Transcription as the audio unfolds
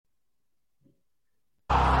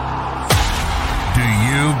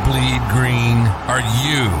green. Are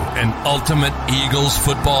you an ultimate Eagles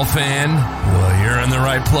football fan? Well, you're in the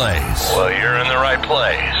right place.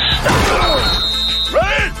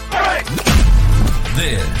 Ready?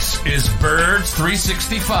 This is Birds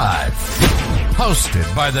 365,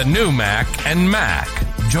 hosted by the new Mac and Mac,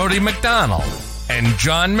 Jody McDonald and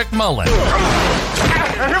John McMullen.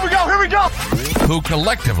 Here we go! Who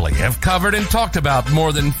collectively have covered and talked about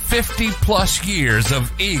more than 50 plus years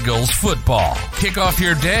of Eagles football. Kick off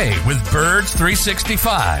your day with Birds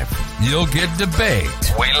 365. You'll get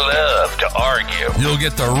debate. We love to argue. You'll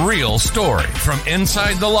get the real story from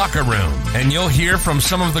inside the locker room. And you'll hear from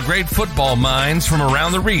some of the great football minds from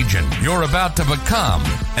around the region. You're about to become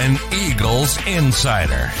an Eagles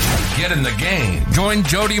insider. Get in the game. Join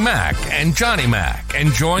Jody Mack and Johnny Mack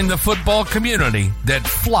and join the football community that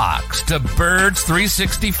flocks to Birds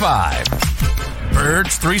 365.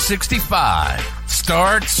 Birds 365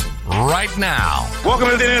 starts right now. Welcome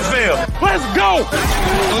to the NFL. Let's go!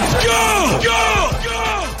 Let's go! Go!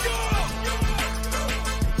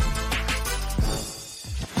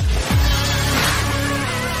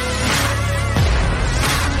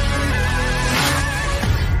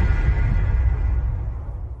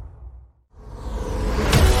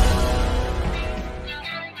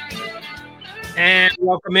 And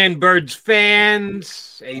welcome in, Birds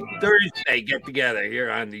fans. A Thursday get-together here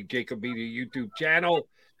on the Jacob Media YouTube channel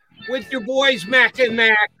with your boys, Mac and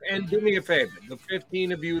Mac. And do me a favor, the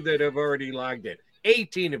 15 of you that have already logged in,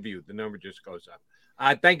 18 of you, the number just goes up.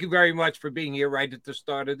 Thank you very much for being here right at the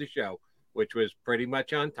start of the show, which was pretty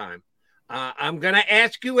much on time. I'm going to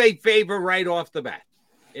ask you a favor right off the bat.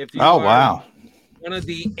 If you are one of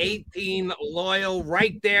the 18 loyal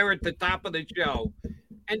right there at the top of the show,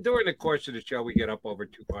 and during the course of the show, we get up over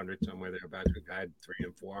 200 somewhere thereabouts. We've had 300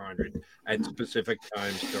 and 400 at specific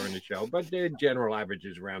times during the show, but the general average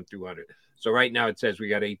is around 200. So right now it says we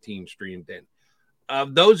got 18 streamed in.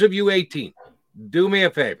 Of those of you 18, do me a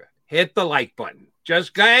favor. Hit the like button.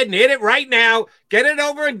 Just go ahead and hit it right now. Get it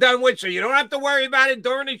over and done with so you don't have to worry about it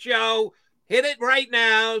during the show. Hit it right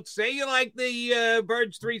now. Say you like the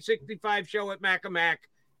Birds 365 show at Mac and Mac,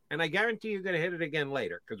 and I guarantee you're going to hit it again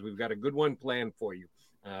later because we've got a good one planned for you.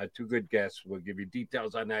 Two good guests. We'll give you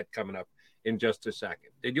details on that coming up in just a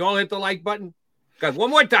second. Did you all hit the like button? Guys,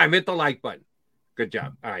 one more time, hit the like button. Good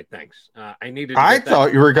job. All right, thanks. I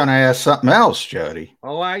thought you were going to ask something else, Jody.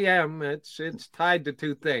 Oh, I am. It's tied to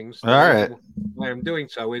two things. All right. Why I'm doing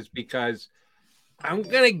so is because I'm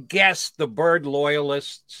going to guess the Bird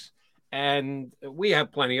loyalists, and we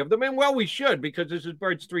have plenty of them, and well, we should because this is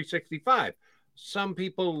Birds 365. Some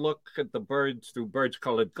people look at the Birds through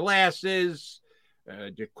Birds-colored glasses.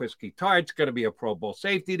 Jaquiski Tartt's going to be a Pro Bowl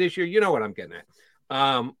safety this year. You know what I'm getting at.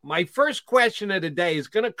 My first question of the day is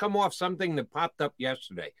going to come off something that popped up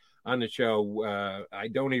yesterday on the show. I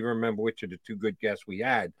don't even remember which of the two good guests we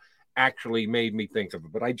had actually made me think of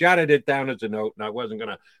it, but I jotted it down as a note, and I wasn't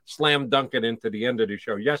going to slam dunk it into the end of the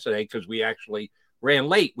show yesterday because we actually ran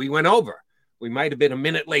late. We went over. We might have been a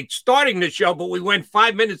minute late starting the show, but we went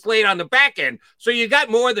 5 minutes late on the back end. So you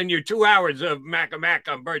got more than your 2 hours of Mac and Mac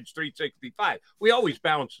on Birds 365. We always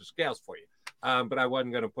balance the scales for you. But I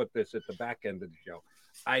wasn't going to put this at the back end of the show.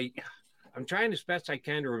 I'm trying as best I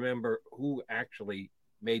can to remember who actually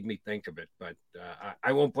made me think of it, but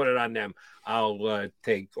I won't put it on them. I'll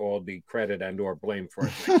take all the credit and or blame for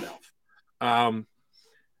it myself.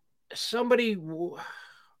 Somebody...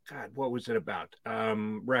 God, what was it about?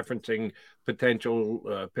 Referencing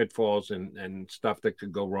potential pitfalls and stuff that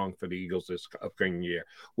could go wrong for the Eagles this upcoming year,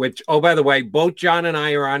 which, oh, by the way, both John and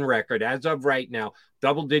I are on record as of right now,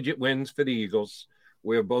 double-digit wins for the Eagles.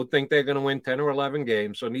 We both think they're going to win 10 or 11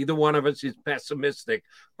 games, so neither one of us is pessimistic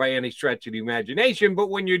by any stretch of the imagination. But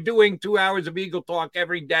when you're doing 2 hours of Eagle talk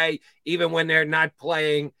every day, even when they're not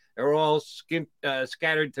playing, they're all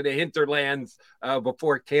scattered to the hinterlands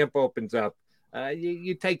before camp opens up.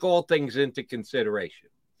 You take all things into consideration.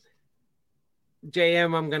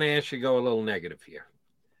 JM, I'm going to ask you to go a little negative here.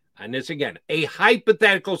 And this, again, a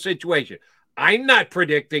hypothetical situation. I'm not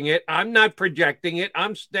predicting it. I'm not projecting it.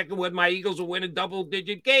 I'm sticking with my Eagles will win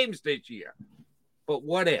double-digit games this year. But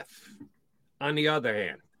what if, on the other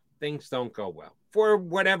hand, things don't go well? For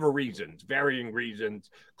whatever reasons, varying reasons,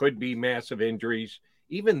 could be massive injuries.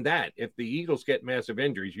 Even that, if the Eagles get massive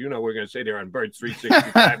injuries, you know we're going to sit there on Birds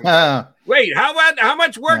 365. Wait, how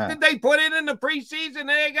much work did they put in the preseason?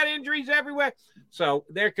 They got injuries everywhere. So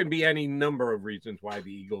there can be any number of reasons why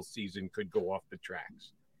the Eagles season could go off the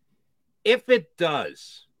tracks. If it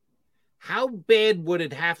does, how bad would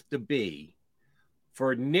it have to be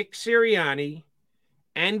for Nick Sirianni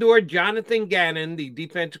and or Jonathan Gannon, the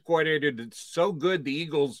defensive coordinator that's so good the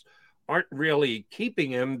Eagles aren't really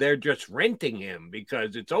keeping him. They're just renting him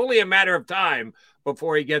because it's only a matter of time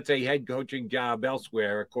before he gets a head coaching job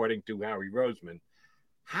elsewhere, according to Howie Roseman.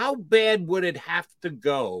 How bad would it have to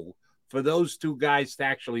go for those two guys to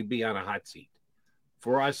actually be on a hot seat?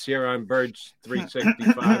 For us here on Birds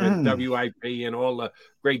 365 and WIP and all the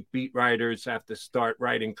great beat writers have to start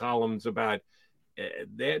writing columns about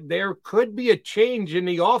there could be a change in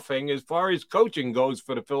the offing as far as coaching goes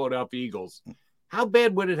for the Philadelphia Eagles. How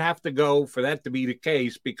bad would it have to go for that to be the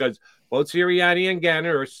case? Because both Sirianni and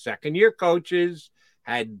Gannon are second-year coaches,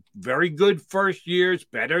 had very good first years,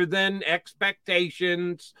 better than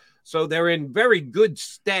expectations. So they're in very good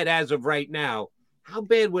stead as of right now. How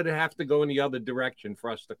bad would it have to go in the other direction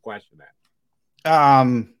for us to question that?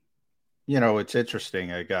 It's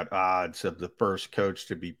interesting. I got odds of the first coach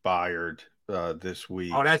to be fired this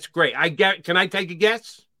week. Oh, that's great. Can I take a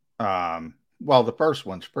guess? Well, the first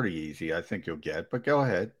one's pretty easy. I think you'll get, but go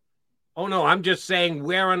ahead. Oh, no, I'm just saying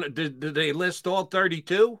did they list all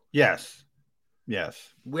 32? Yes.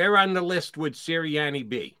 Where on the list would Sirianni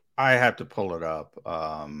be? I have to pull it up.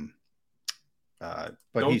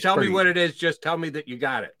 But don't tell me what it is. Just tell me that you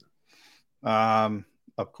got it.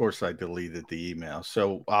 Of course I deleted the email.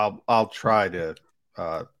 So I'll try to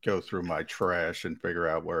go through my trash and figure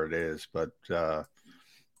out where it is. But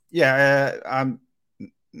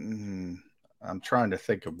I'm trying to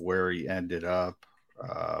think of where he ended up,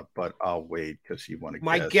 but I'll wait because you want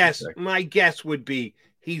to guess. My guess would be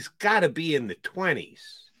he's got to be in the 20s.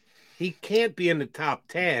 He can't be in the top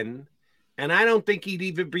 10, and I don't think he'd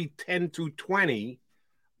even be 10 to 20.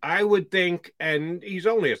 I would think, and he's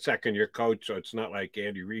only a second-year coach, so it's not like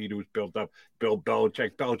Andy Reid, who's built up Bill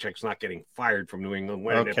Belichick. Belichick's not getting fired from New England.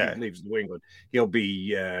 If he leaves New England, he'll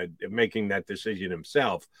be making that decision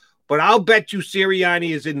himself. But I'll bet you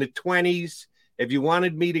Sirianni is in the 20s. If you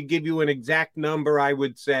wanted me to give you an exact number, I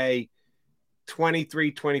would say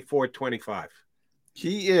 23, 24, 25.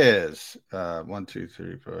 He is 1, 2,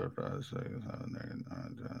 3, 4, 5, 6, 7, 8,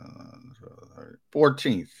 9, 10,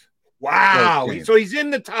 14th. Wow. 14th. So he's in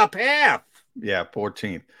the top half. Yeah,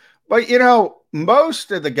 14th. But,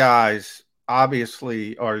 most of the guys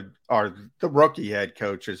obviously are the rookie head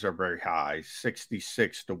coaches are very high,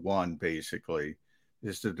 66 to 1, basically,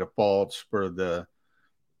 is the defaults for the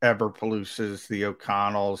Eberflus's, the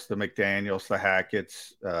O'Connells, the McDaniels, the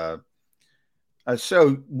Hackett's.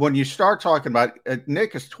 So when you start talking about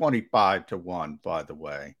Nick is 25 to 1, by the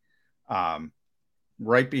way.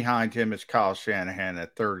 Right behind him is Kyle Shanahan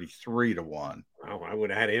at 33 to 1. Oh, I would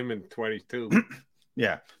have had him in 22.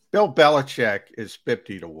 Yeah. Bill Belichick is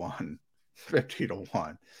 50 to 1. 50 to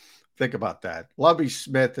 1. Think about that. Lovie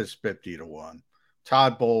Smith is 50 to 1.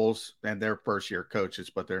 Todd Bowles and their first-year coaches,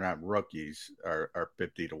 but they're not rookies, are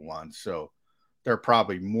 50 to 1. So they're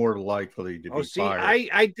probably more likely to be fired.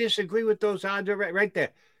 I disagree with those odds right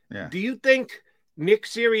there. Yeah. Do you think Nick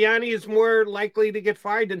Sirianni is more likely to get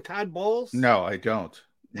fired than Todd Bowles? No, I don't.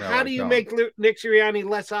 No, How do you make Nick Sirianni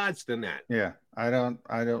less odds than that? Yeah, I don't.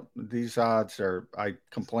 These odds I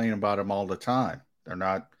complain about them all the time. They're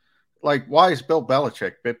not like, why is Bill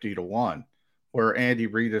Belichick 50 to 1 where Andy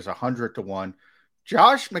Reid is 100 to 1?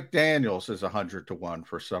 Josh McDaniels is 100 to 1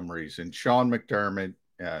 for some reason. Sean McDermott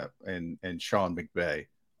and Sean McVay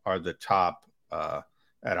are the top at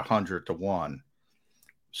 100 to 1,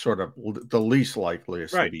 sort of the least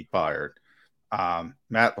likeliest to be fired.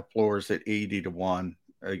 Matt LaFleur is at 80 to 1.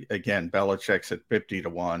 Again, Belichick's at 50 to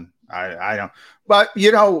 1. I don't, but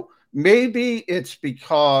maybe it's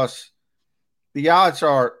because the odds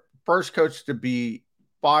are first coach to be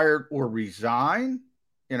fired or resign.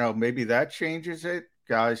 Maybe that changes it.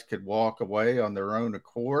 Guys could walk away on their own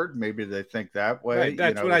accord. Maybe they think that way. Right,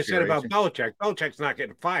 that's what I said about Belichick. Belichick's not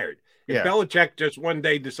getting fired. If Belichick just one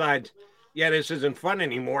day decides, this isn't fun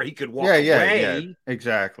anymore, he could walk away. Yeah,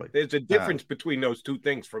 exactly. There's a difference between those two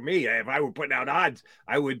things for me. If I were putting out odds,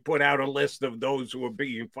 I would put out a list of those who are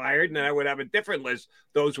being fired, and then I would have a different list,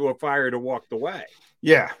 those who are fired or walked away.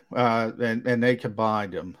 Yeah, and they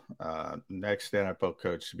combined them. Next NFL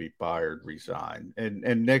coach to be fired, resign,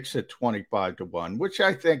 and Nick's at 25 to 1, which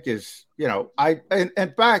I think is,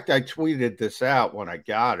 in fact, I tweeted this out when I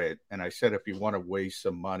got it, and I said if you want to waste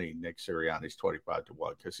some money, Nick Sirianni's 25 to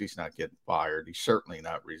 1 because he's not getting fired. He's certainly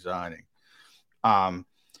not resigning.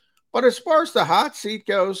 But as far as the hot seat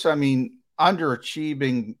goes, I mean,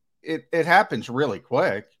 underachieving, it happens really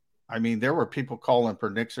quick. I mean, there were people calling for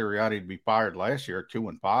Nick Sirianni to be fired last year at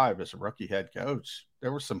 2-5 as a rookie head coach.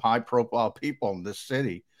 There were some high-profile people in this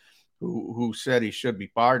city who said he should be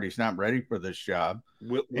fired. He's not ready for this job.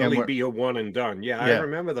 Will he be a one and done? Yeah, I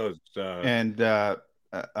remember those. And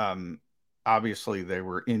obviously they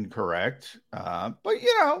were incorrect. But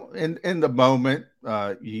in the moment,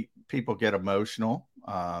 people get emotional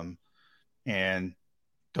and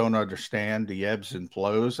don't understand the ebbs and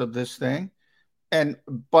flows of this thing.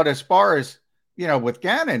 But as far as, with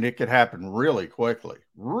Gannon, it could happen really quickly,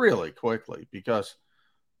 because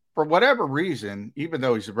for whatever reason, even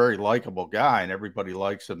though he's a very likable guy and everybody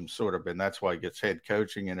likes him sort of, and that's why he gets head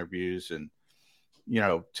coaching interviews, and,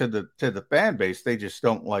 to the fan base, they just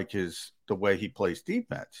don't like the way he plays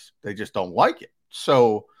defense. They just don't like it.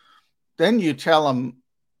 So then you tell them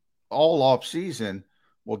all off season,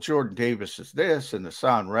 well, Jordan Davis is this, and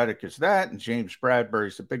Hassan Reddick is that, and James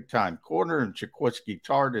Bradbury's a big-time corner, and Jaquiski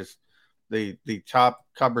Tartt is the top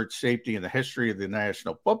coverage safety in the history of the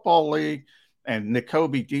National Football League, and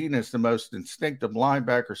Nakobe Dean is the most instinctive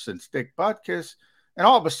linebacker since Dick Butkus, and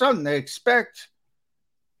all of a sudden they expect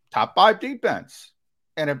top 5 defense.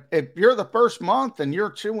 And if you're the first month and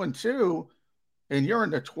you're 2-2, and you're in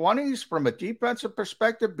the 20s from a defensive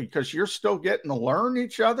perspective because you're still getting to learn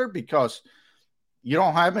each other because you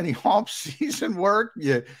don't have any off-season work.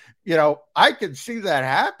 I could see that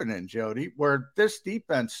happening, Jody, where this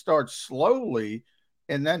defense starts slowly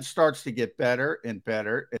and then starts to get better and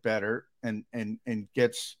better and better and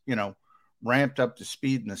gets, ramped up to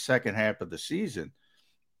speed in the second half of the season.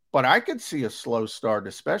 But I could see a slow start,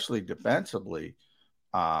 especially defensively.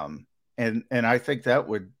 And I think that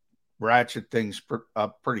would ratchet things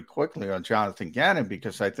up pretty quickly on Jonathan Gannon,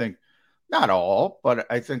 because I think, not all, but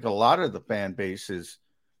I think a lot of the fan base has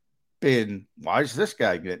been, why is this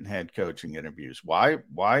guy getting head coaching interviews? Why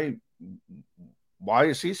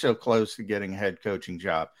is he so close to getting a head coaching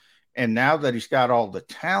job? And now that he's got all the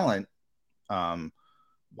talent,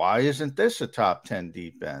 why isn't this a top 10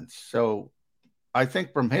 defense? So I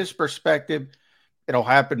think from his perspective, it'll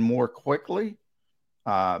happen more quickly.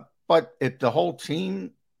 But if the whole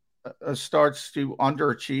team starts to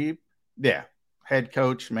underachieve, head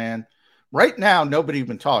coach, man. Right now, nobody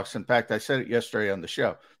even talks. In fact, I said it yesterday on the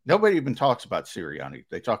show. Nobody even talks about Sirianni.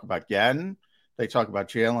 They talk about Gadden. They talk about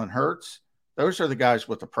Jalen Hurts. Those are the guys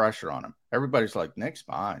with the pressure on them. Everybody's like, Nick's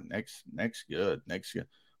fine. Nick's good. Nick's good.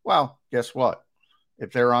 Well, guess what?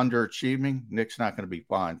 If they're underachieving, Nick's not going to be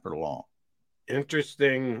fine for long.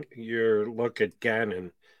 Interesting your look at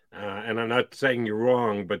Gannon. And I'm not saying you're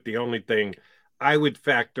wrong, but the only thing I would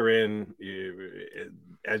factor in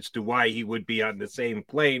as to why he would be on the same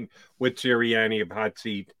plane with Sirianni of hot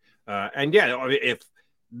seat. If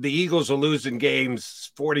the Eagles are losing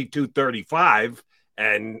games 42-35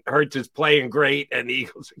 and Hurts is playing great and the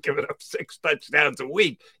Eagles are giving up 6 touchdowns a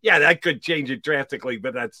week, that could change it drastically,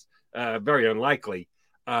 but that's very unlikely.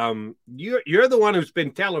 You're the one who's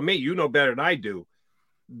been telling me, you know better than I do,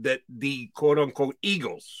 that the quote-unquote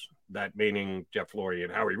Eagles, that meaning Jeff Lurie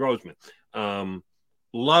and Howie Roseman,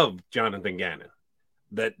 loved Jonathan Gannon,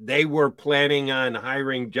 that they were planning on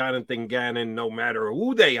hiring Jonathan Gannon no matter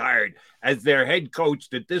who they hired as their head coach,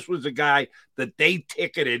 that this was a guy that they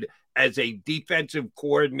ticketed as a defensive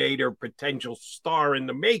coordinator, potential star in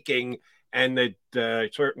the making, and that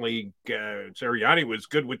certainly Sirianni was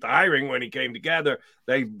good with the hiring when he came together.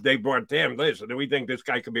 They brought him, listen, we think this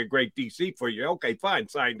guy could be a great DC for you. Okay, fine,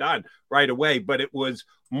 signed on right away. But it was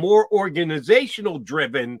more organizational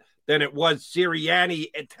driven than it was Sirianni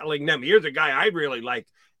telling them, here's a guy I really like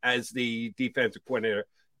as the defensive coordinator.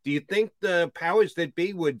 Do you think the powers that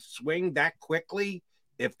be would swing that quickly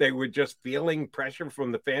if they were just feeling pressure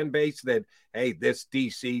from the fan base that, hey, this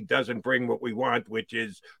DC doesn't bring what we want, which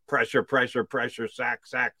is pressure,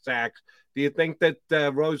 sacks? Do you think that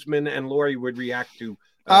Roseman and Lurie would react to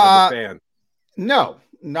the fan? No,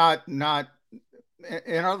 not.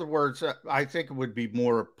 In other words, I think it would be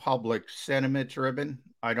more public sentiment driven.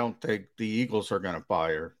 I don't think the Eagles are going to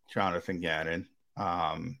fire Jonathan Gannon,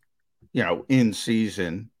 in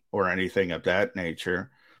season or anything of that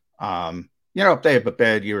nature. If they have a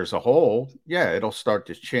bad year as a whole, it'll start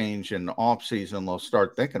to change in the offseason. They'll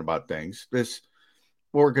start thinking about things. This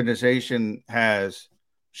organization has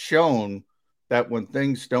shown that when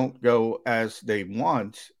things don't go as they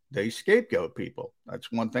want, they scapegoat people.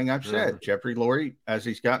 That's one thing I've said. Mm-hmm. Jeffrey Lurie, as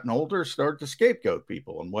he's gotten older, started to scapegoat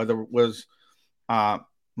people. And whether it was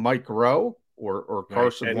Mike Rowe or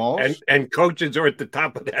Carson Walsh. And coaches are at the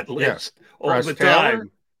top of that list all the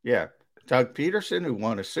time. Taylor, Doug Peterson, who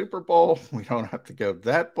won a Super Bowl. We don't have to go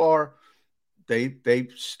that far. They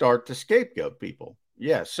start to scapegoat people.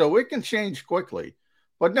 So it can change quickly.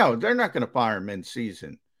 But no, they're not going to fire him in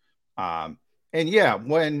season. When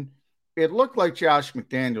it looked like Josh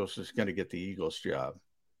McDaniels was going to get the Eagles job,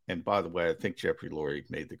 and by the way, I think Jeffrey Lurie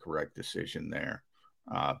made the correct decision there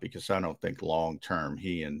because I don't think long-term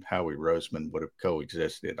he and Howie Roseman would have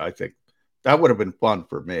coexisted. I think that would have been fun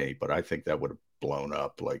for me, but I think that would have blown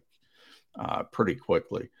up like pretty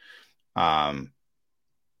quickly. Josh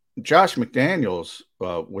McDaniels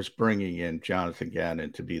was bringing in Jonathan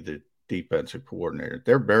Gannon to be the defensive coordinator.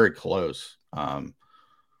 They're very close.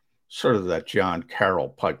 Sort of that John Carroll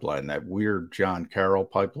pipeline, that weird John Carroll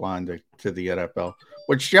pipeline to the NFL,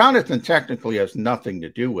 which Jonathan technically has nothing to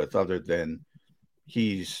do with other than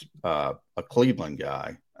he's a Cleveland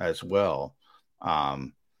guy as well.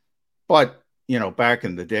 But, back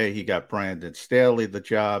in the day, he got Brandon Staley the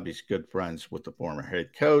job. He's good friends with the former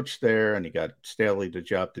head coach there, and he got Staley the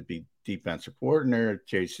job to be defensive coordinator at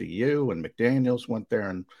JCU, and McDaniels went there,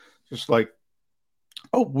 and just like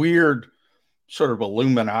a weird sort of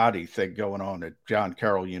Illuminati thing going on at John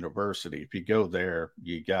Carroll University. If you go there,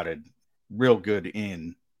 you got a real good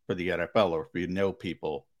in for the NFL, or if you know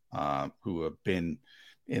people who have been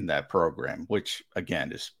in that program, which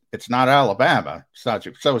again it's not Alabama. So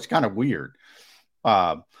it's kind of weird.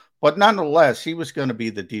 But nonetheless, he was going to be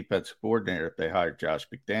the defensive coordinator if they hired Josh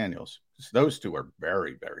McDaniels. So those two are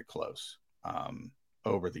very, very close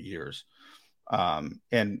over the years. And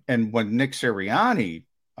when Nick Sirianni,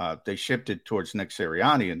 they shifted towards Nick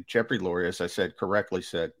Sirianni, and Jeffrey Lurie, as I said, correctly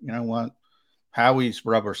said, you know what, Howie's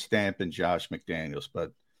rubber stamping Josh McDaniels,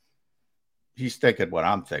 but he's thinking what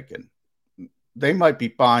I'm thinking. They might be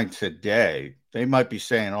fine today. They might be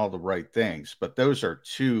saying all the right things, but those are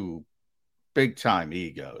two big-time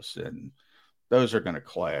egos, and those are going to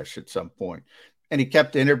clash at some point. And he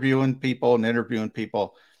kept interviewing people,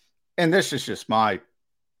 and this is just my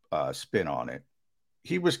spin on it.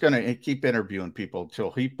 He was going to keep interviewing people until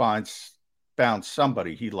he found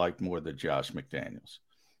somebody he liked more than Josh McDaniels.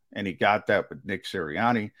 And he got that with Nick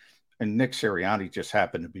Sirianni. And Nick Sirianni just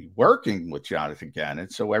happened to be working with Jonathan Gannon.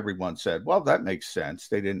 So everyone said, well, that makes sense.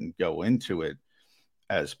 They didn't go into it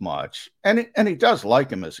as much. And he does like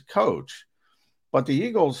him as a coach. But the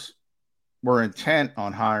Eagles were intent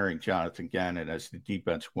on hiring Jonathan Gannon as the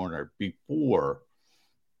defensive coordinator before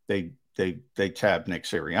they tabbed Nick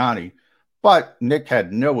Sirianni. But Nick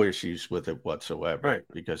had no issues with it whatsoever, right,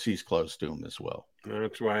 because he's close to him as well.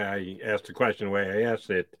 That's why I asked the question the way I asked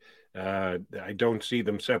it. I don't see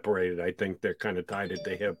them separated. I think they're kind of tied at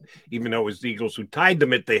the hip, even though it was the Eagles who tied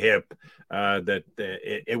them at the hip,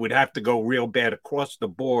 it would have to go real bad across the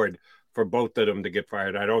board for both of them to get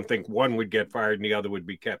fired. I don't think one would get fired and the other would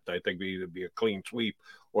be kept. I think it would be a clean sweep,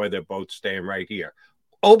 or they're both staying right here.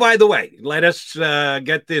 Oh, by the way, let us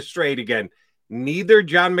get this straight again. Neither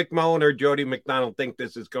John McMullen or Jody McDonald think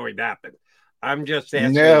this is going to happen. I'm just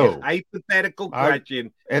asking a hypothetical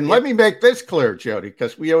question. Let me make this clear, Jody,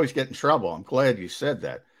 because we always get in trouble. I'm glad you said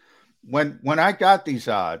that. When I got these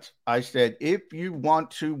odds, I said, if you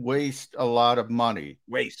want to waste a lot of money,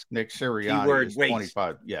 Nick Sirianni is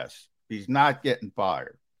 25. Yes, he's not getting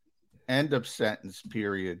fired. End of sentence,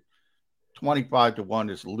 period.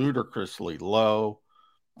 25-1 is ludicrously low.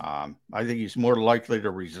 I think he's more likely to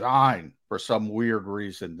resign for some weird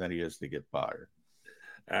reason than he is to get fired.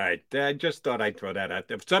 All right. I just thought I'd throw that out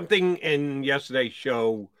there. Something in yesterday's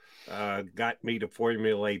show got me to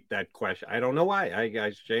formulate that question. I don't know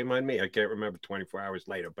why. Shame on me. I can't remember 24 hours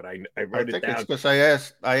later, but I wrote it down. I think it's because I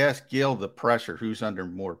asked Gil the pressure, who's under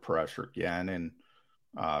more pressure, Gannon,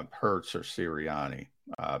 Hurts, or Sirianni?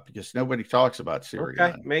 Because nobody talks about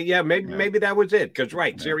Sirianni. Okay. Maybe that was it. Because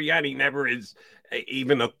Sirianni never is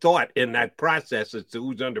even a thought in that process as to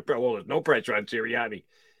who's under pressure. Well, there's no pressure on Sirianni.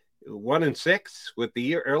 1-6 with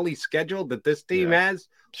the early schedule that this team has.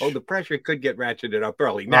 Oh, the pressure could get ratcheted up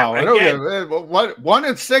early. Now,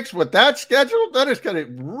 1-6 with that schedule, that is going to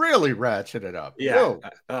really ratchet it up. Yeah.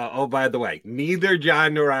 By the way, neither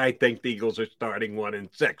John nor I think the Eagles are starting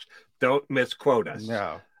 1-6. Don't misquote us.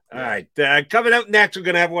 No. All right. Coming up next, we're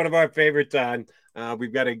going to have one of our favorites on.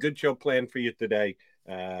 We've got a good show planned for you today.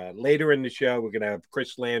 Later in the show, we're going to have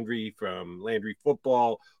Chris Landry from Landry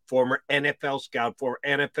Football, former NFL scout, former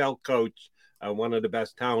NFL coach, one of the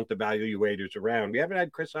best talent evaluators around. We haven't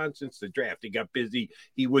had Chris on since the draft. He got busy.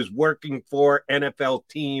 He was working for NFL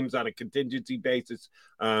teams on a contingency basis.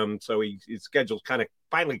 So his schedule's kind of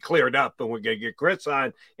finally cleared up, and we're going to get Chris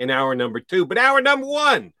on in hour number 2. But hour number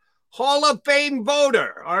 1, Hall of Fame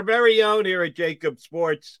voter, our very own here at Jacob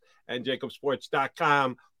Sports and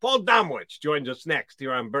jacobsports.com. Paul Domowitch joins us next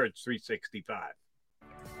here on Birds 365.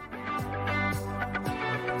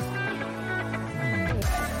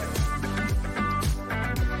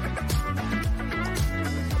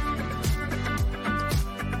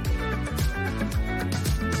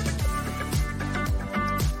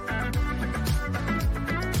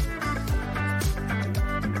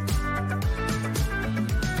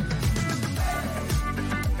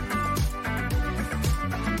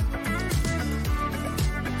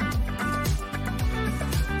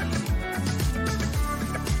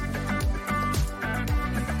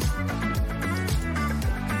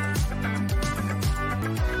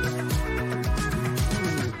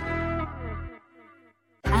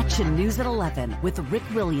 Action News at 11 with Rick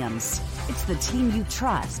Williams. It's the team you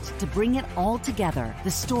trust to bring it all together.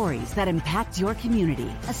 The stories that impact your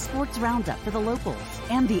community, a sports roundup for the locals,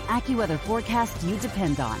 and the AccuWeather forecast you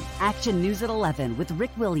depend on. Action News at 11 with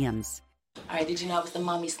Rick Williams. All right, did you know I was the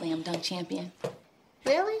Mommy Slam Dunk Champion?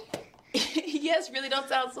 Really? Yes, really, don't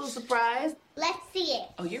sound so surprised. Let's see it.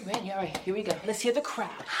 Oh, you're ready. All right, here we go. Let's hear the crowd.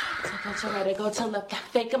 So go to right, go to left,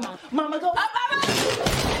 fake 'em out. Mama, go up, up, up.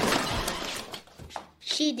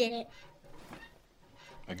 She did it.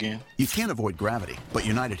 Again? You can't avoid gravity, but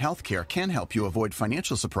United Healthcare can help you avoid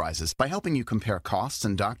financial surprises by helping you compare costs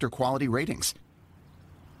and doctor quality ratings.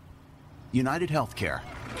 United Healthcare.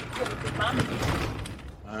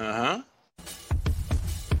 Uh-huh.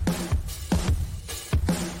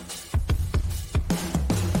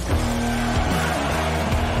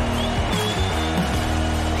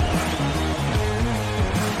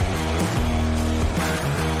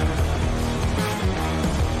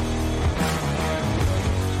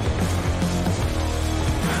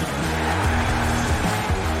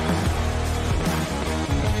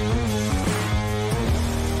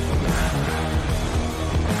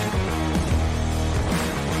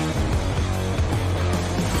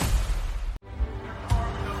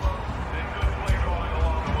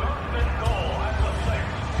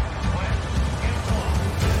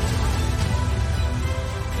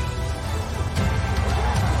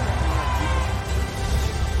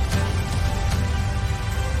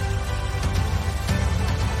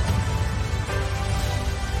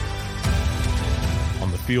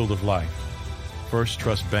 Field of life, First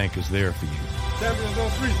Trust Bank is there for you. Champions on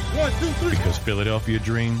three. 1, 2, 3. Because Philadelphia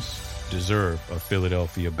dreams deserve a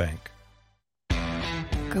Philadelphia bank.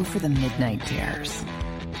 Go for the midnight dares.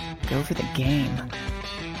 Go for the game.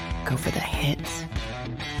 Go for the hits.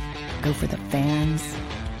 Go for the fans.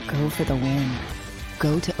 Go for the win.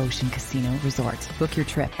 Go to Ocean Casino Resort. Book your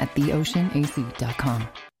trip at theoceanac.com.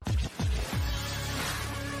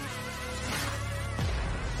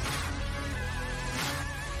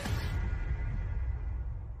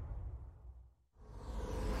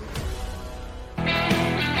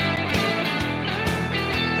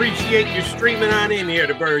 Appreciate you streaming on in here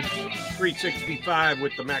to Birds 365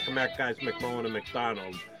 with the Mac guys, McMullen and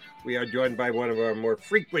McDonald. We are joined by one of our more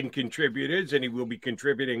frequent contributors, and he will be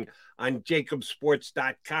contributing on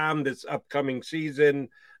jacobsports.com this upcoming season.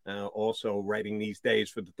 Also writing these days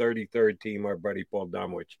for the 33rd team, our buddy Paul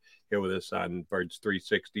Domowitch here with us on Birds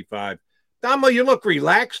 365. Domo, you look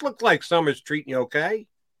relaxed. Look like summer's treating you okay.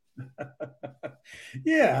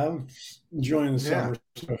 Yeah, I'm enjoying the summer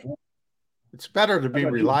stuff. It's better to be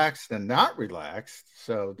relaxed than not relaxed.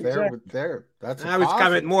 So there. That's. I was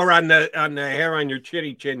coming more on the hair on your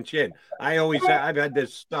chinny chin. I've had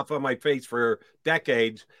this stuff on my face for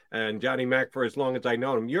decades, and Johnny Mac for as long as I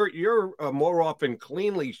know him. You're a more often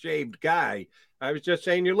cleanly shaved guy. I was just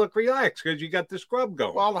saying you look relaxed because you got the scrub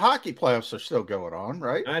going. Well, the hockey playoffs are still going on,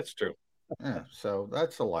 right? That's true. Yeah, so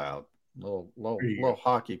that's allowed. Little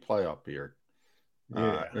hockey playoff beard.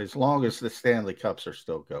 Yeah. As long as the Stanley Cups are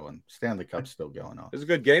still going. Stanley Cup's still going on. It was a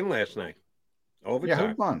good game last night. Overtime. Yeah,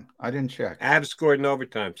 who won? I didn't check. Avs scored in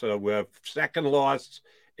overtime. So we have second loss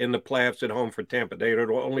in the playoffs at home for Tampa. They had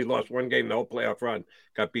only lost one game the whole playoff run.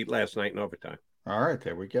 Got beat last night in overtime. All right,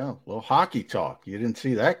 there we go. A little hockey talk. You didn't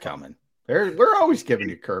see that coming. We're always giving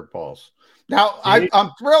you curveballs. Now,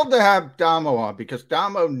 I'm thrilled to have Damo on because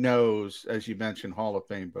Damo knows, as you mentioned, Hall of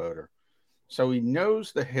Fame voter. So he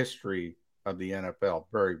knows the history of the NFL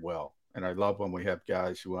very well. And I love when we have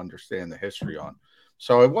guys who understand the history on.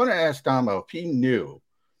 So I want to ask Damo if he knew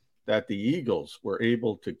that the Eagles were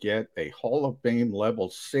able to get a Hall of Fame level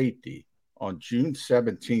safety on June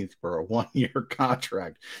 17th for a one-year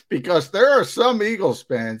contract, because there are some Eagles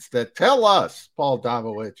fans that tell us, Paul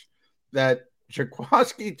Domowitch, that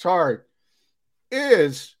Jaquiski Tartt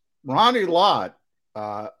is Ronnie Lott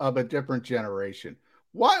of a different generation.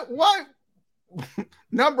 What?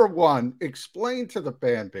 Number one, explain to the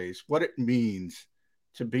fan base what it means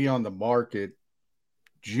to be on the market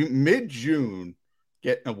mid-June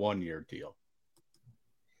getting a one-year deal.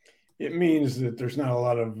 It means that there's not a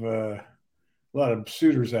lot of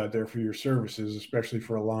suitors out there for your services, especially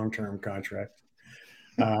for a long-term contract.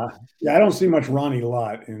 I don't see much Ronnie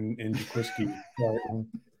Lott in Jaquiski.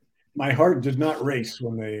 My heart did not race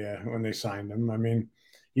when they signed him. I mean,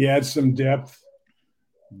 he had some depth.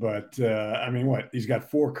 But he's got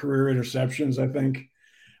 4 career interceptions, I think.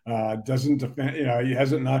 Doesn't defend, he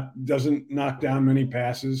doesn't knock down many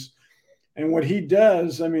passes. And what he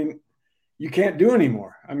does, you can't do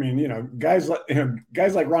anymore. Guys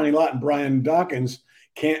like Ronnie Lott and Brian Dawkins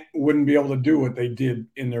wouldn't be able to do what they did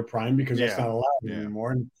in their prime because that's not allowed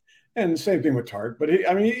anymore. And And same thing with Tart. But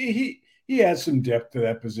he has some depth to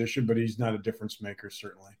that position, but he's not a difference maker,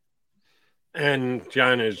 certainly. And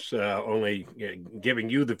John is only giving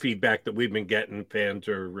you the feedback that we've been getting. Fans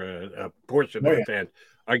or a portion of the fans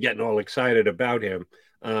are getting all excited about him.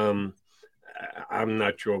 I'm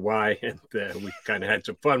not sure why. And we kind of had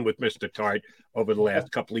some fun with Mr. Tart over the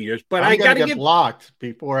last couple of years. But I got to get blocked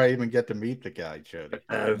before I even get to meet the guy, Jody.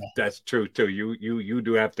 That's true too. You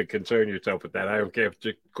do have to concern yourself with that. I don't care if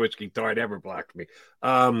Jaquiski Tart ever blocked me.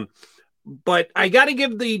 But I got to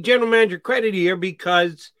give the general manager credit here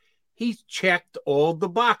because he's checked all the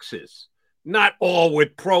boxes. Not all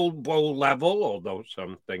with Pro Bowl level, although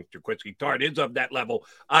some think Jaquiski Tart is of that level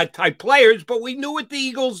type players, but we knew what the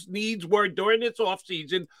Eagles' needs were during this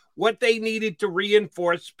offseason, what they needed to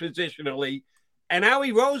reinforce positionally. And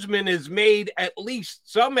Howie Roseman has made at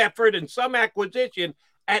least some effort and some acquisition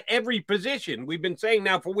at every position. We've been saying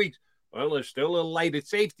now for weeks, well, there's still a light at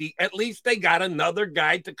safety. At least they got another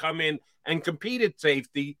guy to come in and compete at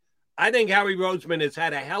safety. I think Howie Roseman has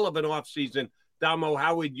had a hell of an offseason. Damo,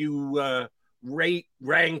 how would you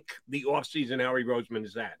rank the offseason Howie Roseman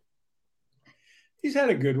has had? He's had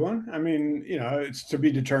a good one. I mean, it's to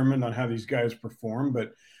be determined on how these guys perform,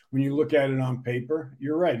 but when you look at it on paper,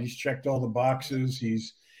 you're right. He's checked all the boxes.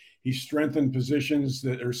 He's strengthened positions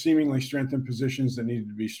that are seemingly strengthened positions that needed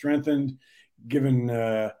to be strengthened, given,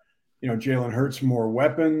 Jalen Hurts more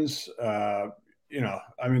weapons. The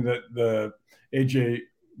A.J.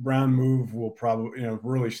 Brown move will probably,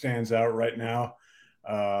 really stands out right now.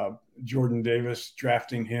 Jordan Davis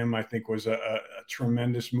drafting him, I think, was a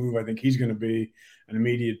tremendous move. I think he's going to be an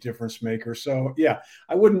immediate difference maker. So, yeah,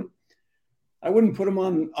 I wouldn't put him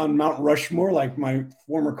on Mount Rushmore like my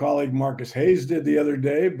former colleague Marcus Hayes did the other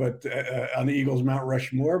day, but on the Eagles Mount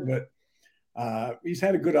Rushmore. But he's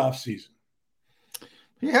had a good offseason.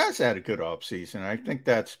 He has had a good offseason. I think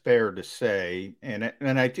that's fair to say. And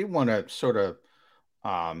I do want to sort of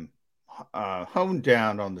hone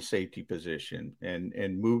down on the safety position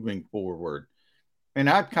and moving forward. And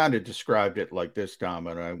I've kind of described it like this, Dom,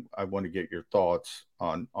 and I want to get your thoughts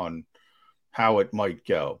on how it might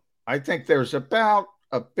go. I think there's about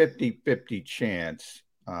a 50-50 chance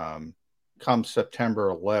come September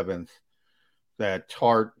 11th that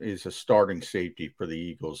Tart is a starting safety for the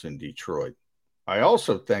Eagles in Detroit. I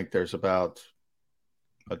also think there's about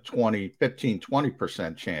a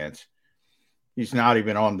 15-20% chance he's not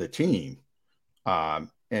even on the team. And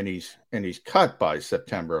he's cut by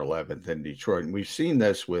September 11th in Detroit. And we've seen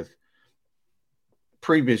this with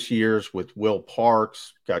previous years with Will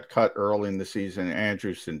Parks, got cut early in the season.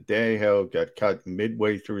 Andrew Sendejo got cut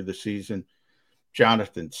midway through the season.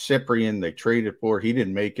 Jonathan Cyprien, they traded for. He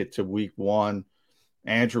didn't make it to week one.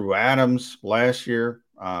 Andrew Adams last year,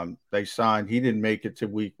 they signed. He didn't make it to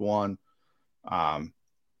week one.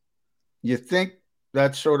 You think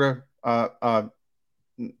that's sort of a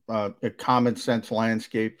common sense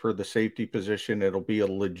landscape for the safety position? It'll be a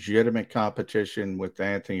legitimate competition with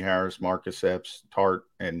Anthony Harris, Marcus Epps, Tart,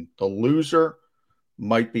 and the loser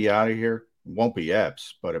might be out of here. It won't be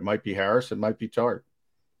Epps, but it might be Harris. It might be Tart.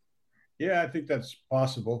 Yeah, I think that's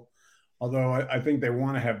possible. Although I think they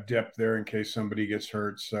want to have depth there in case somebody gets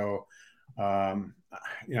hurt. So, I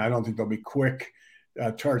don't think they'll be quick.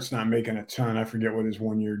 Tart's not making a ton. I forget what his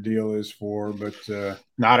 1-year deal is for, but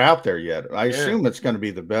not out there yet. I assume it's going to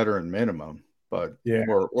be the veteran minimum, but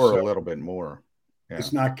or a little bit more. Yeah.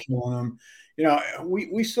 It's not killing them.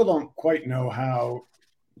 We still don't quite know how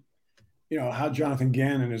Jonathan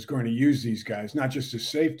Gannon is going to use these guys, not just as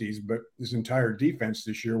safeties, but his entire defense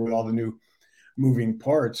this year with all the new moving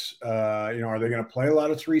parts. Are they going to play a lot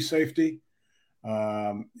of 3 safety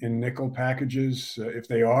in nickel packages? If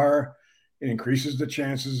they are, it increases the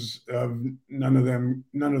chances of none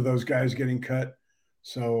of those guys getting cut.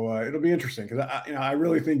 So it'll be interesting because I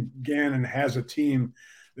really think Gannon has a team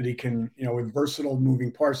that he can, with versatile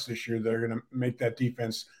moving parts this year, that are going to make that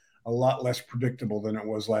defense a lot less predictable than it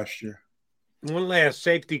was last year. One last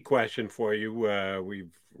safety question for you.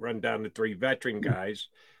 We've run down the 3 veteran guys,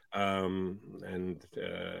 and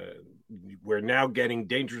we're now getting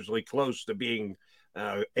dangerously close to being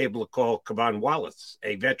able to call K'Von Wallace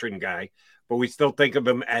a veteran guy, but we still think of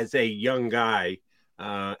him as a young guy.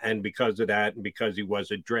 And because of that, and because he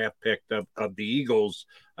was a draft pick of the Eagles,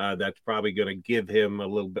 that's probably going to give him a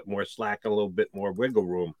little bit more slack, a little bit more wiggle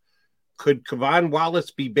room. Could K'Von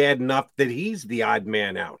Wallace be bad enough that he's the odd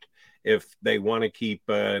man out if they want to keep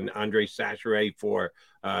an Andre Sacheret for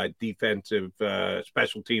defensive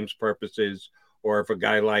special teams purposes, or if a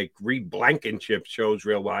guy like Reed Blankenship shows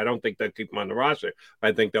real well? I don't think they'll keep him on the roster.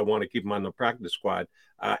 I think they'll want to keep him on the practice squad.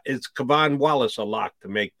 Is K'Von Wallace a lock to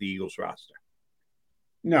make the Eagles roster?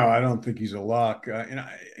 No, I don't think he's a lock.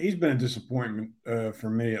 He's been a disappointment for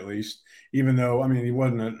me, at least. Even though, I mean, he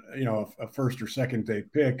wasn't a first or second day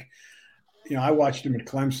pick. I watched him at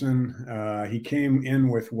Clemson. He came in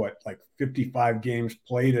with like 55 games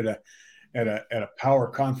played at a power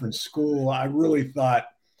conference school. I really thought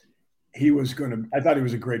he was I thought he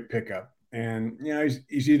was a great pickup. And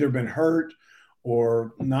he's either been hurt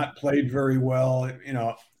or not played very well.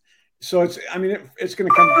 So it's going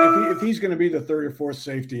to come if he's going to be the third or fourth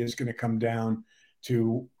safety, it's going to come down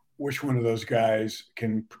to which one of those guys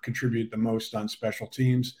can contribute the most on special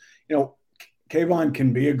teams. Kayvon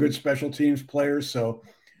can be a good special teams player, so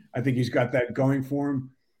I think he's got that going for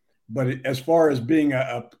him. But as far as being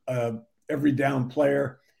a every down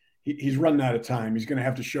player, he's running out of time. He's going to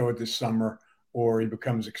have to show it this summer, or he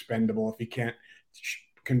becomes expendable if he can't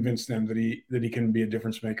convince them that he can be a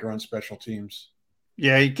difference maker on special teams.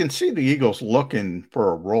 Yeah, you can see the Eagles looking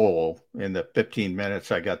for a role in the 15 minutes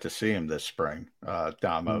I got to see him this spring,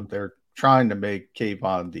 Damo. They're trying to make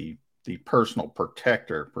Kayvon the personal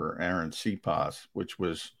protector for Aaron Cepas, which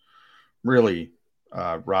was really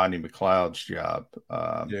Rodney McLeod's job.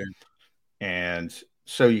 And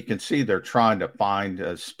so you can see they're trying to find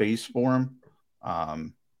a space for him.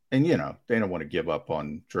 And, they don't want to give up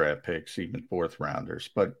on draft picks, even fourth rounders.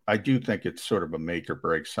 But I do think it's sort of a make or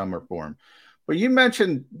break summer for him. But you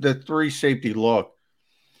mentioned the three safety look.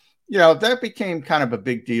 That became kind of a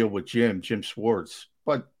big deal with Jim Schwartz.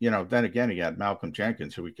 But, then again, he had Malcolm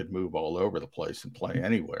Jenkins, who he could move all over the place and play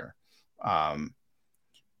anywhere.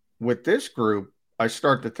 With this group, I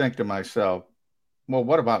start to think to myself, well,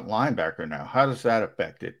 what about linebacker now? How does that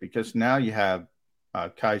affect it? Because now you have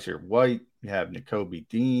Kaiser White, you have Nakobe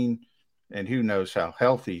Dean, and who knows how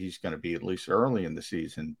healthy he's going to be, at least early in the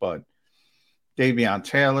season. But Davion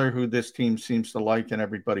Taylor, who this team seems to like and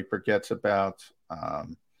everybody forgets about.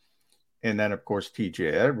 And then, of course,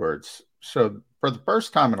 TJ Edwards. So for the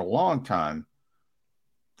first time in a long time,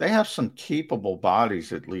 they have some capable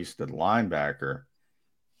bodies, at least at linebacker.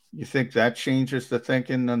 You think that changes the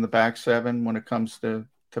thinking on the back seven when it comes to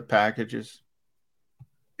packages?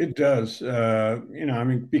 It does.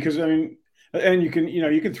 Because and you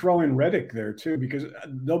can throw in Reddick there too, because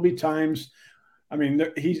there'll be times.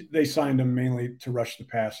 They signed him mainly to rush the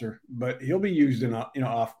passer, but he'll be used in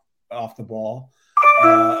off the ball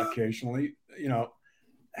occasionally.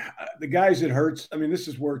 The guys it hurts. This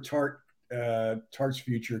is where Tart's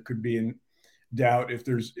future could be in doubt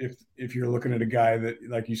if you're looking at a guy that,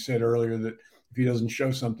 like you said earlier, that if he doesn't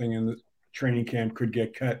show something in the training camp could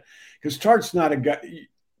get cut, because Tart's not a guy.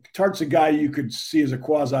 Tart's a guy you could see as a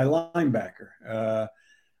quasi linebacker,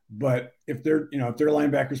 but if their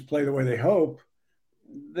linebackers play the way they hope,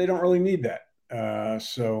 they don't really need that.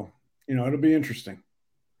 So it'll be interesting.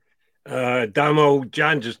 Damo,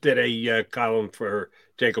 John just did a column for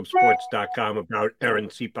JacobSports.com about Aaron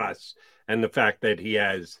Cepas and the fact that he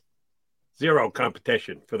has zero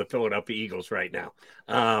competition for the Philadelphia Eagles right now.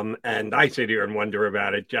 And I sit here and wonder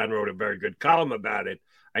about it. John wrote a very good column about it.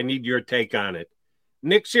 I need your take on it.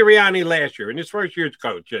 Nick Sirianni last year, in his first year as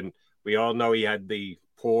coach, and we all know he had the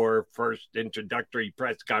poor first introductory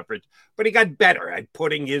press conference, but he got better at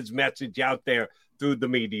putting his message out there through the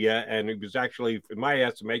media, and he was actually, in my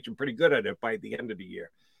estimation, pretty good at it by the end of the year.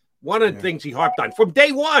 One of the things he harped on from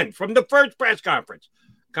day one, from the first press conference,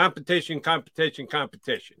 competition.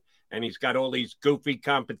 And he's got all these goofy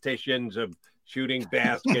competitions of shooting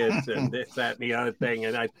baskets and this, that, and the other thing.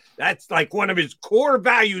 And that's like one of his core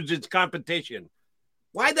values is competition.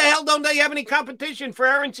 Why the hell don't they have any competition for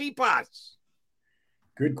Aaron Cepas?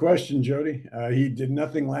 Good question, Jody. He did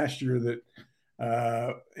nothing last year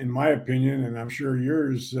that, in my opinion, and I'm sure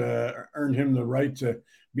yours, earned him the right to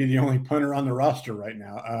be the only punter on the roster right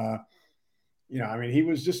now. He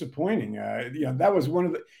was disappointing. That was one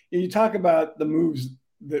of the – you talk about the moves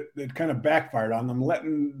that kind of backfired on them,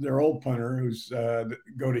 letting their old punter who's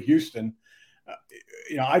go to Houston.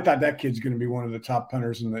 I thought that kid's going to be one of the top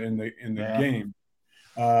punters in the game.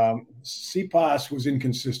 Cepas was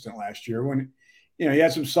inconsistent last year when he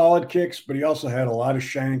had some solid kicks, but he also had a lot of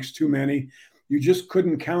shanks, too many. You just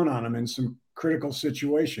couldn't count on him in some critical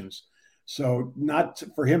situations. So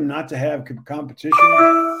for him not to have competition,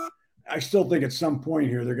 I still think at some point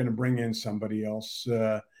here they're going to bring in somebody else.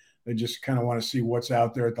 They just kind of want to see what's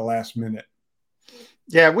out there at the last minute.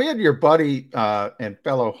 Yeah, we had your buddy and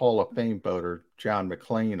fellow Hall of Fame voter, John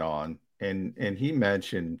McClain, on, and he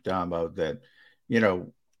mentioned, Damo, that,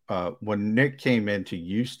 when Nick came into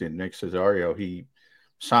Houston, Nick Cesario, he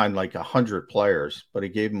signed like 100 players, but he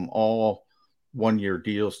gave them all 1-year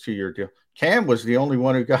deals, 2-year deal. Cam was the only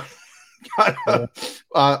one who got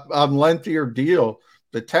a lengthier deal.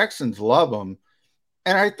 The Texans love him.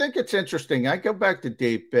 And I think it's interesting. I go back to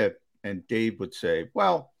Dave Bipp, and Dave would say,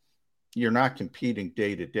 well, you're not competing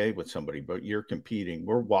day to day with somebody, but you're competing.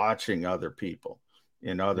 We're watching other people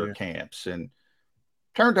in other camps. And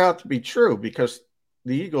turned out to be true because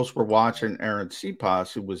the Eagles were watching Aaron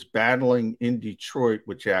Cepas, who was battling in Detroit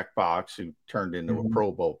with Jack Box, who turned into a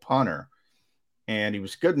Pro Bowl punter. And he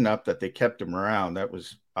was good enough that they kept him around. That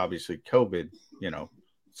was obviously COVID,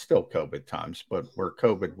 still COVID times, but where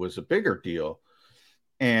COVID was a bigger deal.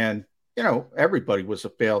 And, everybody was a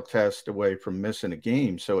failed test away from missing a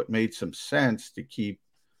game. So it made some sense to keep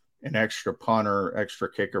an extra punter,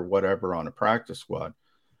 extra kicker, whatever on a practice squad.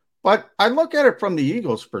 But I look at it from the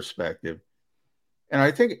Eagles' perspective, and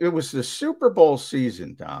I think it was the Super Bowl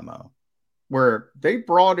season, Damo, where they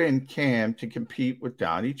brought in Cam to compete with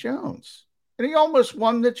Donnie Jones. And he almost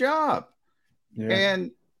won the job. Yeah.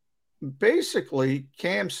 And basically,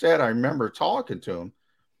 Cam said, I remember talking to him,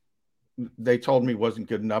 they told me he wasn't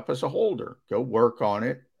good enough as a holder. Go work on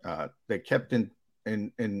it. They kept in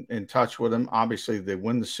touch with him. Obviously, they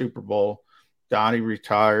win the Super Bowl. Donnie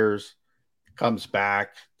retires, comes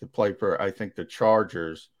back to play for, I think, the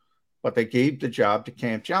Chargers. But they gave the job to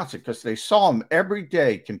Cam Johnson because they saw him every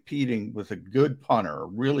day competing with a good punter, a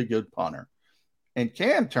really good punter. And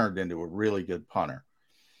Cam turned into a really good punter.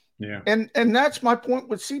 Yeah. And that's my point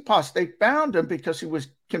with Cepas. They found him because he was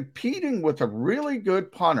competing with a really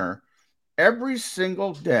good punter every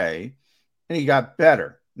single day, and he got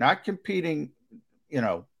better. Not competing,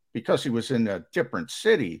 because he was in a different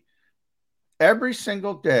city. Every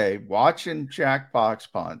single day, watching Jack Box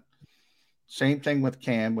punt. Same thing with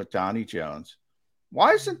Cam, with Donnie Jones.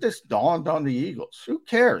 Why isn't this dawned on the Eagles? Who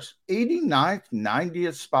cares? 89th,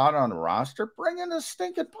 90th spot on the roster. Bring in a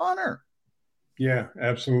stinking punter. Yeah,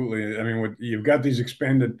 absolutely. I mean, you've got these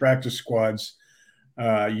expanded practice squads.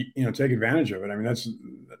 Take advantage of it. I mean,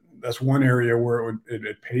 that's one area where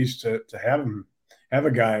it pays to have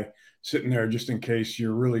a guy sitting there just in case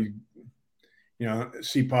you're really,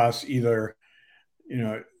 Cepas either,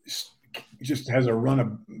 just has a run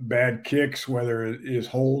of bad kicks, whether it is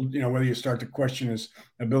hold, whether you start to question his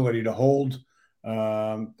ability to hold,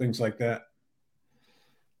 things like that.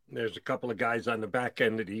 There's a couple of guys on the back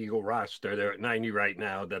end of the Eagle roster. They're at 90 right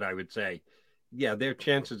now that I would say, yeah, their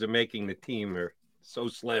chances of making the team are so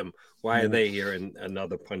slim. Why are they here and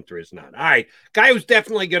another punter is not? All right. Guy who's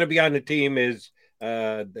definitely going to be on the team is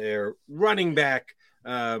their running back,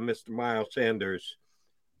 Mr. Miles Sanders.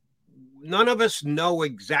 None of us know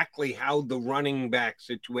exactly how the running back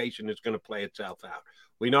situation is going to play itself out.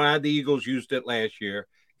 We know how the Eagles used it last year,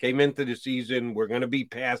 came into the season. We're going to be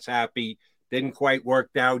pass happy. Didn't quite work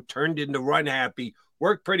out, turned into run happy,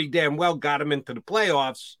 worked pretty damn well, got them into the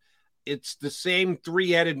playoffs. It's the same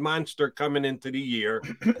three-headed monster coming into the year.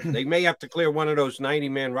 They may have to clear one of those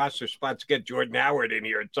 90-man roster spots, get Jordan Howard in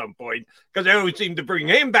here at some point, because they always seem to bring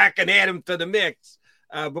him back and add him to the mix.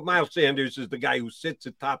 But Miles Sanders is the guy who sits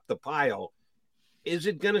atop the pile. Is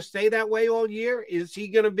it going to stay that way all year? Is he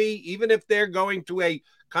going to be, even if they're going to a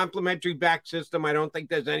complementary back system, I don't think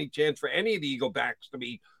there's any chance for any of the Eagle backs to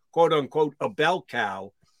be, quote unquote, a bell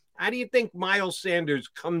cow. How do you think Miles Sanders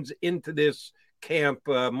comes into this camp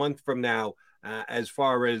a month from now as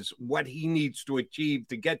far as what he needs to achieve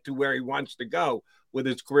to get to where he wants to go with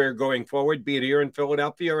his career going forward, be it here in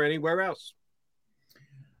Philadelphia or anywhere else?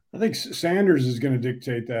 I think Sanders is going to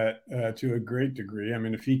dictate that to a great degree. I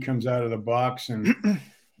mean, if he comes out of the box and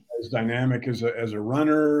is dynamic as a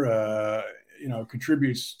runner,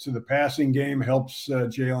 contributes to the passing game, helps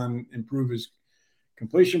Jalen improve his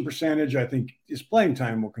completion percentage, I think his playing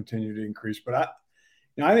time will continue to increase. But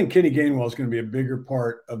I think Kenny Gainwell is going to be a bigger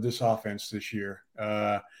part of this offense this year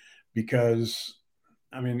because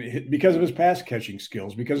of his pass catching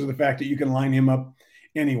skills, because of the fact that you can line him up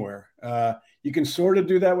anywhere. You can sort of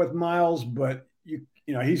do that with Miles, but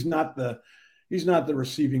he's not the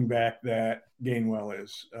receiving back that Gainwell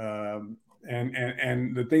is.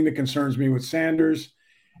 And the thing that concerns me with Sanders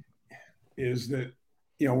is that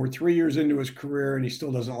we're 3 years into his career and he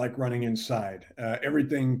still doesn't like running inside.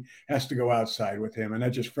 Everything has to go outside with him, and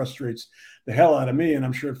that just frustrates the hell out of me, and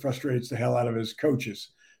I'm sure it frustrates the hell out of his coaches.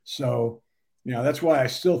 So, that's why I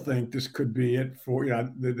still think this could be it for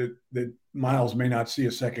that Miles may not see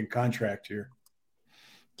a second contract here.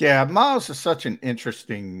 Yeah, Miles is such an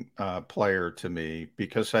interesting player to me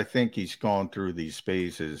because I think he's gone through these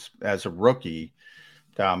phases as a rookie.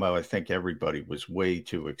 Damo, I think everybody was way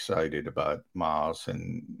too excited about Miles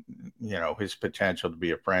and, his potential to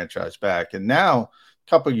be a franchise back. And now, a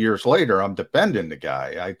couple of years later, I'm defending the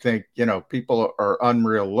guy. I think, people are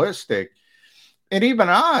unrealistic. And even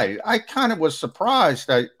I kind of was surprised.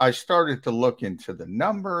 I started to look into the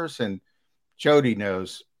numbers, and Jody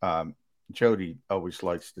knows. Jody always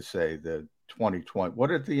likes to say the 2020.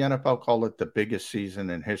 What did the NFL call it? The biggest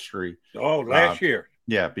season in history. Oh, last year.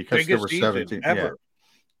 Yeah, because there were 17 ever.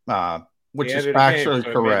 Yeah, which is factually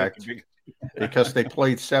correct because they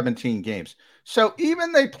played 17 games. So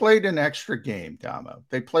even they played an extra game, Damo.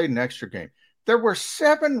 They played an extra game. There were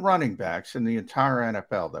 7 running backs in the entire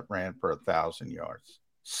NFL that ran for 1,000 yards.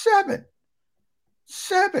 7.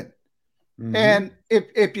 Mm-hmm. And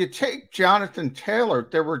if you take Jonathan Taylor,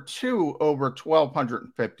 there were 2 over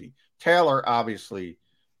 1,250. Taylor obviously,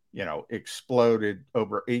 exploded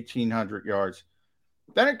over 1,800 yards.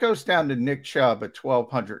 Then it goes down to Nick Chubb at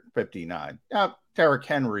 1,259. Now, Derrick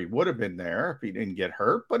Henry would have been there if he didn't get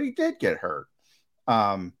hurt, but he did get hurt.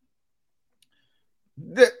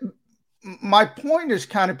 My point is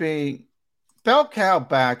kind of being bell cow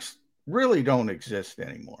backs really don't exist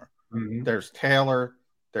anymore. Mm-hmm. There's Taylor,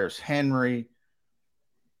 there's Henry,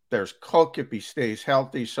 there's Cook if he stays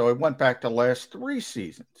healthy. So I went back to the last 3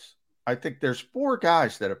 seasons. I think there's 4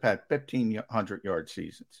 guys that have had 1,500-yard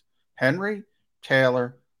seasons. Henry,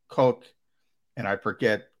 Taylor, Cook, and I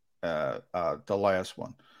forget the last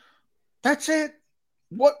one. That's it.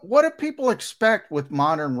 What do people expect with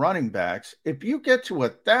modern running backs? If you get to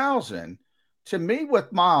 1,000, to me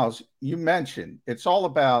with Miles, you mentioned it's all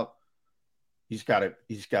about he's got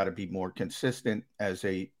to be more consistent as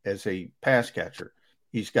a pass catcher.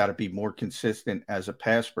 He's got to be more consistent as a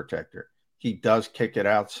pass protector. He does kick it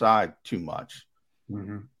outside too much,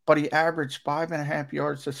 but he averaged 5.5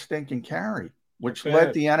 yards a stinking carry, which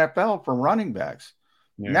led the NFL for running backs.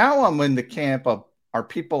 Yeah. Now I'm in the camp of, are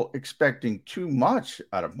people expecting too much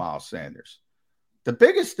out of Miles Sanders? The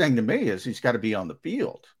biggest thing to me is he's got to be on the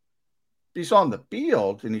field. If he's on the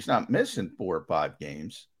field and he's not missing 4 or 5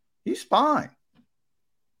 games, he's fine.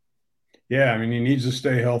 Yeah, I mean, he needs to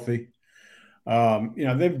stay healthy.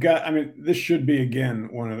 They've got, this should be, again,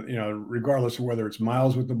 one of, regardless of whether it's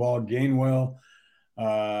Miles with the ball, Gainwell,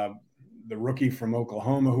 the rookie from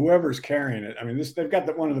Oklahoma, whoever's carrying it. They've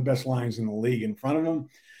got one of the best lines in the league in front of them.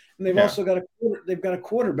 And they've also got a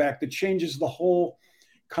quarterback that changes the whole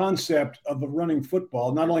concept of the running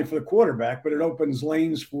football, not only for the quarterback, but it opens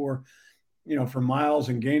lanes for Miles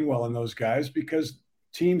and Gainwell and those guys, because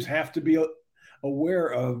teams have to be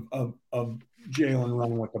aware of Jalen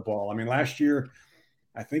running with the ball. Last year,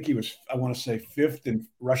 I think he was, I want to say, 5th in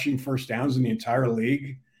rushing first downs in the entire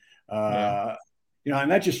league.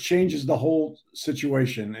 And that just changes the whole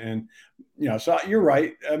situation. And, so you're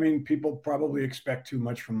right. People probably expect too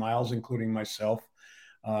much from Miles, including myself.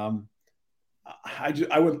 I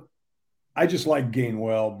just like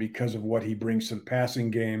Gainwell because of what he brings to the passing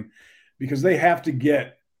game, because they have to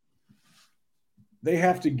get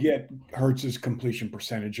Hurts's completion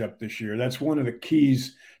percentage up this year. That's one of the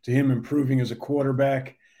keys to him improving as a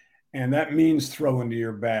quarterback. And that means throwing to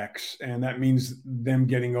your backs. And that means them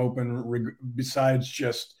getting open besides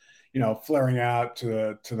just, flaring out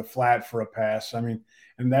to the flat for a pass. And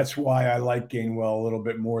that's why I like Gainwell a little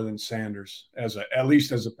bit more than Sanders, at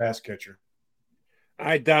least as a pass catcher. All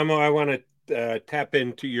right, Damo, I want to tap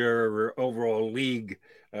into your overall league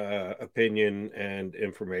opinion and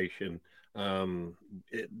information.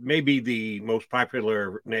 Maybe the most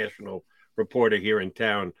popular national reporter here in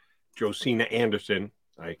town, Josina Anderson,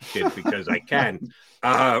 I kid because I can,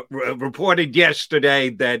 reported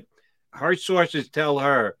yesterday that her sources tell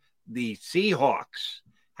her the Seahawks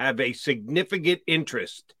have a significant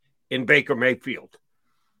interest in Baker Mayfield,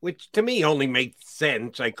 which to me only makes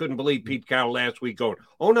sense. I couldn't believe Pete Carroll last week going,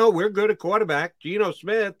 "Oh no, we're good at quarterback. Geno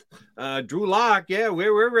Smith, Drew Lock, yeah,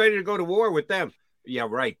 we're ready to go to war with them." Yeah,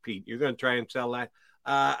 right, Pete. You're going to try and sell that.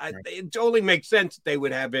 Right. It only makes sense that they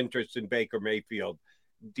would have interest in Baker Mayfield.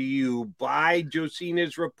 Do you buy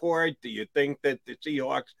Josina's report? Do you think that the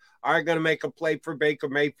Seahawks are going to make a play for Baker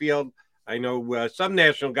Mayfield? I know some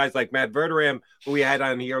national guys like Matt Verderame, who we had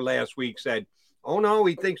on here last week, said, "Oh no,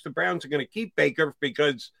 he thinks the Browns are going to keep Baker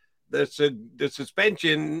because the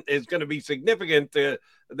suspension is going to be significant to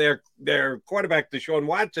their quarterback, Deshaun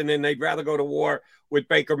Watson, and they'd rather go to war with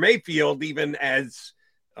Baker Mayfield, even as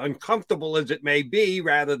uncomfortable as it may be,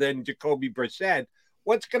 rather than Jacoby Brissett."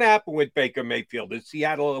 What's going to happen with Baker Mayfield? Is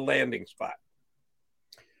Seattle a landing spot?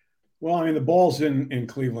 Well, the ball's in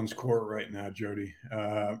Cleveland's court right now, Jody.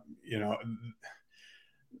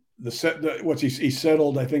 He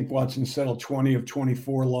settled, I think Watson settled 20 of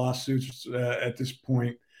 24 lawsuits at this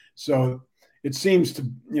point. So it seems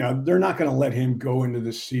to, they're not going to let him go into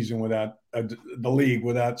this season without the league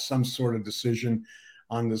without some sort of decision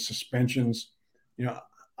on the suspensions.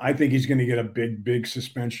 I think he's going to get a big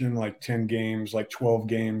suspension, like 10 games, like 12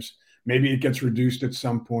 games. Maybe it gets reduced at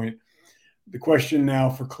some point. The question now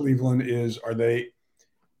for Cleveland is, are they,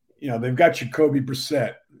 they've got Jacoby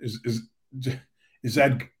Brissett. Is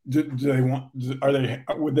that, do they want,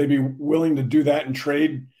 would they be willing to do that and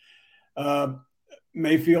trade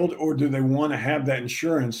Mayfield, or do they want to have that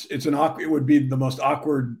insurance? It would be the most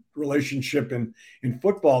awkward relationship in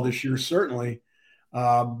football this year, certainly.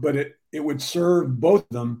 But it would serve both of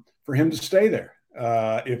them for him to stay there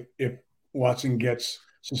if Watson gets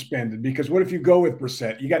suspended. Because what if you go with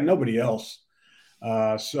Brissett? You got nobody else.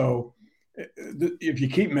 So if you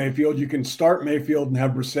keep Mayfield, you can start Mayfield and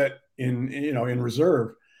have Brissett in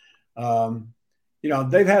reserve.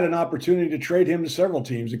 They've had an opportunity to trade him to several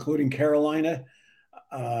teams, including Carolina.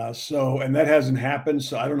 And that hasn't happened.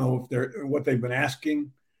 So I don't know what they've been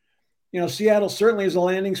asking. Seattle certainly is a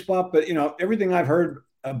landing spot, but everything I've heard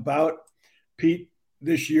about Pete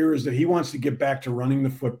this year is that he wants to get back to running the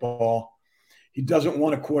football. He doesn't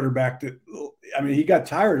want a quarterback he got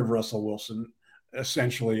tired of Russell Wilson,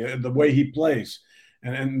 essentially, the way he plays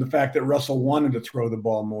and the fact that Russell wanted to throw the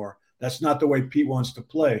ball more. That's not the way Pete wants to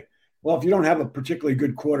play. Well, if you don't have a particularly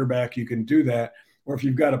good quarterback, you can do that. Or if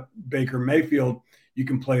you've got a Baker Mayfield, you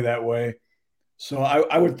can play that way. So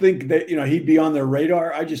I would think that, he'd be on their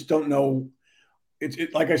radar. I just don't know.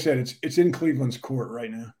 Like I said, it's in Cleveland's court right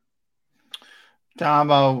now.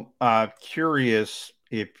 Damo, curious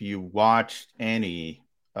if you watched any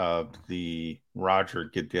of the Roger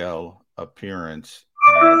Goodell appearance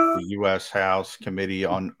at the U.S. House Committee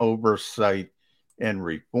on Oversight and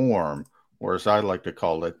Reform, or as I like to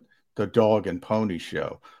call it, the Dog and Pony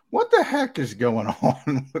Show. What the heck is going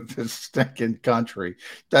on with this stinking country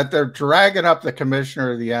that they're dragging up the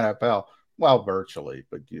commissioner of the NFL? Well, virtually,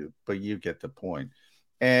 but you get the point.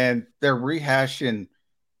 And they're rehashing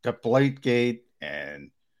Deflategate,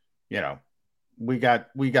 and we got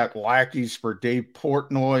lackeys for Dave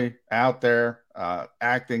Portnoy out there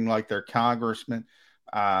acting like they're congressmen.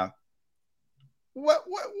 What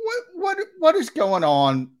is going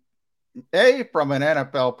on? From an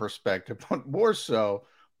NFL perspective, but more so,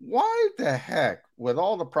 why the heck, with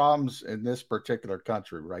all the problems in this particular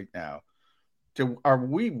country right now, are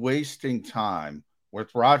we wasting time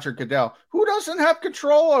with Roger Goodell, who doesn't have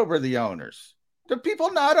control over the owners? Do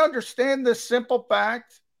people not understand this simple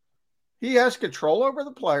fact? He has control over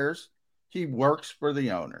the players. He works for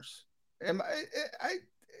the owners.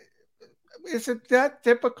 Is it that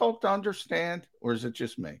difficult to understand, or is it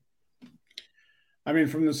just me?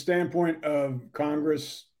 From the standpoint of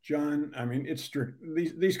Congress, John, it's strict.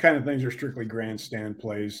 These kind of things are strictly grandstand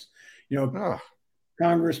plays.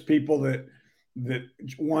 Congress people that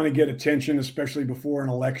want to get attention, especially before an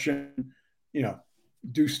election,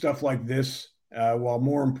 do stuff like this while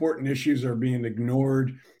more important issues are being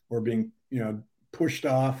ignored or being, pushed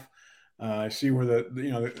off. I see where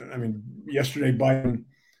yesterday Biden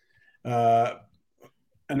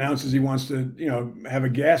announces he wants to, have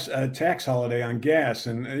a tax holiday on gas.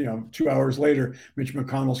 And, 2 hours later, Mitch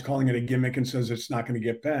McConnell's calling it a gimmick and says it's not going to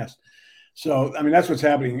get passed. So, that's what's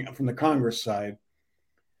happening from the Congress side.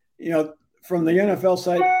 From the NFL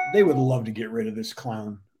side, they would love to get rid of this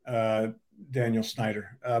clown, Daniel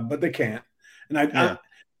Snyder, but they can't. And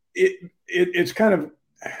it's kind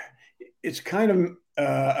of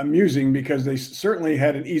amusing because they certainly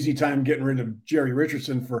had an easy time getting rid of Jerry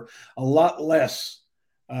Richardson for a lot less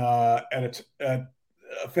at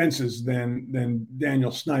offenses than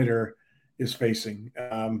Daniel Snyder is facing.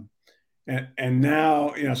 And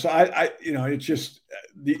now, so it's just.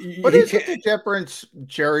 But isn't the difference?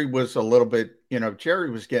 Jerry was a little bit, Jerry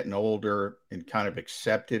was getting older and kind of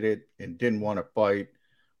accepted it and didn't want to fight,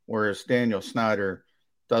 whereas Daniel Snyder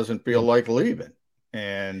doesn't feel like leaving.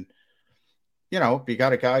 And, if you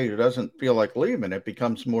got a guy who doesn't feel like leaving, it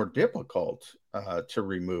becomes more difficult to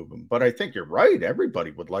remove him. But I think you're right.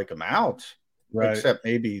 Everybody would like him out, right? Except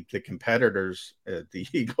maybe the competitors, the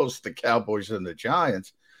Eagles, the Cowboys, and the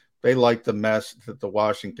Giants. They like the mess that the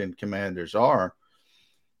Washington Commanders are.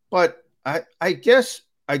 But I guess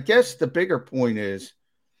the bigger point is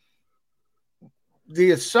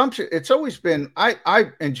the assumption. It's always been,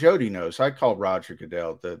 I and Jody knows, I call Roger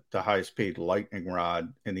Goodell the highest paid lightning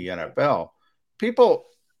rod in the NFL. People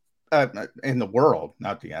in the world,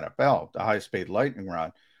 not the NFL, the highest paid lightning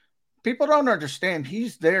rod. People don't understand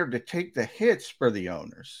he's there to take the hits for the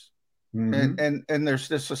owners. Mm-hmm. And there's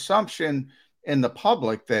this assumption in the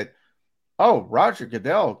public that, Roger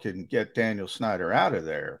Goodell can get Daniel Snyder out of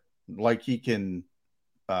there, like he can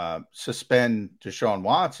suspend Deshaun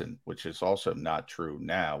Watson, which is also not true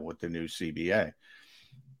now with the new CBA.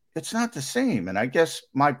 It's not the same. And I guess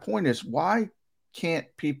my point is, why can't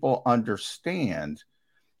people understand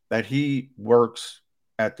that he works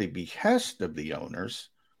at the behest of the owners?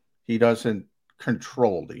 He doesn't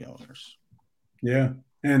control the owners. Yeah.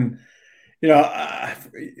 And,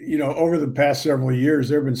 over the past several years,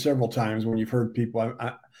 there have been several times when you've heard people,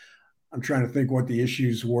 I'm trying to think what the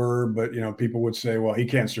issues were, but, people would say, well, he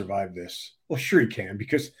can't survive this. Well, sure he can,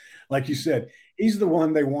 because like you said, he's the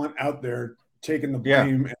one they want out there taking the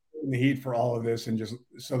blame and taking the heat for all of this, and just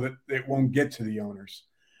so that it won't get to the owners.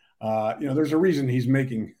 There's a reason he's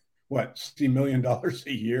making $60 million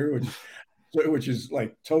a year, which is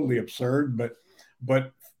like totally absurd.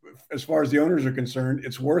 But as far as the owners are concerned,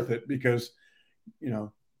 it's worth it because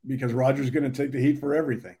Roger's going to take the heat for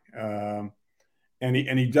everything. And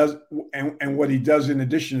he does, and what he does in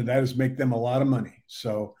addition to that is make them a lot of money.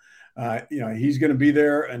 So, he's going to be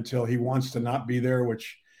there until he wants to not be there,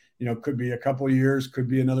 which, could be a couple of years, could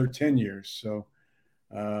be another 10 years. So,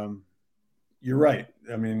 you're right.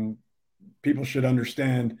 I mean, people should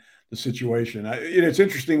understand the situation. It's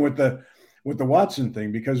interesting with the Watson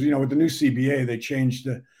thing, because, with the new CBA, they changed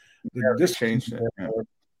the distance.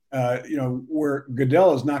 Where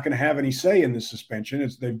Goodell is not going to have any say in this suspension.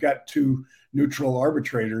 They've got two neutral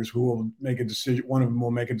arbitrators who will make a decision. One of them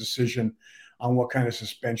will make a decision on what kind of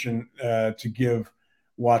suspension to give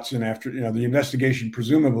Watson after, the investigation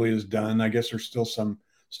presumably is done. I guess there's still some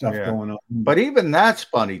stuff going on. But even that's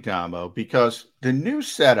funny, Damo, because the new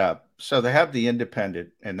setup, so they have the independent,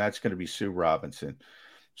 and that's going to be Sue Robinson.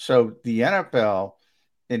 So the NFL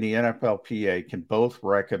and the NFLPA can both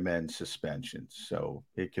recommend suspensions. So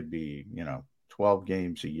it could be, 12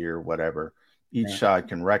 games a year, whatever. Each side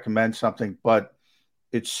can recommend something, but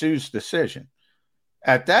it's Sue's decision.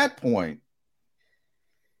 At that point,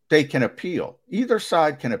 they can appeal. Either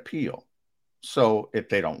side can appeal. So if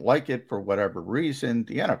they don't like it for whatever reason,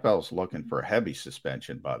 the NFL is looking for a heavy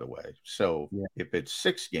suspension, by the way. So if it's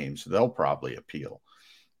 6 games, they'll probably appeal.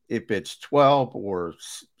 If it's 12 or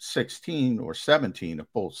 16 or 17, a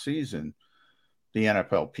full season, the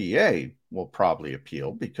NFLPA will probably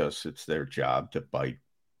appeal because it's their job to fight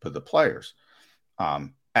for the players.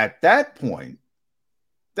 At that point,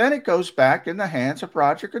 then it goes back in the hands of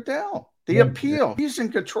Roger Goodell. The appeal, he's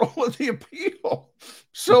in control of the appeal.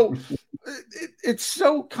 So it's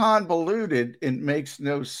so convoluted, it makes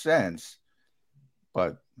no sense.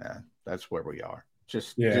 But that's where we are.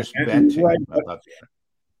 Just venting.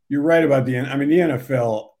 You're right about the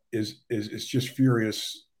NFL is just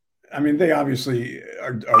furious. I mean, they obviously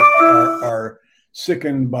are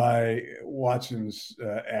sickened by Watson's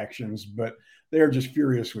actions, but they are just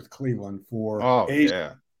furious with Cleveland for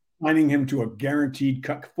signing him to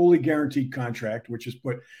a fully guaranteed contract, which has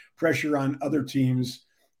put pressure on other teams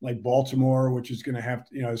like Baltimore, which is going to have,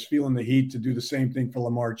 is feeling the heat to do the same thing for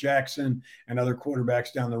Lamar Jackson and other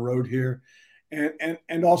quarterbacks down the road here.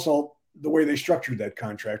 And also the way they structured that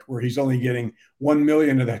contract, where he's only getting $1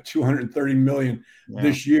 million of that $230 million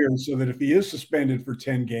this year. So that if he is suspended for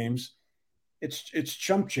 10 games, it's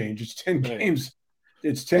chump change. It's 10 games.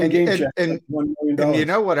 It's 10 games. And $1 million. And you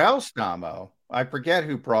know what else, Damo? I forget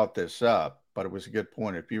who brought this up, but it was a good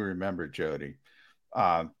point. If you remember, Jody,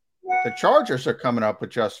 the Chargers are coming up with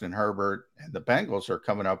Justin Herbert and the Bengals are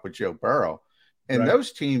coming up with Joe Burrow. And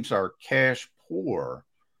those teams are cash poor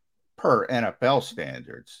per NFL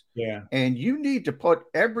standards. Yeah. And you need to put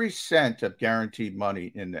every cent of guaranteed money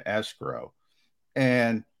in the escrow.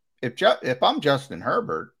 And if I'm Justin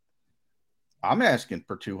Herbert, I'm asking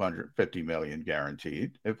for $250 million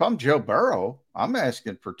guaranteed. If I'm Joe Burrow, I'm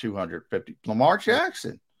asking for $250. Lamar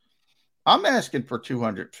Jackson, I'm asking for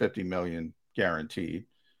 $250 million guaranteed.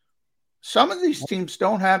 Some of these teams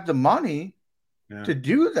don't have the money to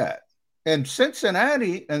do that. And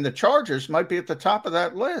Cincinnati and the Chargers might be at the top of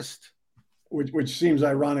that list. Which seems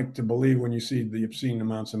ironic to believe when you see the obscene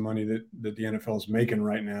amounts of money that the NFL is making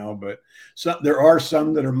right now. But there are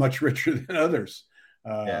some that are much richer than others.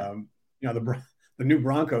 The new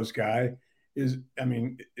Broncos guy is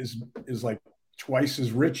like twice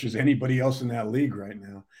as rich as anybody else in that league right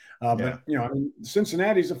now. But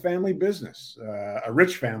Cincinnati's a family business, a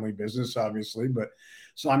rich family business, obviously. But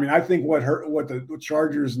so I think what the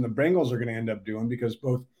Chargers and the Bengals are going to end up doing, because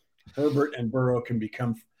both Herbert and Burrow can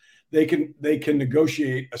become, they can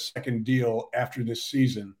negotiate a second deal after this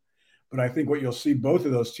season. But I think what you'll see both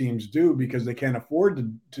of those teams do, because they can't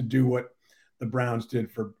afford to do what the Browns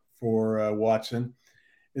did for Watson,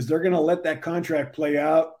 is they're going to let that contract play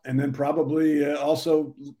out and then probably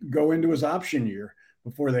also go into his option year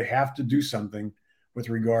before they have to do something with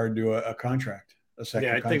regard to a contract, a second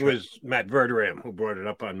contract. I think it was Matt Verderam who brought it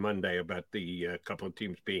up on Monday about the couple of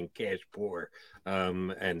teams being cash poor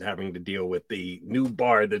and having to deal with the new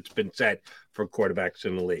bar that's been set for quarterbacks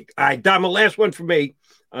in the league. All right, Dom, the last one for me.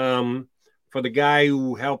 for the guy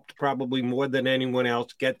who helped probably more than anyone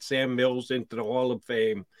else get Sam Mills into the Hall of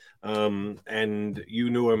Fame. And you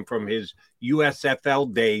knew him from his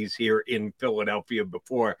USFL days here in Philadelphia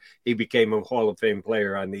before he became a Hall of Fame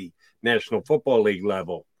player on the National Football League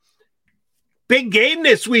level. Big game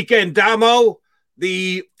this weekend, Damo.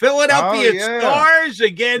 The Philadelphia Stars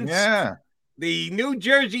against the New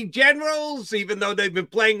Jersey Generals, even though they've been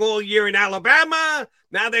playing all year in Alabama.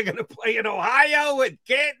 Now they're going to play in Ohio at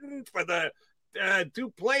Canton for the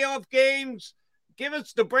 2 playoff games. Give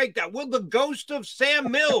us the breakdown. Will the ghost of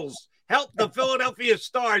Sam Mills help the Philadelphia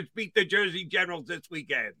Stars beat the Jersey Generals this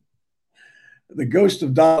weekend? The ghost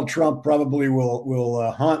of Donald Trump probably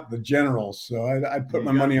will haunt the Generals. So I'd put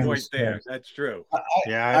my money on the Stars. There. That's true.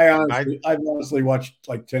 I've honestly watched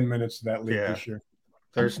like 10 minutes of that league this year.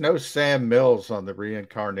 There's no Sam Mills on the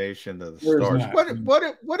reincarnation of the Stars.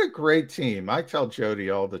 What a great team. I tell Jody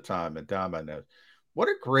all the time, and Dom, I know. What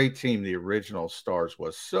a great team the original Stars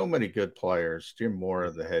was. So many good players. Jim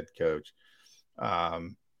Mora, the head coach. I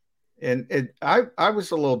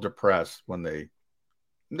was a little depressed when they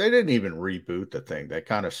didn't even reboot the thing. They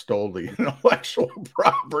kind of stole the intellectual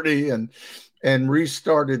property and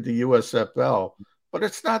restarted the USFL. But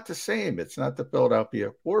it's not the same. It's not the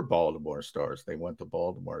Philadelphia or Baltimore Stars. They went to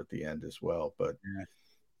Baltimore at the end as well. But,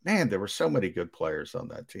 man, there were so many good players on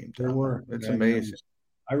that team. There were. It's amazing.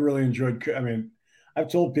 I really enjoyed – I mean, I've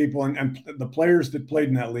told people, and the players that played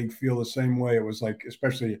in that league feel the same way. It was like,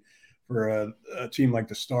 especially for a team like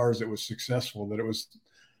the Stars that was successful, that it was,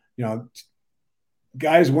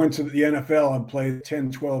 guys went to the NFL and played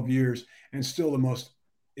 10, 12 years, and still the most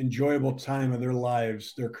enjoyable time of their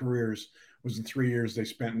lives, their careers, was the 3 years they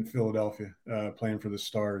spent in Philadelphia playing for the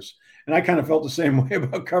Stars. And I kind of felt the same way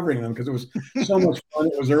about covering them because it was so much fun.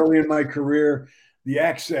 It was early in my career. The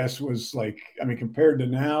access was like, I mean, compared to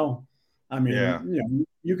now, I mean,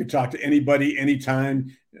 you could talk to anybody, anytime,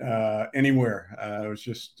 anywhere. It was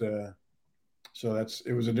just so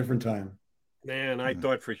it was a different time. Man, I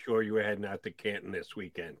thought for sure you were heading out to Canton this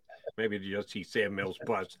weekend. Maybe to just see Sam Mills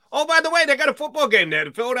bust. Oh, by the way, they got a football game there.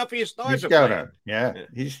 The Philadelphia Stars are playing.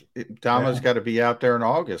 Damo's got to be out there in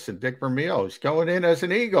August. And Dick Vermeil, he's going in as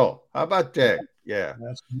an Eagle. How about Dick? Yeah.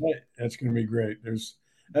 That's going to be great.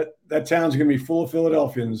 That town's going to be full of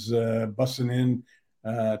Philadelphians busting in,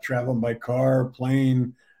 traveling by car,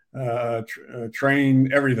 plane,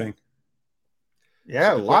 train, everything.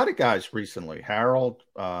 Yeah, a lot of guys recently. Harold,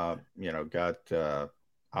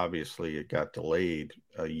 obviously it got delayed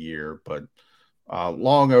a year, but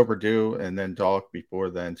long overdue. And then Dolph before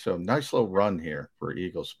then. So nice little run here for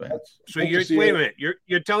Eagles fans. So wait a minute.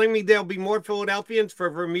 You're telling me there'll be more Philadelphians for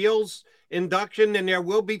Vermeil's induction than there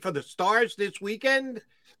will be for the Stars this weekend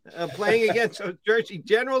playing against the Jersey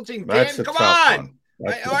Generals in Canton? Come on.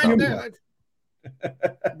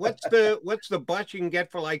 What's the bus you can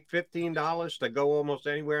get for like $15 to go almost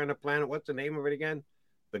anywhere on the planet? What's the name of it again?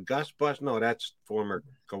 The Gus bus? No, that's former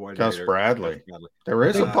coordinator Gus Bradley. There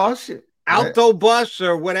is a bus, Alto bus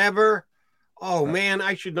or whatever. Oh man,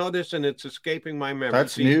 I should know this, and it's escaping my memory.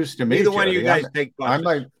 That's news to me. Neither one of you guys take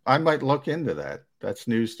buses. I might look into that. That's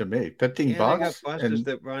news to me. $15. They got buses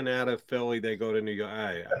that run out of Philly. They go to New York.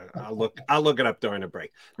 I'll look it up during the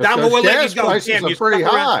break. Those gas prices are pretty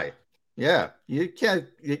high. Yeah, you can't.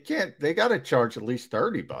 They got to charge at least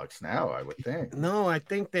 $30 now, I would think. No, I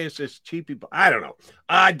think there's this cheapy. I don't know.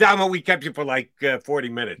 Damo, we kept you for like 40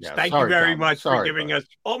 minutes. Yeah, Thank you very much for giving us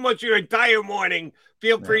almost your entire morning.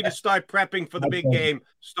 Feel free to start prepping for the big game,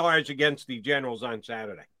 Stars against the Generals on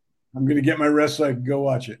Saturday. I'm going to get my rest so I can go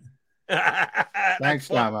watch it. Thanks,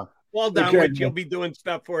 Damo. Well done, Rich. You'll be doing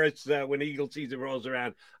stuff for us when Eagle season rolls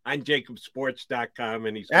around on JacobSports.com.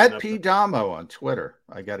 And he's at P Damo on Twitter.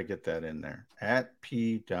 I got to get that in there. At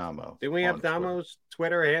P Damo. Did we have Damo's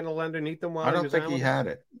Twitter handle underneath him? I don't think he had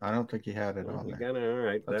it. On there. All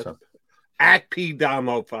right. That's at P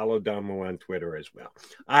Damo. Follow Damo on Twitter as well.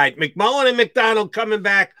 All right. McMullen and McDonald coming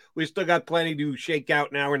back. We still got plenty to shake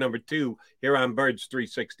out in hour number 2 here on Birds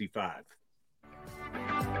 365.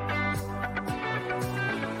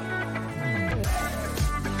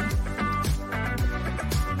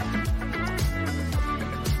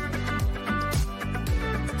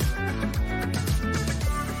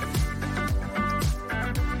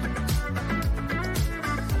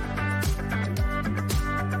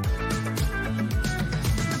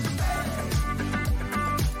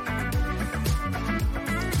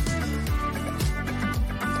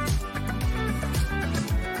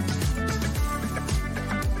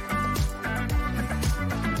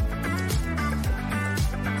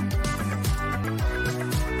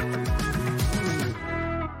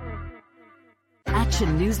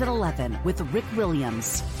 Action News at 11 with Rick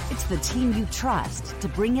Williams. It's the team you trust to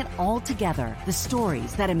bring it all together. The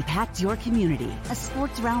stories that impact your community, a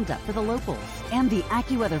sports roundup for the locals, and the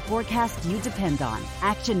AccuWeather forecast you depend on.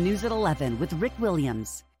 Action News at 11 with Rick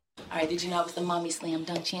Williams. All right, did you know I was the mommy slam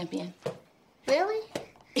dunk champion? Really?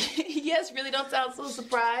 Yes, really, don't sound so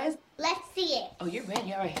surprised. Let's see it. Oh, you're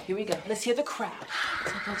ready. All right, here we go. Let's hear the crowd.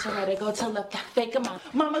 So go to right, I go to left, fake 'em out.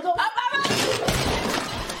 Mama, go up, up, up.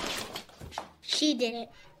 She did it.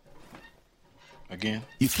 Again?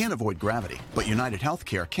 You can't avoid gravity, but United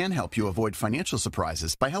Healthcare can help you avoid financial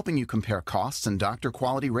surprises by helping you compare costs and doctor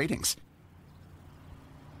quality ratings.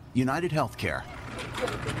 United Healthcare.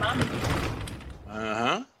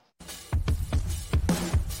 Uh-huh.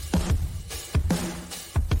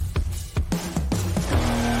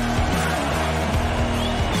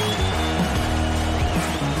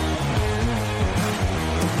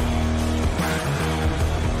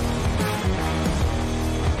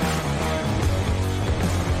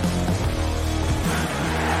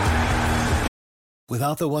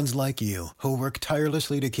 Without the ones like you, who work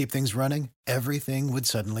tirelessly to keep things running, everything would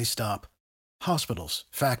suddenly stop. Hospitals,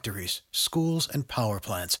 factories, schools, and power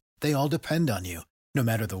plants, they all depend on you. No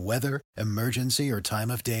matter the weather, emergency, or time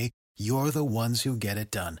of day, you're the ones who get it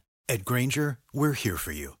done. At Grainger, we're here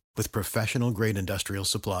for you with professional-grade industrial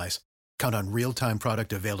supplies. Count on real-time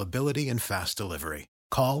product availability and fast delivery.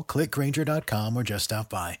 Call, clickgrainger.com, or just stop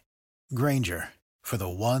by. Grainger, for the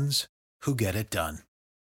ones who get it done.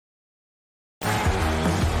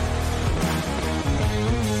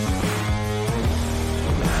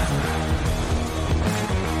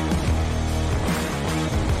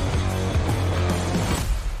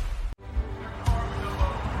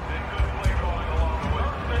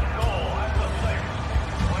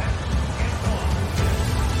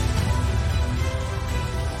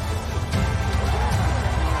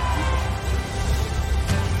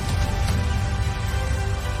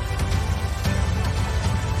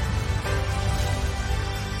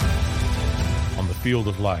 Field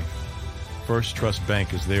of life, First Trust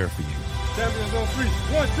Bank is there for you. Champions on three.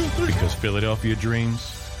 1, 2, 3. Because Philadelphia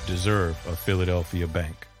dreams deserve a Philadelphia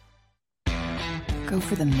bank. Go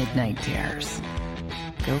for the midnight dares.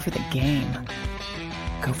 Go for the game.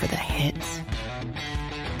 Go for the hits.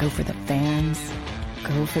 Go for the fans.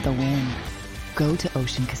 Go for the win. Go to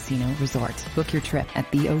Ocean Casino Resort. Book your trip at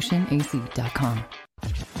theoceanac.com.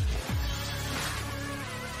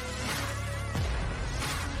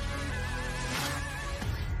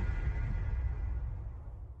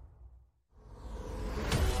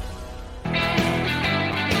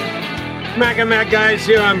 Mac and Mac guys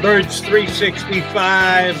here on Birds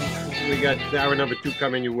 365. We got hour number 2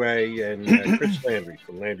 coming your way, and Chris Landry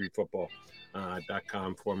from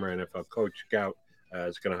LandryFootball.com, former NFL coach, scout,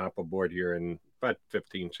 is going to hop aboard here in about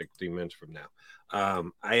 15, 16 minutes from now.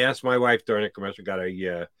 I asked my wife during the commercial, got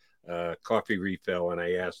a coffee refill, and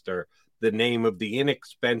I asked her the name of the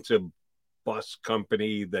inexpensive bus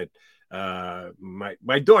company that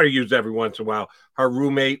my daughter used every once in a while. Her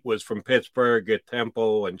roommate was from Pittsburgh at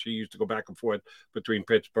Temple, and she used to go back and forth between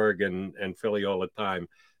Pittsburgh and Philly all the time.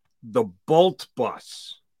 The Bolt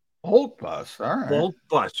Bus. Bolt Bus, all right. Bolt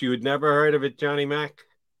Bus. You had never heard of it, Johnny Mac?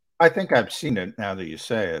 I think I've seen it now that you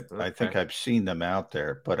say it. Okay. I think I've seen them out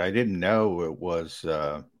there, but I didn't know it was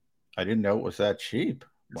that cheap.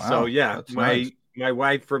 Wow. So yeah, that's my nice. my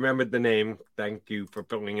wife remembered the name. Thank you for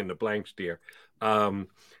filling in the blanks, dear.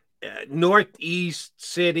 Northeast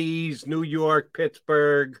cities, New York,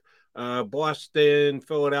 Pittsburgh, Boston,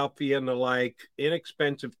 Philadelphia, and the like.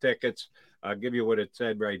 Inexpensive tickets. I'll give you what it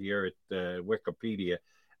said right here at Wikipedia.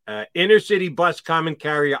 Inner city bus common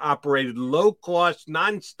carrier operated low-cost,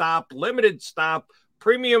 non-stop, limited stop,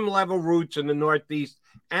 premium level routes in the Northeast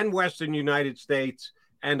and Western United States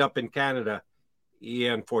and up in Canada. He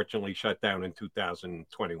unfortunately shut down in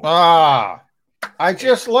 2021. I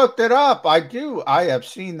just looked it up. I have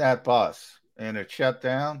seen that bus, and it shut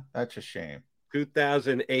down. That's a shame.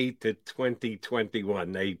 2008 to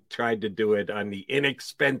 2021. They tried to do it on the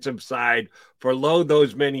inexpensive side for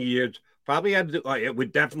those many years. Probably had to, it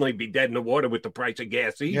would definitely be dead in the water with the price of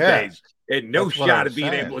gas these days. And no shot of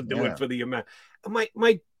being able to do it for the amount.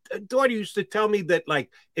 My daughter used to tell me that,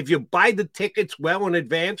 like, if you buy the tickets well in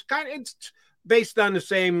advance, it's based on the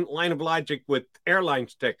same line of logic with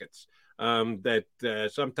airlines tickets. That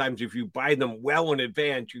sometimes if you buy them well in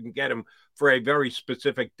advance, you can get them for a very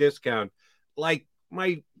specific discount. Like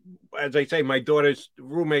as I say, my daughter's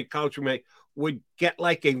college roommate, would get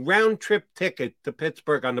like a round trip ticket to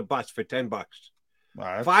Pittsburgh on the bus for $10.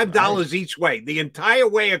 Wow, $5 each way, the entire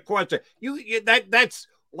way across it. That's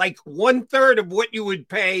like 1/3 of what you would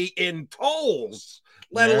pay in tolls.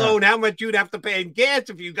 let alone how much you'd have to pay in gas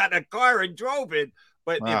if you got a car and drove it.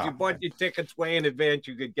 But if you bought your tickets way in advance,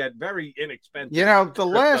 you could get very inexpensive. You know, the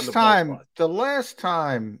last time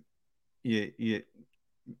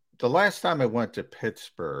I went to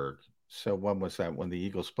Pittsburgh, so when was that? When the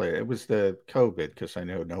Eagles played? It was the COVID, because I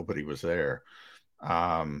know nobody was there.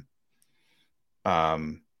 You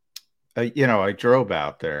know, I drove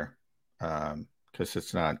out there because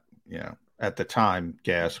it's not, you know, at the time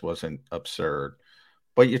gas wasn't absurd.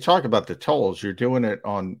 But you talk about the tolls, you're doing it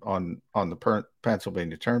on the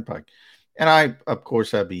Pennsylvania Turnpike. And I, of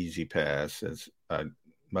course, have Easy Pass, as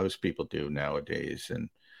most people do nowadays. And,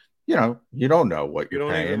 you know, you don't know what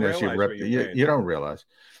you're paying as you don't realize.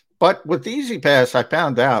 But with Easy Pass, I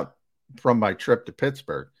found out from my trip to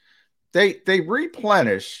Pittsburgh, they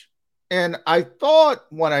replenish. And I thought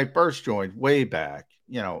when I first joined way back,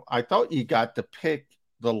 you know, I thought you got to pick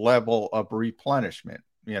the level of replenishment,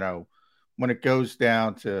 you know, when it goes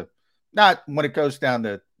down to whatever,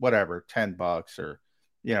 $10 or,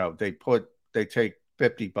 you know, they take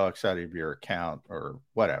 $50 out of your account or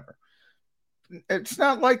whatever. It's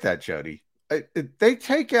not like that, Jody.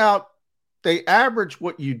 They average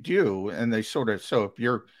what you do, and they so if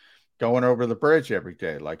you're going over the bridge every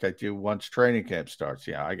day, like I do once training camp starts,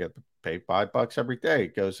 I get to pay $5 every day.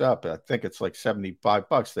 It goes up. I think it's like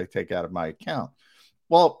 $75 they take out of my account.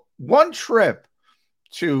 Well, one trip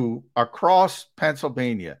to across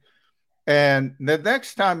Pennsylvania, and the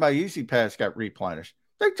next time my Easy Pass got replenished,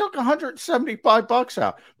 they took $175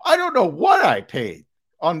 out. I don't know what I paid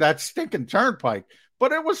on that stinking turnpike,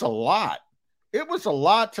 but it was a lot. It was a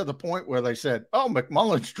lot, to the point where they said, "Oh,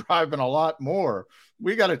 McMullen's driving a lot more.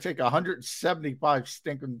 We got to take $175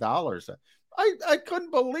 stinking dollars." I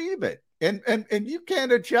couldn't believe it, and you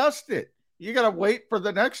can't adjust it. You got to wait for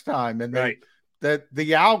the next time, and right. Their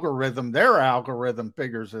algorithm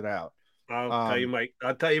figures it out.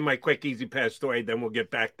 I'll tell you my quick Easy Pass story. Then we'll get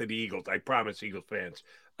back to the Eagles. I promise, Eagles fans.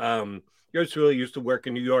 Yours really used to work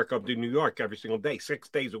in New York, up to New York every single day, 6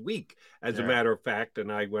 days a week, as a matter of fact.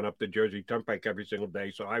 And I went up the Jersey Turnpike every single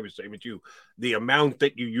day. So I was saying with you, the amount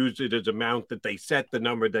that you use it is the amount that they set, the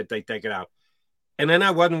number that they take it out. And then I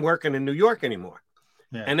wasn't working in New York anymore.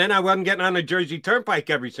 Yeah. And then I wasn't getting on the Jersey Turnpike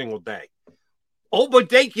every single day. Oh, but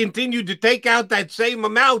they continued to take out that same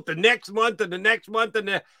amount the next month and the next month.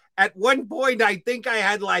 And at one point, I think I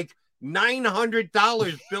had like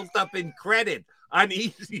 $900 built up in credit on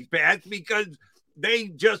Easy Pass because they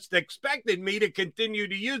just expected me to continue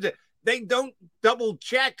to use it. They don't double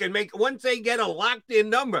check and once they get a locked in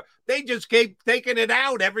number, they just keep taking it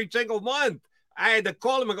out every single month. I had to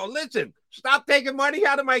call them and go, "Listen, stop taking money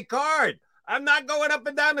out of my card. I'm not going up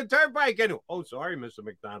and down the turnpike." And, "Oh, sorry, Mr.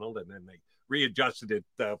 McDonald." And then they readjusted it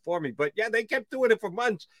for me. But yeah, they kept doing it for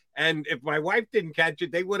months. And if my wife didn't catch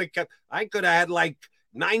it, they would have kept, I could have had like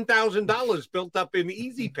 $9,000 built up in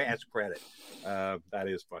Easy Pass credit. That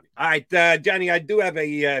is funny. All right, Johnny, I do have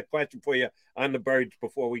a question for you on the Birds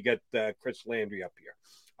before we get Chris Landry up here.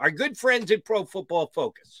 Our good friends at Pro Football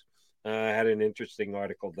Focus had an interesting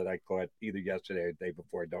article that I caught either yesterday or the day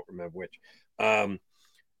before. I don't remember which. And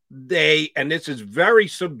this is very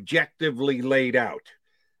subjectively laid out.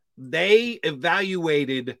 They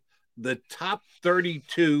evaluated the top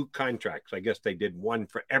 32 contracts. I guess they did one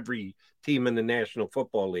for every team in the National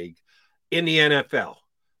Football League in the NFL.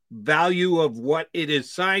 Value of what it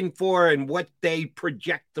is signed for and what they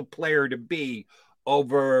project the player to be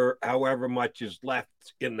over however much is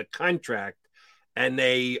left in the contract. And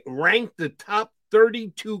they ranked the top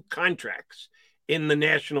 32 contracts in the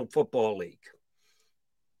National Football League.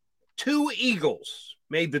 2 Eagles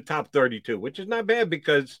made the top 32, which is not bad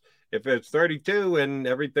because if it's 32 and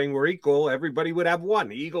everything were equal, everybody would have 1.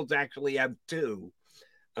 The Eagles actually have 2.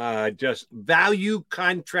 Just value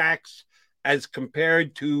contracts as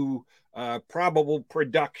compared to probable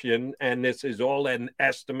production. And this is all an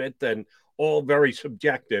estimate and all very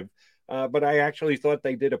subjective. But I actually thought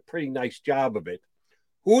they did a pretty nice job of it.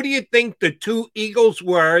 Who do you think the 2 Eagles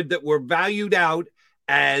were that were valued out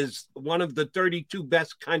as one of the 32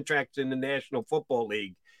 best contracts in the National Football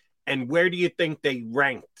League? And where do you think they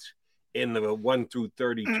ranked in the 1 through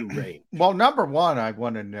 32 range? Well, number one, I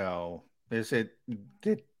want to know,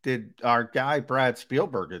 did our guy Brad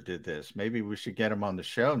Spielberger did this? Maybe we should get him on the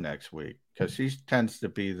show next week because he tends to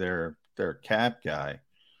be their cap guy.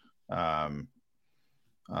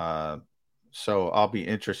 So I'll be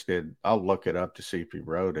interested. I'll look it up to see if he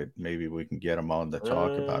wrote it. Maybe we can get him on to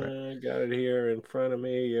talk about it. I got it here in front of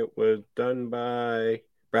me. It was done by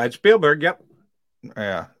Brad Spielberg. Yep.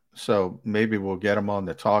 Yeah. So maybe we'll get him on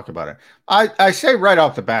to talk about it. I say right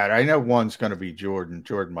off the bat, I know one's going to be Jordan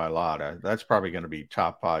Mailata. That's probably going to be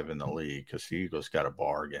top 5 in the league because the Eagles got a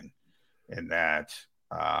bargain in that.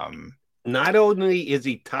 Not only is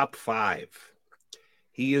he top 5,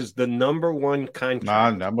 he is the number 1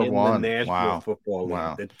 contract number in one. the National Football League.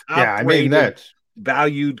 Wow. The top that's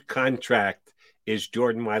valued contract is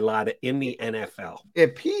Jordan Mailata in the NFL.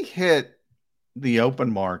 If he hit the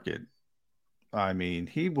open market, I mean,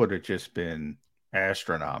 he would have just been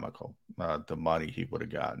astronomical, the money he would have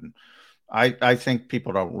gotten. I think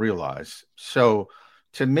people don't realize. So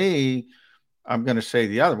to me, I'm going to say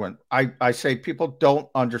the other one. I say people don't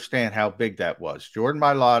understand how big that was. Jordan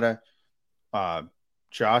Mailata,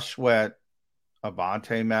 Josh Sweat,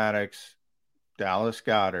 Avonte Maddox, Dallas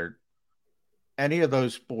Goedert, any of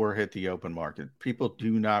those 4 hit the open market. People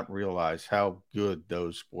do not realize how good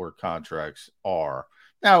those 4 contracts are.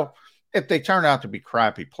 Now, if they turn out to be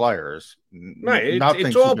crappy players, right?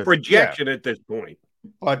 It's all projection at this point.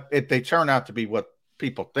 But if they turn out to be what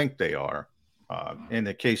people think they are, in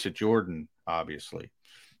the case of Jordan, obviously,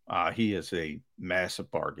 he is a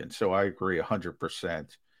massive bargain. So I agree 100%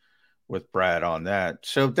 with Brad on that.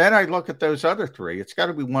 So then I look at those other 3. It's got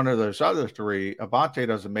to be one of those other 3. Avonte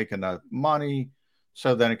doesn't make enough money.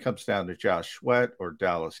 So then it comes down to Josh Sweat or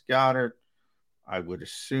Dallas Goedert. I would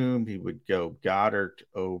assume he would go Goddard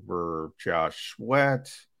over Josh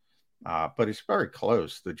Sweat, but he's very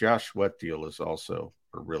close. The Josh Sweat deal is also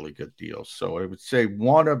a really good deal. So I would say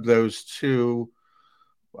one of those 2,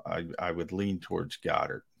 I would lean towards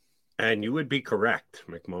Goddard. And you would be correct,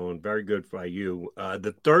 McMullen. Very good by you.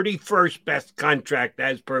 The 31st best contract,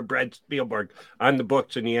 as per Brad Spielberg, on the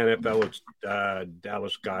books in the NFL is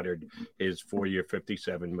Dallas Goedert, his 4-year,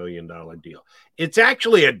 $57 million deal. It's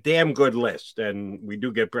actually a damn good list, and we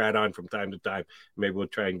do get Brad on from time to time. Maybe we'll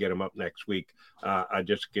try and get him up next week. I'll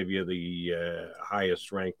just give you the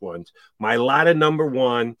highest ranked ones. Mailata, number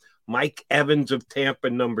 1. Mike Evans of Tampa,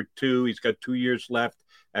 number 2. He's got 2 years left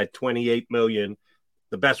at $28 million.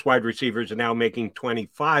 The best wide receivers are now making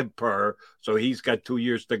 25 per, so he's got 2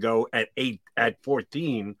 years to go at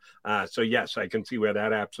 14. So yes, I can see where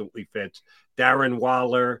that absolutely fits. Darren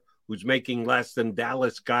Waller, who's making less than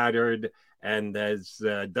Dallas Goedert and has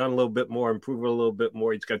done a little bit more, improved a little bit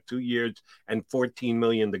more. He's got 2 years and $14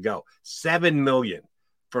 million to go. $7 million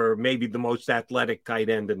for maybe the most athletic tight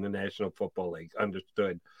end in the National Football League.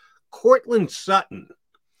 Understood. Courtland Sutton,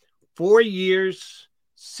 4 years,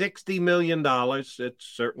 $60 million. It's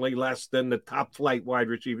certainly less than the top flight wide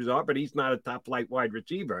receivers are, but he's not a top flight wide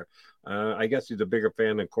receiver. I guess he's a bigger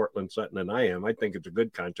fan of Courtland Sutton than I am. I think it's a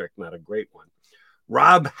good contract, not a great one.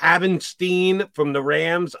 Rob Havenstein from the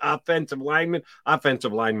Rams, offensive lineman.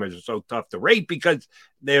 Offensive linemen are so tough to rate because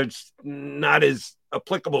there's not as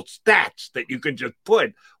applicable stats that you can just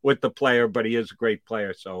put with the player, but he is a great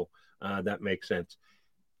player, so that makes sense.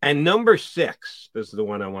 And number 6, this is the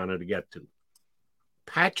one I wanted to get to.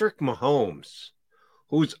 Patrick Mahomes,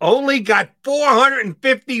 who's only got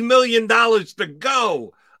 $450 million to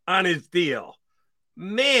go on his deal.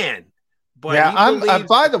 Man. But yeah,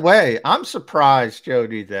 by the way, I'm surprised,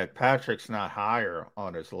 Jody, that Patrick's not higher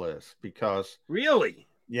on his list because really?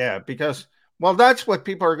 Yeah, because that's what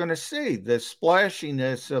people are going to see. The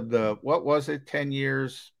splashiness of the, what was it, 10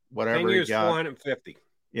 years, whatever 10 years, he got. 450.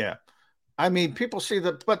 Yeah. I mean, people see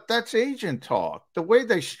that, but that's agent talk. The way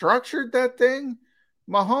they structured that thing,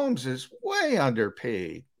 Mahomes is way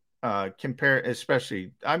underpaid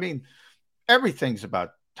especially, I mean, everything's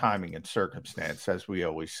about timing and circumstance, as we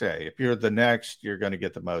always say. If you're the next, you're going to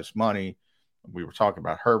get the most money. We were talking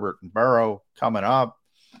about Herbert and Burrow coming up.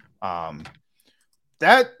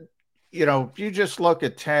 That, if you just look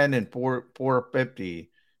at 10 and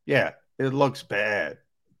 450, yeah, it looks bad.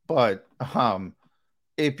 But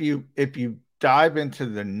if you dive into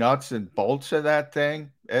the nuts and bolts of that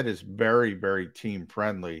thing, it is very, very team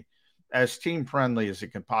friendly, as team friendly as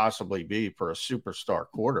it can possibly be for a superstar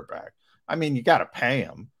quarterback. I mean, you got to pay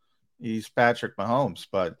him. He's Patrick Mahomes,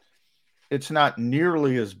 but it's not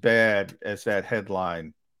nearly as bad as that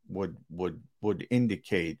headline would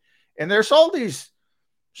indicate. And there's all these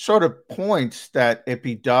sort of points that if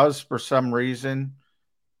he does, for some reason,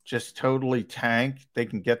 just totally tank, they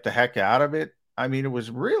can get the heck out of it. I mean, it was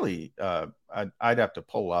really, I'd have to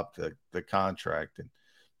pull up the contract, and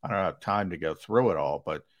I don't have time to go through it all,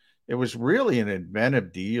 but it was really an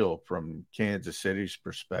inventive deal from Kansas City's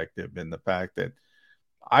perspective, in the fact that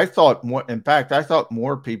I thought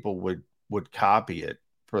more people would copy it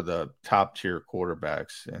for the top tier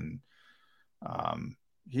quarterbacks. And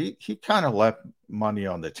he kind of left money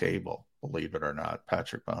on the table believe it or not,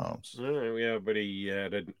 Patrick Mahomes. Yeah, but he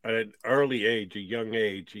at an early age, a young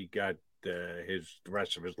age, he got the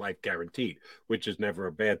rest of his life guaranteed, which is never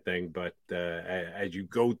a bad thing. But as you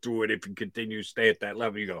go through it, if you continue to stay at that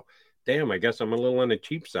level, you go, damn, I guess I'm a little on the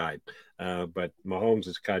cheap side. But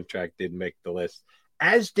Mahomes' contract did make the list,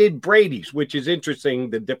 as did Brady's, which is interesting,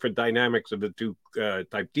 the different dynamics of the two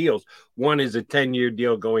type deals. One is a 10-year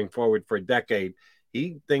deal going forward for a decade.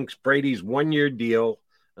 He thinks Brady's 1-year deal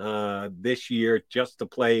this year just to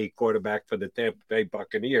play quarterback for the Tampa Bay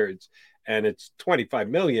Buccaneers, and it's $25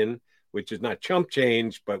 million, which is not chump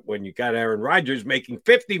change. But when you got Aaron Rodgers making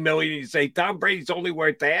 $50 million, you say Tom Brady's only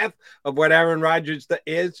worth half of what Aaron Rodgers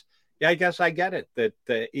is. Yeah, I guess I get it that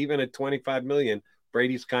even at $25 million,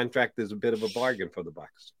 Brady's contract is a bit of a bargain for the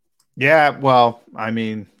Bucs. Yeah, well, I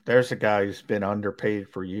mean, there's a guy who's been underpaid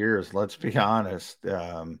for years. Let's be honest.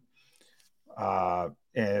 And,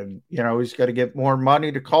 you know, he's got to get more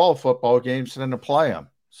money to call football games than to play them.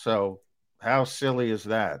 So how silly is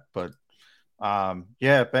that? But,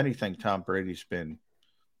 yeah, if anything, Tom Brady's been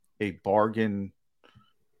a bargain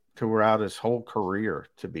throughout his whole career,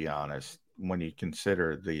 to be honest, when you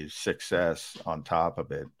consider the success on top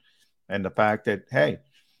of it. And the fact that, hey,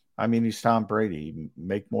 I mean, he's Tom Brady. He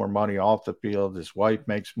make more money off the field. His wife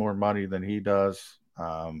makes more money than he does.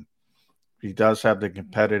 He does have the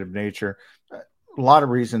competitive nature. A lot of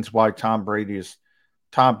reasons why Tom Brady is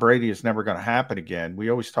never going to happen again. We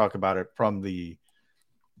always talk about it from the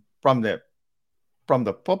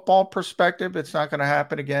football perspective. It's not going to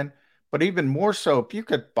happen again. But even more so, if you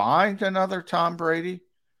could find another Tom Brady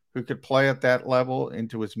who could play at that level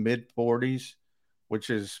into his mid-40s, which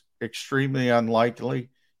is extremely unlikely,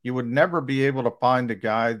 you would never be able to find a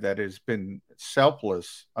guy that has been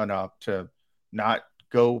selfless enough to not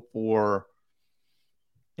go for,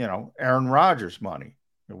 you know, Aaron Rodgers money.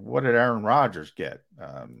 What did Aaron Rodgers get?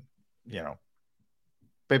 You know,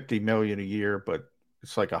 $50 million a year, but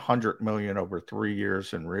it's like $100 million over 3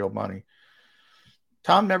 years in real money.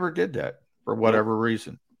 Tom never did that for whatever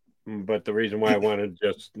reason. But the reason why I wanted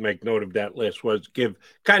to just make note of that list was give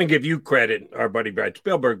you credit, our buddy Brad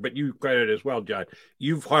Spielberg, but you credit as well, John.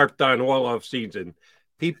 You've harped on all off season.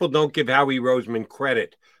 People don't give Howie Roseman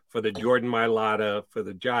credit for the Jordan Mailata, for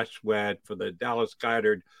the Josh Sweat, for the Dallas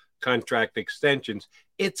Goedert contract extensions.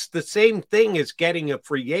 It's the same thing as getting a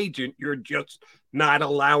free agent. You're just not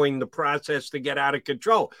allowing the process to get out of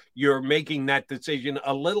control. You're making that decision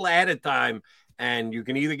a little at a time, and you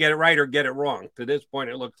can either get it right or get it wrong. To this point,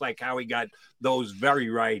 it looks like Howie got those very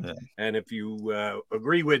right. Yeah. And if you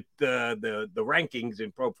agree with the rankings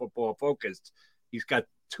in Pro Football Focus, he's got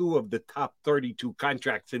 2 of the top 32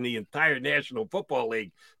 contracts in the entire National Football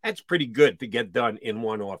League. That's pretty good to get done in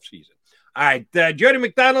one offseason. All right, Jody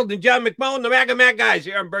McDonald and John McMullen, the Mac and Mac guys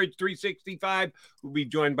here on Birds 365. We'll be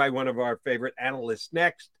joined by one of our favorite analysts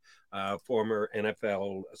next, former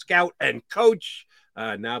NFL scout and coach.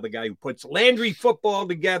 Now the guy who puts Landry football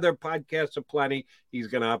together, podcasts are plenty. He's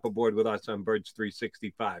going to hop aboard with us on Birds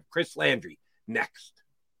 365. Chris Landry, next.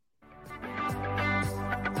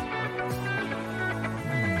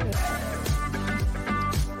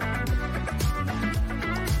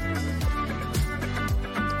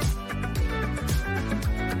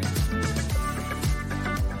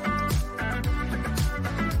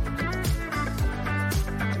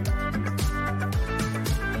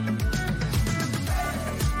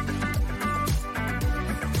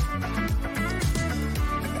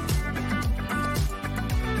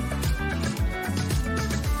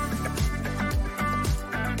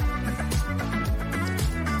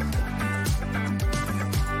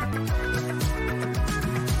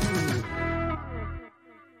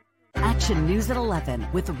 News at 11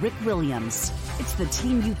 with Rick Williams. It's the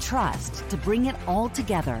team you trust to bring it all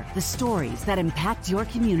together. The stories that impact your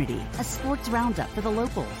community, a sports roundup for the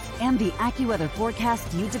locals, and the AccuWeather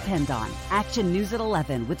forecast you depend on. Action News at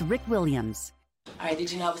 11 with Rick Williams. All right,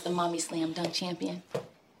 did you know I was the Mommy Slam Dunk Champion?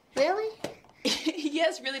 Really?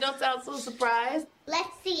 Yes, really. Don't sound so surprised. Let's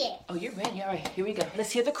see it. Oh, you're ready. All right, here we go.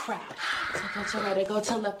 Let's hear the crowd. So go to right, go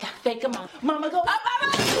to left, fake 'em out. Mama, go up,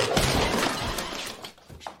 mama!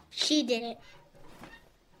 She did it.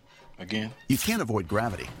 Again? You can't avoid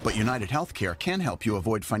gravity, but United Healthcare can help you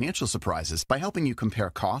avoid financial surprises by helping you compare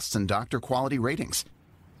costs and doctor quality ratings.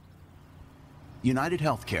 United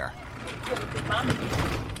Healthcare.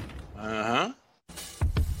 Uh-huh.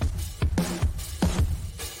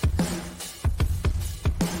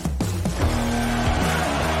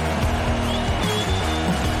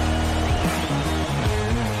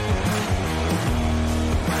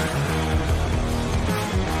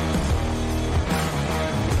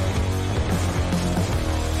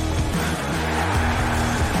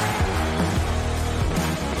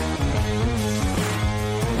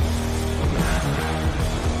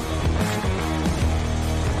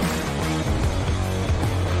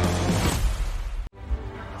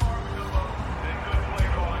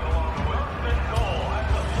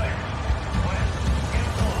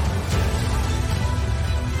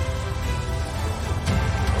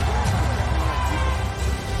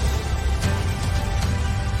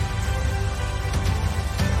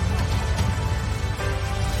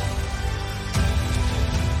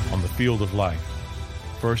 field of life,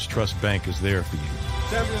 First Trust Bank is there for you.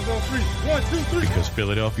 Champions on three. 1, 2, 3. Because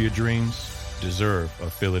Philadelphia dreams deserve a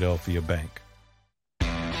Philadelphia bank.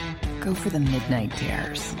 Go for the midnight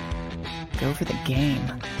dares. Go for the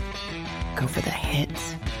game. Go for the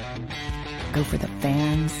hits. Go for the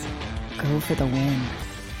fans. Go for the win.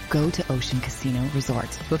 Go to Ocean Casino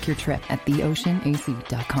Resort. Book your trip at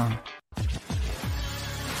theoceanac.com.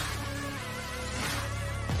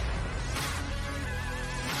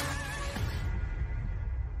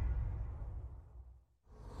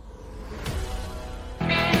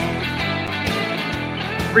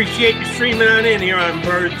 Appreciate you streaming on in here on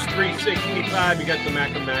Birds 365. You got the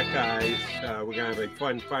Mac and Mac guys. We're going to have a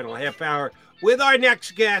fun final half hour with our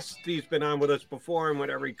next guest. He's been on with us before, and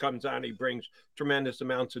whenever he comes on, he brings tremendous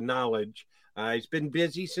amounts of knowledge. He's been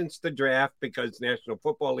busy since the draft because National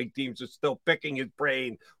Football League teams are still picking his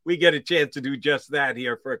brain. We get a chance to do just that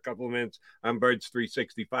here for a couple of minutes on Birds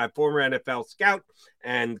 365. Former NFL scout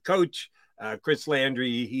and coach Chris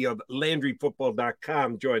Landry, he of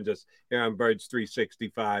LandryFootball.com, joins us here on Birds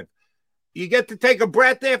 365. You get to take a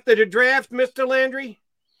breath after the draft, Mr. Landry?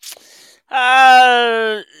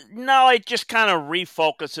 No, it just kind of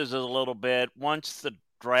refocuses a little bit. Once the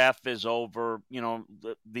draft is over,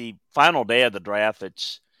 the final day of the draft,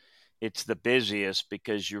 it's the busiest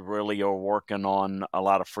because you really are working on a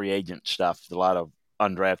lot of free agent stuff, a lot of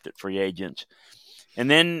undrafted free agents. And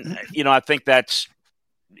then, I think that's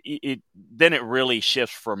then it really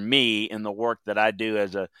shifts for me in the work that I do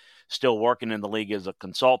as still working in the league as a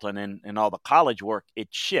consultant and all the college work, it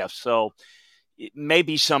shifts. So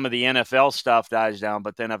maybe some of the NFL stuff dies down,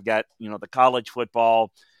 but then I've got, the college football,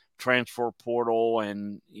 transfer portal,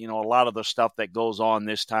 and, a lot of the stuff that goes on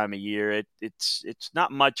this time of year. It's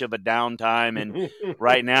not much of a downtime. And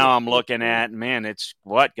right now I'm looking at, man, it's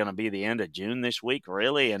going to be the end of June this week,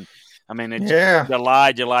 really? And it's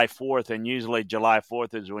July 4th, and usually July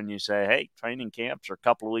 4th is when you say, hey, training camps are a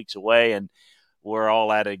couple of weeks away, and we're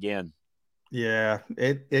all at it again. Yeah,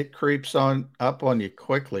 it creeps up on you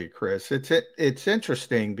quickly, Chris. It's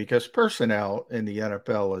interesting because personnel in the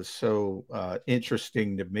NFL is so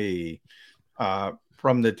interesting to me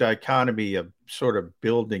from the dichotomy of sort of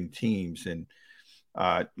building teams. And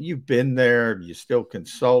you've been there, you still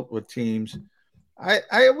consult with teams. I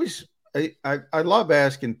love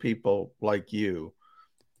asking people like you,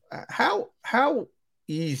 how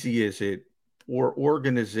easy is it for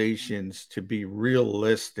organizations to be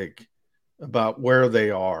realistic about where they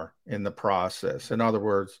are in the process? In other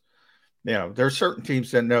words, there are certain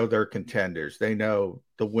teams that know they're contenders. They know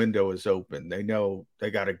the window is open. They know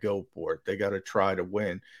they got to go for it. They got to try to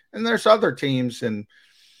win. And there's other teams, and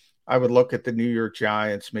I would look at the New York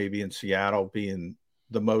Giants, maybe in Seattle being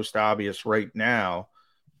the most obvious right now,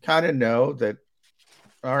 kind of know that,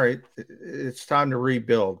 all right, it's time to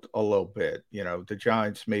rebuild a little bit. The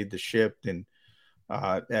Giants made the shift and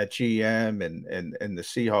at GM and the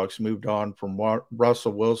Seahawks moved on from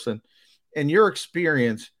Russell Wilson. In your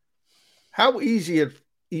experience, how easy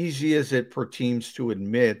is it for teams to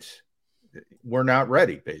admit we're not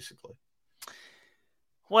ready, basically?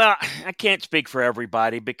 Well, I can't speak for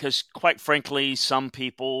everybody because, quite frankly, some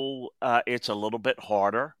people, it's a little bit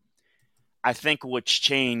harder. I think what's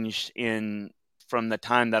changed from the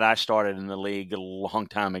time that I started in the league a long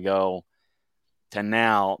time ago to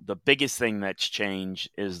now, the biggest thing that's changed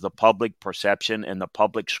is the public perception and the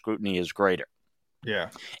public scrutiny is greater. Yeah.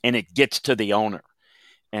 And it gets to the owner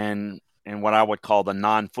and what I would call the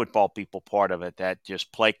non-football people part of it that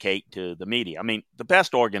just placate to the media. The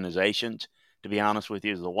best organizations, to be honest with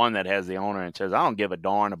you, is the one that has the owner and says, I don't give a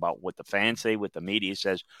darn about what the fans say, what the media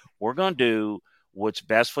says. We're going to do what's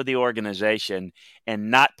best for the organization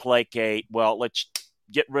and not placate, well, let's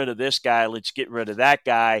get rid of this guy, let's get rid of that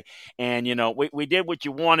guy. And, we did what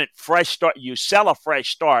you wanted, fresh start. You sell a fresh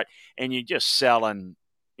start and you're just selling,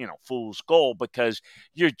 fool's gold because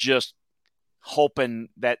you're just hoping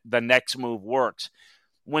that the next move works.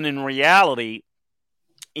 When in reality,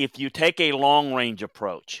 if you take a long-range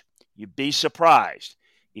approach, you'd be surprised.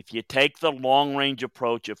 If you take the long-range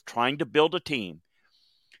approach of trying to build a team,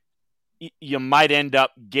 you might end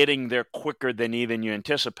up getting there quicker than even you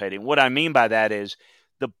anticipated. What I mean by that is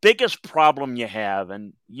the biggest problem you have,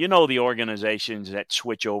 and the organizations that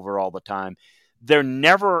switch over all the time, they're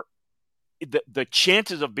never the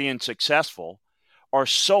chances of being successful are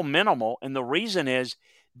so minimal, and the reason is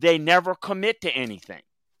they never commit to anything.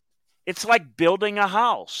 It's like building a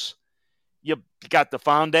house. You got the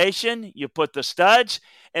foundation, you put the studs,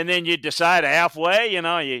 and then you decide halfway,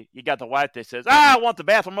 you got the wife that says, I want the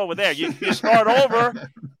bathroom over there. You start over,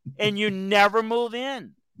 and you never move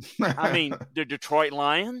in. The Detroit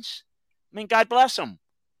Lions, God bless them.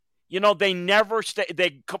 They never stay.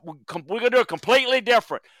 We're going to do it completely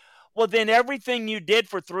different. Well, then everything you did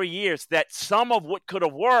for 3 years, that some of what could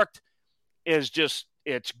have worked is just,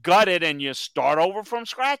 it's gutted and you start over from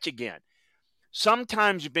scratch again.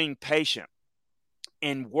 Sometimes being patient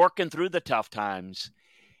and working through the tough times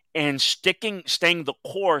and staying the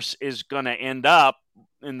course is going to end up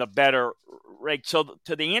in the better rate. So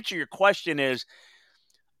to the answer to your question is,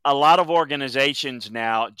 a lot of organizations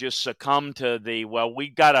now just succumb to the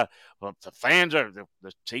fans are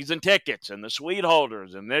the season tickets and the suite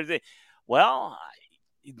holders, and then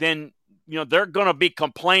they're going to be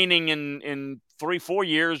complaining in 3-4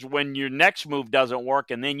 years when your next move doesn't work,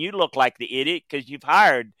 and then you look like the idiot because you've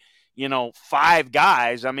hired 5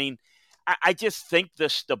 guys. I mean, I just think the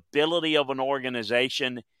stability of an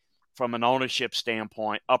organization from an ownership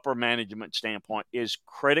standpoint, upper management standpoint, is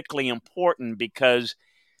critically important, because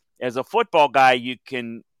as a football guy, you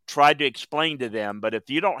can try to explain to them, but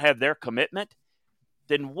if you don't have their commitment,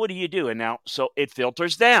 then what do you do? And now, so it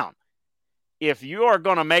filters down. If you are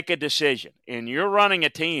going to make a decision and you're running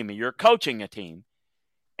a team and you're coaching a team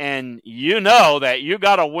and you know that you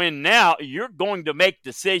got to win now, you're going to make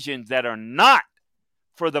decisions that are not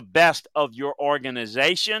for the best of your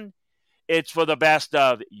organization. It's for the best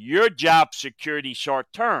of your job security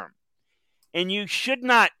short term. And you should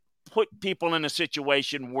not put people in a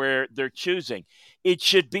situation where they're choosing. It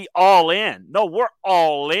should be all in. No, we're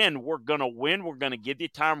all in. We're going to win. We're going to give you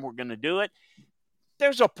time. We're going to do it.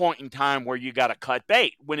 There's a point in time where you got to cut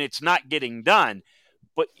bait when it's not getting done.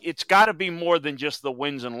 But it's got to be more than just the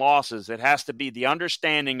wins and losses. It has to be the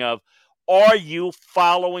understanding of, are you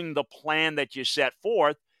following the plan that you set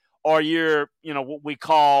forth? Or you're, what we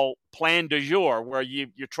call plan du jour, where you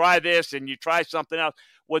try this and you try something else.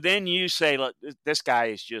 Well, then you say, look, this guy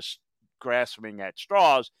is just grasping at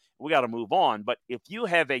straws. We got to move on. But if you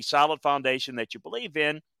have a solid foundation that you believe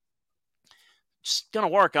in, it's going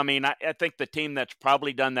to work. I mean, I think the team that's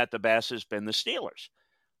probably done that the best has been the Steelers.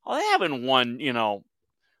 Well, they haven't won,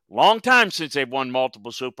 long time since they've won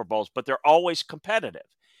multiple Super Bowls, but they're always competitive.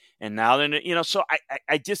 And now they're, so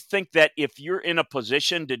I just think that if you're in a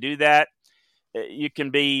position to do that, you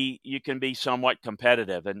can be somewhat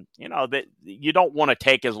competitive. And, that you don't want to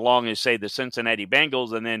take as long as, say, the Cincinnati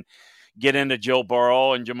Bengals and then get into Joe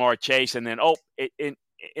Burrow and Jamar Chase, and then,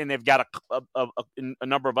 and they've got a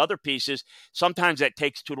number of other pieces. Sometimes that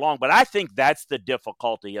takes too long. But I think that's the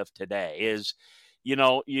difficulty of today is,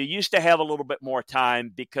 you used to have a little bit more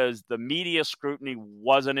time because the media scrutiny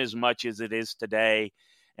wasn't as much as it is today.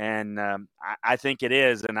 And I think it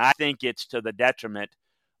is. And I think it's to the detriment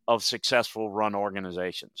of successful run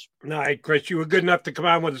organizations. All right, Chris, you were good enough to come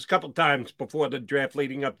on with us a couple times before the draft,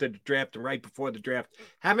 leading up to the draft, and right before the draft.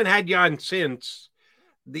 Haven't had you on since.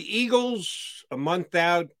 The Eagles, a month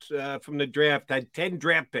out from the draft, had 10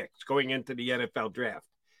 draft picks going into the NFL draft.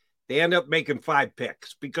 They end up making 5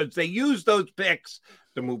 picks because they use those picks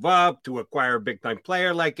to move up, to acquire a big-time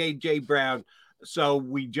player like A.J. Brown. So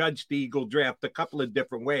we judge the Eagle draft a couple of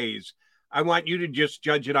different ways. I want you to just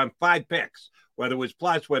judge it on 5 picks, whether it was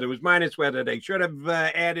plus, whether it was minus, whether they should have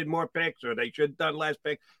added more picks or they should have done less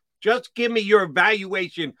picks. Just give me your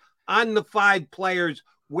evaluation on the 5 players,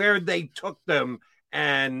 where they took them,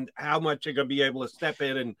 and how much they're going to be able to step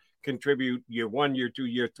in and contribute year 1, year 2,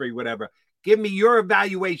 year 3, whatever. Give me your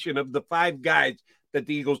evaluation of the 5 guys that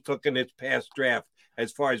the Eagles took in its past draft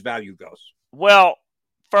as far as value goes. Well,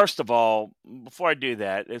 first of all, before I do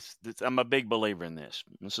that, I'm a big believer in this.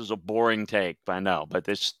 This is a boring take, I know, but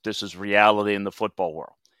this is reality in the football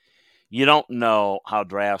world. You don't know how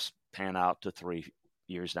drafts pan out to 3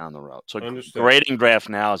 years down the road. So grading draft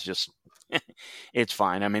now is just it's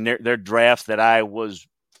fine. I mean, they're drafts that I was,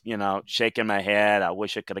 shaking my head. I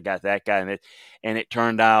wish I could have got that guy, and it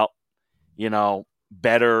turned out,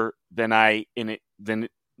 better than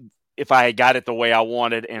if I had got it the way I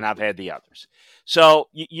wanted, and I've had the others. So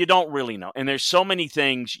you don't really know. And there's so many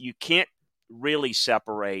things you can't really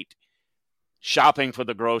separate shopping for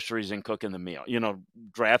the groceries and cooking the meal.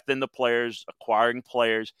 Drafting the players, acquiring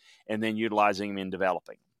players, and then utilizing them in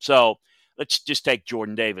developing. So let's just take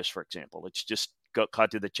Jordan Davis, for example. Let's just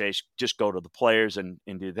cut to the chase, just go to the players and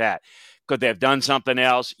do that. Could they have done something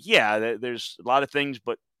else? Yeah, there's a lot of things,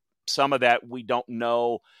 but some of that we don't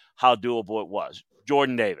know how doable it was.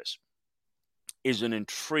 Jordan Davis is an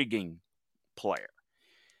intriguing player.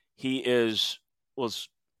 He was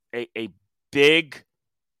a big,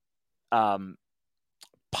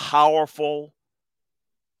 powerful,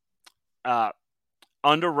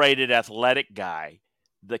 underrated athletic guy.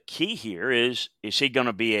 The key here is he going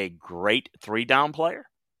to be a great 3-down player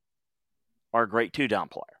or a great 2-down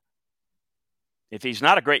player? If he's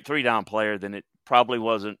not a great 3-down player, then it probably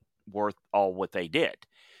wasn't worth all what they did.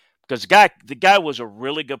 Because the guy was a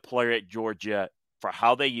really good player at Georgia for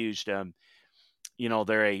how they used him. You know,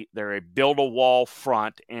 they're a build-a-wall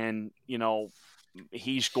front, and, you know,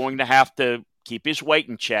 he's going to have to keep his weight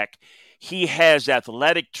in check. He has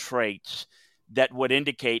athletic traits that would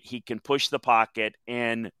indicate he can push the pocket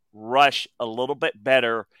and rush a little bit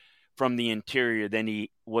better from the interior than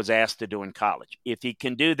he was asked to do in college. If he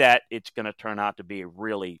can do that, it's going to turn out to be a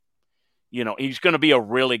really, you know, he's going to be a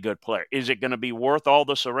really good player. Is it going to be worth all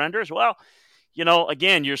the surrenders? Well, you know,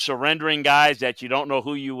 again, you're surrendering guys that you don't know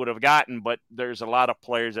who you would have gotten, but there's a lot of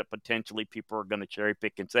players that potentially people are going to cherry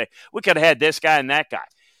pick and say, we could have had this guy and that guy.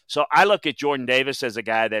 So I look at Jordan Davis as a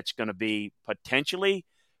guy that's going to be potentially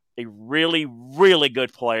a really, really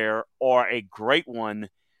good player or a great one.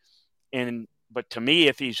 But to me,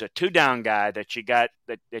 if he's a 2-down guy that you got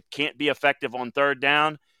that can't be effective on 3rd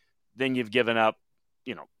down, then you've given up,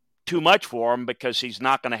 you know, too much for him, because he's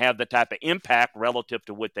not going to have the type of impact relative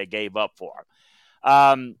to what they gave up for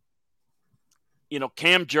him. You know,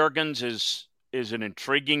 Cam Jurgens is an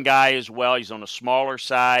intriguing guy as well. He's on a smaller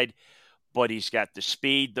side, but he's got the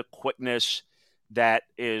speed, the quickness that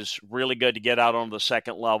is really good to get out on the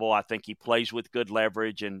second level. I think he plays with good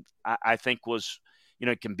leverage, and I think you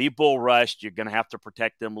know, it can be bull rushed. You're going to have to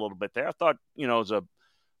protect them a little bit there. I thought, you know, it was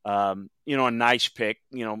a nice pick.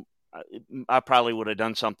 You know, I probably would have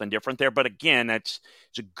done something different there. But again, it's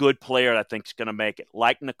a good player that I think is going to make it.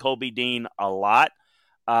 Like Nakobe Dean a lot.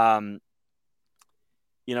 You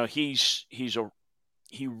know, he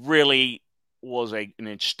really was an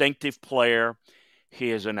instinctive player. He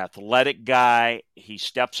is an athletic guy. He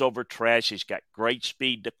steps over trash. He's got great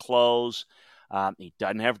speed to close. He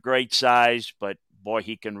doesn't have great size, but boy,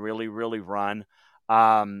 he can really, really run.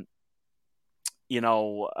 You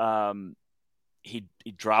know, he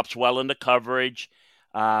drops well into coverage.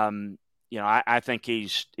 You know, I think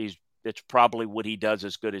it's probably what he does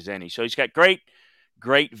as good as any. So he's got great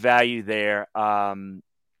value there. I'm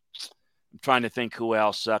trying to think who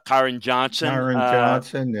else. Kyron Johnson.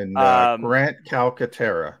 And Grant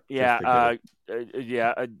Calcaterra.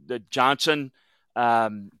 The Johnson,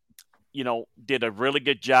 you know, did a really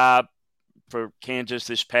good job for Kansas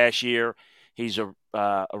this past year. He's a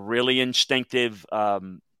really instinctive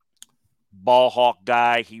ball hawk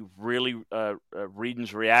guy. He really reads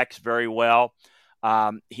and reacts very well.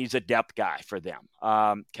 He's a depth guy for them.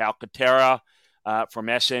 Calcaterra from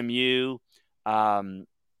SMU.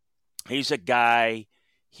 He's a guy,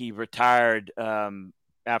 he retired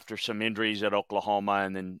after some injuries at Oklahoma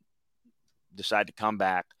and then decided to come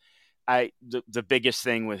back. The biggest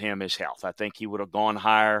thing with him is health. I think he would have gone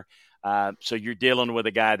higher. So you're dealing with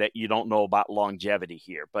a guy that you don't know about longevity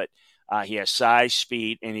here. But he has size,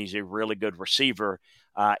 speed, and he's a really good receiver.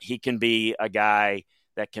 He can be a guy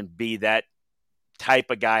that can be that type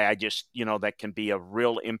of guy. That can be a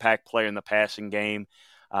real impact player in the passing game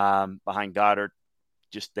behind Goddard.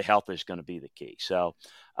 Just the health is going to be the key. So,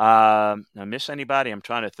 I miss anybody? I'm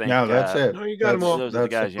trying to think. No, that's it. No, you got them all. Those are the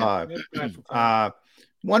guys. Five.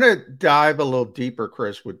 Want to dive a little deeper,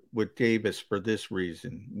 Chris, with Davis for this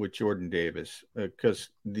reason, with Jordan Davis, because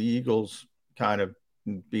the Eagles kind of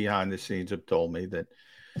behind the scenes have told me that,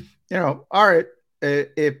 you know, all right,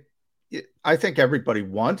 I think everybody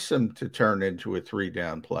wants him to turn into a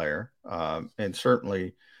 3-down player, and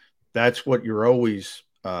certainly that's what you're always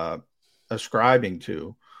ascribing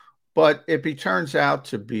to. But if he turns out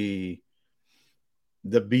to be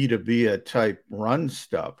the B2B type run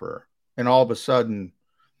stuffer, and all of a sudden,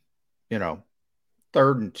 you know,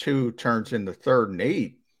 3rd and 2 turns into 3rd and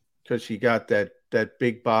 8 because you got that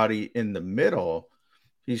big body in the middle,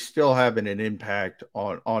 he's still having an impact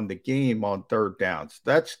on the game on 3rd downs.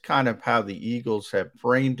 That's kind of how the Eagles have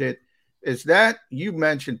framed it. Is that, you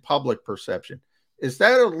mentioned public perception, is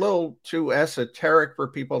that a little too esoteric for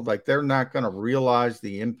people? Like they're not going to realize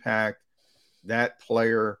the impact that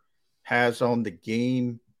player has on the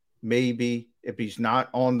game, maybe, if he's not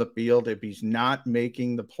on the field, if he's not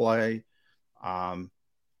making the play.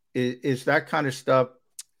 Is that kind of stuff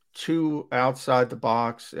too outside the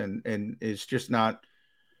box and is just not,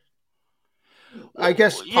 I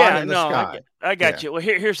guess, pie in the sky? I got you. Well,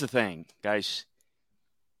 here's the thing, guys.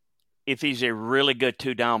 If he's a really good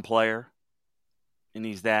 2-down player, and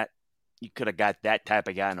you could have got that type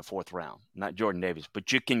of guy in the 4th round, not Jordan Davis,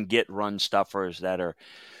 but you can get run stuffers that are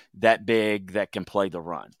that big that can play the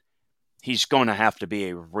run. He's going to have to be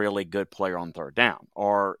a really good player on 3rd down,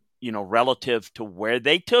 or, you know, relative to where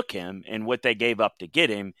they took him and what they gave up to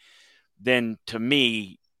get him, then to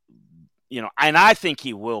me, you know, and I think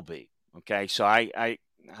he will be. Okay. So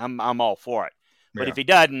I'm all for it. But if he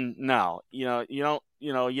doesn't, no, you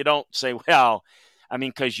don't say, well, I mean,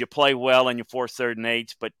 because you play well and you force third and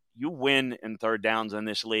eights, but you win in third downs in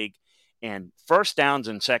this league. And first downs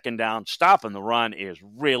and second downs, stopping the run is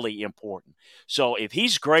really important. So if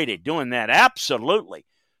he's great at doing that, absolutely.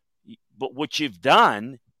 But what you've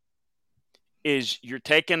done is you're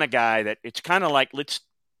taking a guy that it's kind of like, let's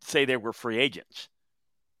say they were free agents.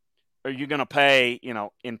 Are you going to pay,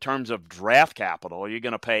 in terms of draft capital, are you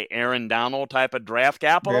going to pay Aaron Donald type of draft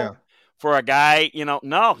capital for a guy?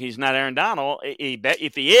 No, he's not Aaron Donald.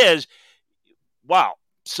 If he is, wow.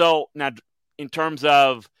 So now in terms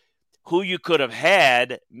of who you could have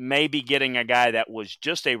had, maybe getting a guy that was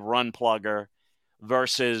just a run plugger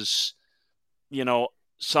versus,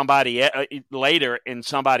 somebody later and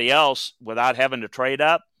somebody else without having to trade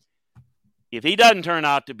up. If he doesn't turn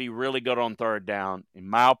out to be really good on third down, in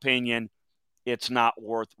my opinion, it's not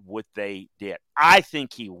worth what they did. I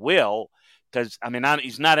think he will because,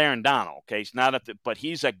 he's not Aaron Donald, okay? He's not, but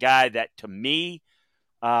he's a guy that, to me,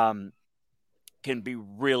 can be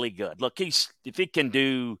really good. Look, if he can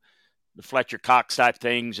do the Fletcher Cox type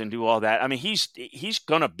things and do all that, he's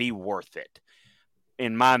going to be worth it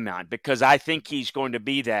in my mind because I think he's going to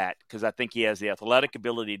be that because I think he has the athletic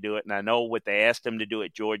ability to do it, and I know what they asked him to do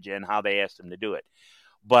at Georgia and how they asked him to do it.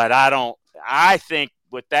 But I think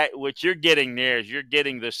with that, what you're getting there is you're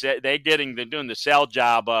getting they're doing the sell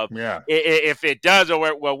job of if it does,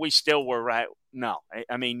 well, we still were right. No,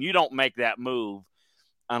 you don't make that move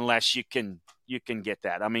unless you can get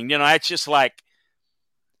that. It's just like,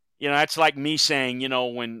 it's like me saying,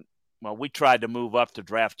 when we tried to move up to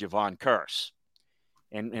draft Javon Curse,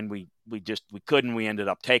 and we couldn't. We ended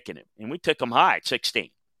up taking him, and we took him high at 16.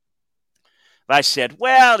 But I said,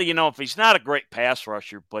 well, if he's not a great pass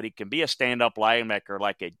rusher, but he can be a stand-up linebacker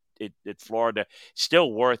like at Florida,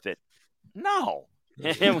 still worth it. No,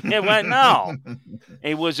 it went no.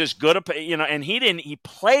 He was as good and he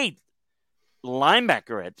played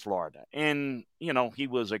linebacker at Florida, and he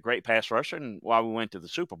was a great pass rusher, and while we went to the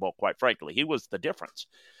Super Bowl, quite frankly, he was the difference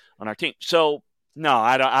on our team. So no,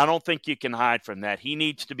 I don't think you can hide from that. He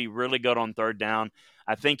needs to be really good on third down.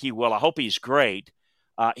 I think he will. I hope he's great.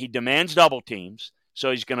 He demands double teams,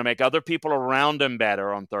 so he's going to make other people around him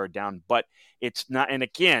better on third down. But it's not, and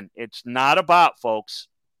again, it's not about, folks,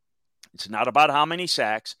 it's not about how many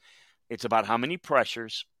sacks. It's about how many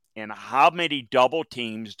pressures and how many double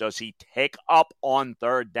teams does he take up on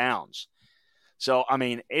third downs. So,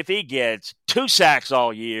 if he gets 2 sacks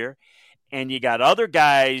all year and you got other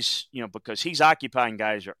guys, because he's occupying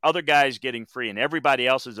guys or other guys getting free and everybody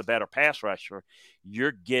else is a better pass rusher,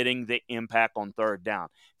 you're getting the impact on third down.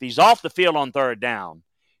 If he's off the field on third down,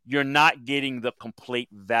 you're not getting the complete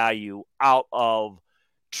value out of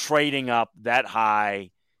trading up that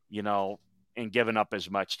high, and giving up as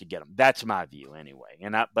much to get him. That's my view anyway.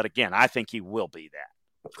 But again, I think he will be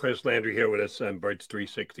that. Chris Landry here with us on Birds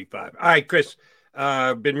 365. All right, Chris,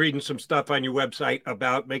 been reading some stuff on your website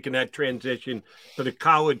about making that transition for the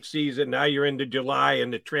college season. Now you're into July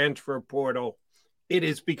and the transfer portal. It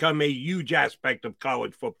has become a huge aspect of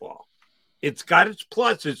college football. It's got its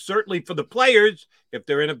pluses, certainly for the players. If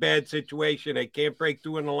they're in a bad situation, they can't break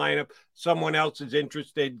through in the lineup, someone else is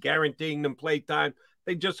interested, guaranteeing them play time,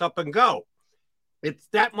 they just up and go. It's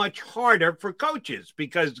that much harder for coaches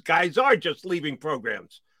because guys are just leaving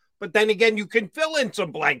programs. But then again, you can fill in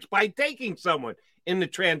some blanks by taking someone in the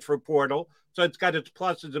transfer portal. So it's got its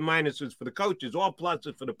pluses and minuses for the coaches, all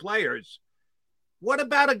pluses for the players. What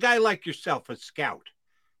about a guy like yourself, a scout?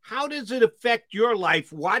 How does it affect your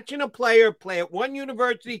life watching a player play at one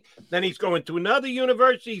university, then he's going to another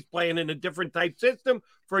university, he's playing in a different type system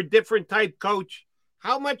for a different type coach?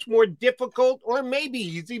 How much more difficult, or maybe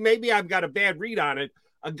easy, maybe I've got a bad read on it,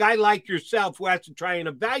 a guy like yourself who has to try and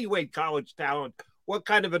evaluate college talent, what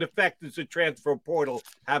kind of an effect does the transfer portal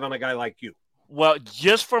have on a guy like you? Well,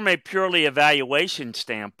 just from a purely evaluation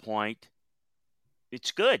standpoint,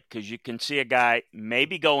 it's good because you can see a guy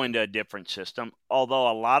maybe go into a different system, although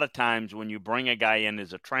a lot of times when you bring a guy in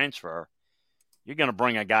as a transfer, you're going to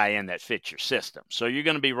bring a guy in that fits your system. So you're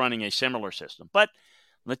going to be running a similar system. But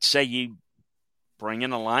let's say you bring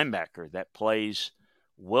in a linebacker that plays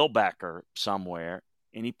will backer somewhere,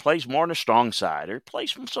 and he plays more on the strong side, or he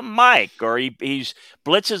plays from some Mike, or he's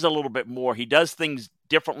blitzes a little bit more. He does things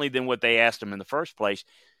differently than what they asked him in the first place.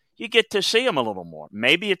 You get to see him a little more.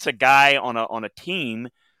 Maybe it's a guy on a team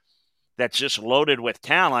that's just loaded with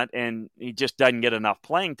talent, and he just doesn't get enough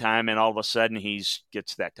playing time, and all of a sudden he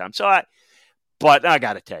gets that time. But I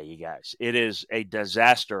got to tell you guys, it is a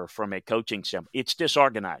disaster from a coaching standpoint. It's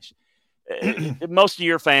disorganized. Most of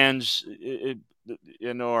your fans,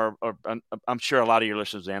 I'm sure a lot of your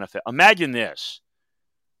listeners to the NFL. Imagine this: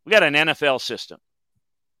 we got an NFL system,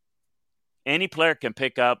 any player can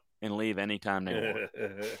pick up and leave anytime they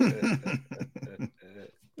want.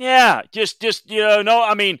 Yeah, just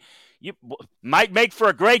I mean, you might make for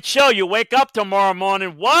a great show. You wake up tomorrow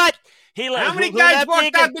morning, what? How many guys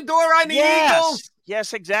walked out the door on the Eagles?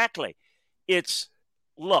 Yes, exactly.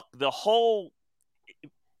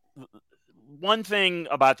 One thing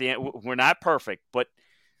about we're not perfect, but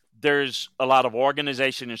there's a lot of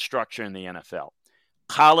organization and structure in the NFL.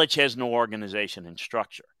 College has no organization and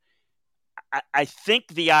structure. I think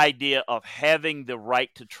the idea of having the right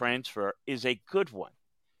to transfer is a good one,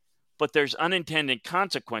 but there's unintended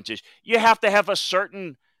consequences. You have to have a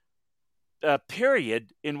certain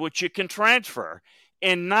period in which you can transfer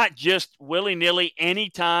and not just willy-nilly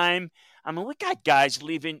anytime. I mean, we got guys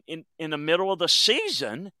leaving in the middle of the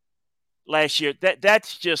season last year.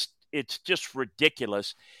 It's just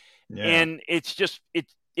ridiculous. Yeah. And it's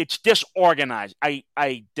disorganized.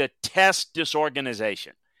 I detest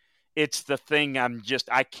disorganization. It's the thing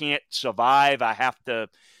I can't survive. I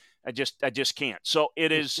just can't. So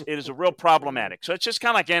it is a real problematic. So it's just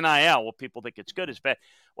kind of like NIL. Well, people think it's good, it's bad.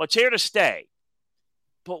 Well, it's here to stay.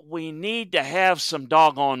 But we need to have some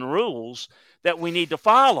doggone rules that we need to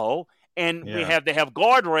follow. And we have to have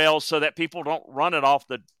guardrails so that people don't run it off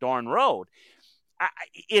the darn road.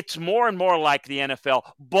 It's more and more like the NFL,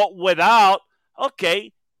 but without,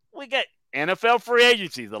 we get NFL free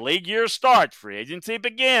agency. The league year starts, free agency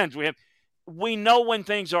begins. We know when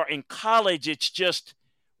things are in college. It's just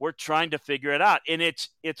we're trying to figure it out, and it's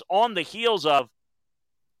on the heels of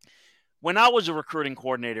when I was a recruiting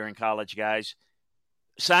coordinator in college, guys.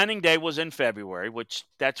 Signing day was in February, which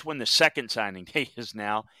that's when the second signing day is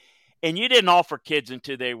now, and you didn't offer kids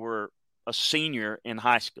until they were a senior in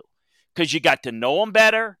high school because you got to know them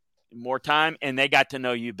better, more time, and they got to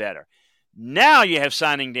know you better. Now you have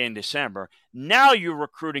signing day in December. Now you're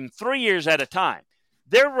recruiting 3 years at a time.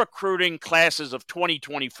 They're recruiting classes of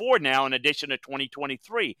 2024 now in addition to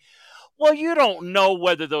 2023. Well, you don't know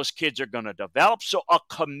whether those kids are going to develop. So a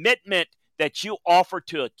commitment that you offer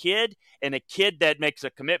to a kid and a kid that makes a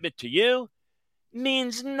commitment to you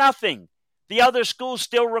means nothing. The other schools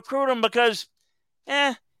still recruit him because,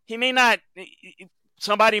 he may not,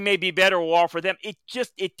 somebody may be better will offer them. I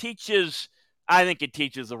think it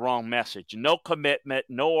teaches the wrong message. No commitment,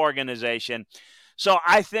 no organization. So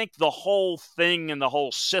I think the whole thing and the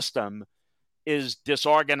whole system is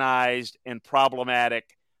disorganized and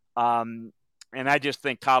problematic. And I just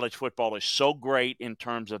think college football is so great in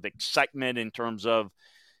terms of excitement, in terms of,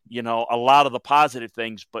 a lot of the positive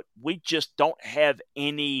things, but we just don't have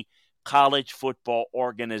any college football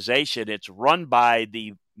organization. It's run by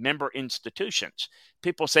the member institutions.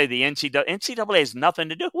 People say the NCAA has nothing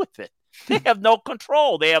to do with it. They have no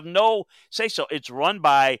control. They have no say-so. It's run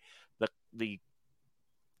by the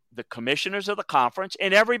commissioners of the conference,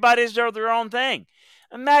 and everybody's their own thing.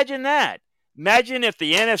 Imagine that. Imagine if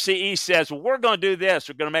the NFC East says, well, we're going to do this.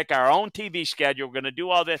 We're going to make our own TV schedule. We're going to do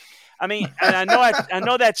all this. I mean, and I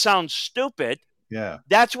know that sounds stupid. Yeah.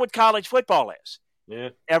 That's what college football is. Yeah.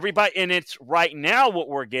 Everybody, and it's right now what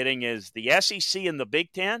we're getting is the SEC and the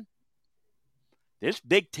Big Ten. This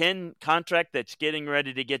Big Ten contract that's getting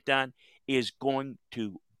ready to get done is going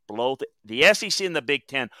to blow. The SEC and the Big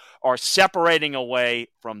Ten are separating away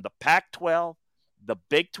from the Pac-12, the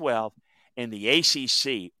Big 12, and the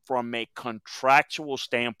ACC from a contractual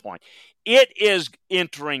standpoint. It is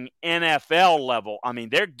entering NFL level. I mean,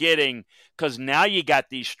 they're getting, because now you got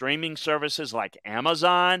these streaming services like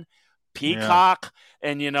Amazon, Peacock,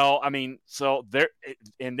 and so they're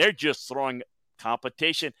just throwing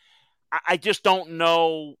competition. I just don't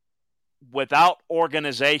know, without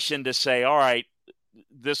organization to say, all right,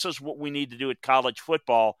 this is what we need to do at college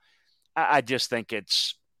football. I just think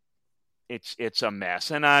it's a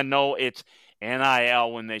mess. And I know it's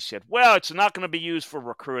NIL when they said, well, it's not going to be used for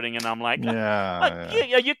recruiting. And I'm like,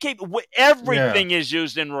 you keep everything is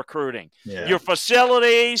used in recruiting. Yeah. Your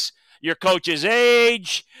facilities, your coach's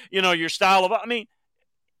age, your style of,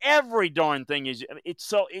 every darn thing is,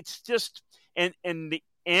 it's just, and the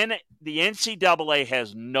NCAA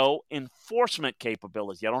has no enforcement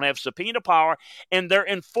capability. They don't have subpoena power, and their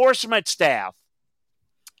enforcement staff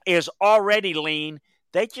is already lean.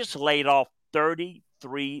 They just laid off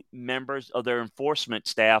 33 members of their enforcement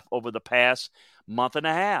staff over the past month and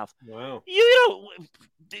a half. Wow.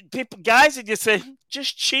 Guys that just say,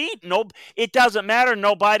 just cheat. No, it doesn't matter.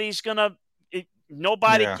 Nobody can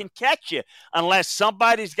catch you unless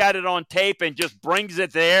somebody's got it on tape and just brings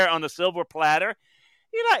it there on the silver platter.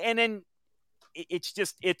 And then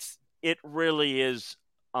it really is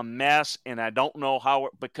a mess, and I don't know how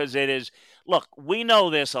because it is. Look, we know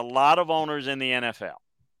this. A lot of owners in the NFL,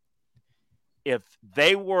 if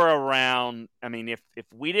they were around, I mean, if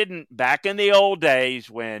we didn't, back in the old days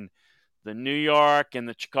when the New York and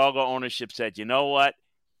the Chicago ownership said, you know what,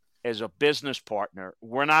 as a business partner,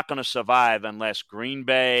 we're not going to survive unless Green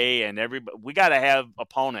Bay and everybody, we got to have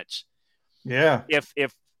opponents. Yeah. If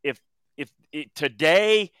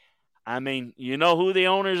today, I mean, you know who the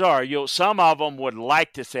owners are. Some of them would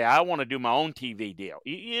like to say, I want to do my own TV deal.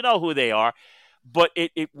 You know who they are, but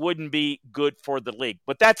it wouldn't be good for the league.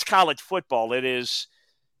 But that's college football. It's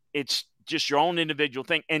just your own individual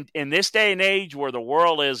thing. And in this day and age where the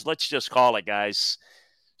world is, let's just call it, guys,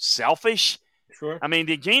 selfish. Sure. I mean,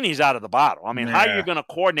 the genie's out of the bottle. I mean, how are you going to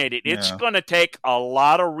coordinate it? It's going to take a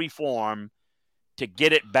lot of reform to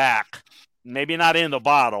get it back. Maybe not in the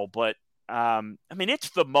bottle, but I mean, it's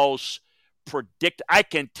the most I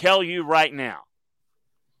can tell you right now,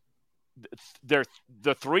 they're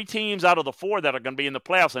the 3 teams out of the 4 that are going to be in the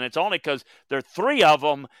playoffs, and it's only because there are 3 of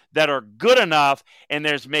them that are good enough, and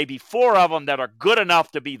there's maybe 4 of them that are good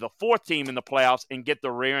enough to be the 4th team in the playoffs and get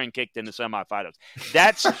the rear end kicked in the semifinals.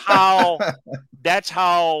 That's how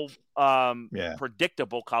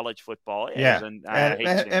predictable college football is. Yeah.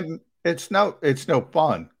 And it's no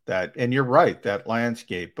fun and you're right, that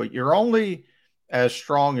landscape, but you're only as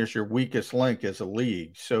strong as your weakest link as a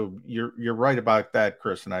league. So you're right about that,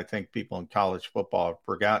 Chris. And I think people in college football have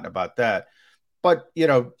forgotten about that. But,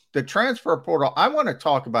 the transfer portal, I want to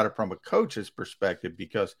talk about it from a coach's perspective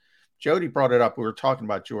because Jody brought it up. We were talking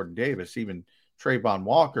about Jordan Davis, even Trayvon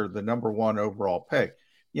Walker, the number 1 overall pick.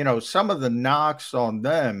 Some of the knocks on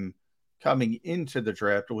them coming into the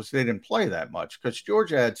draft was they didn't play that much because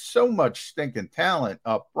Georgia had so much stinking talent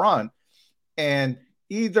up front, and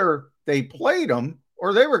either they played them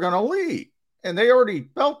or they were going to leave. And they already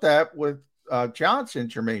felt that with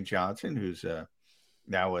Jermaine Johnson, who's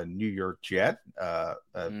now a New York Jet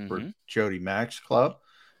for Jody Mack's club.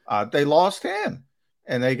 They lost him,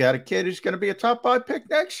 and they got a kid who's going to be a top 5 pick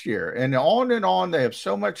next year. And on. They have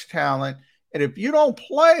so much talent. And if you don't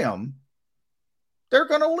play them, they're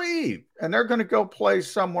going to leave and they're going to go play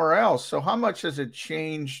somewhere else. So how much has it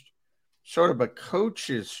changed sort of a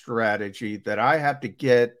coach's strategy that I have to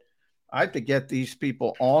get these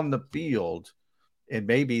people on the field, and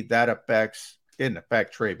maybe that didn't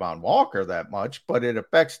affect Trayvon Walker that much, but it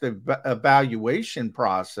affects the evaluation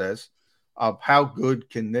process of how good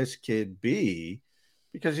can this kid be,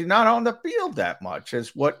 because he's not on the field that much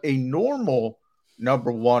as what a normal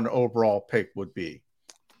number 1 overall pick would be.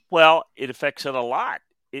 Well, it affects it a lot.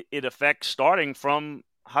 It affects starting from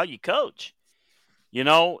how you coach.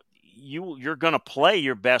 You're going to play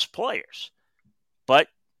your best players, but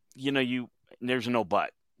there's no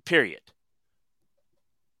but, period.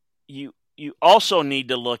 You also need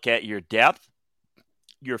to look at your depth,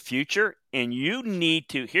 your future, and you need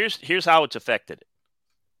to, here's how it's affected it.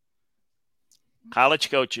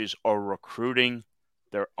 College coaches are recruiting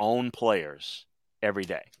their own players every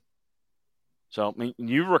day. So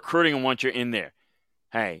you're recruiting them once you're in there.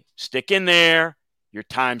 Hey, stick in there. Your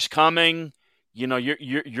time's coming.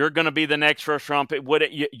 You're going to be the next first round pick.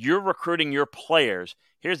 You're recruiting your players.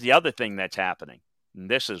 Here's the other thing that's happening. And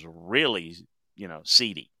this is really,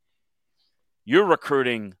 seedy. You're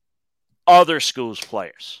recruiting other schools'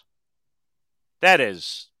 players. That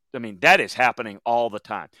is happening all the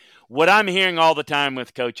time. What I'm hearing all the time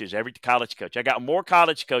with coaches, every college coach, I got more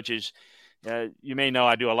college coaches. You may know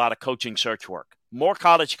I do a lot of coaching search work. More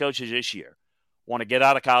college coaches this year want to get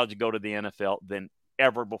out of college and go to the NFL than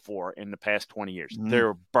ever before in the past 20 years.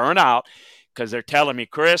 They're burnt out because they're telling me,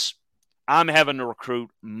 Chris, I'm having to recruit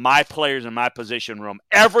my players in my position room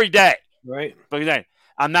every day. Right. Because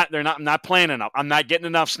I'm not playing enough. I'm not getting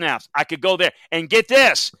enough snaps. I could go there and get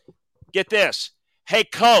this. Hey,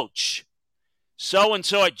 coach,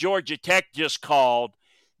 so-and-so at Georgia Tech just called.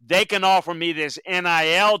 They can offer me this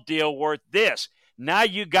NIL deal worth this. Now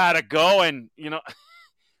you got to go and,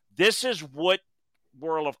 this is what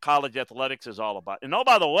world of college athletics is all about. And, oh,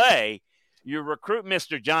 by the way, you recruit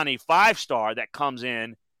Mr. Johnny 5-star that comes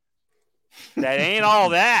in that ain't all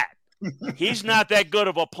that. He's not that good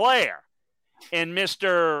of a player. And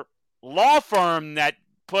Mr. Law Firm that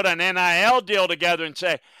put an NIL deal together and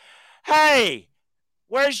say, hey,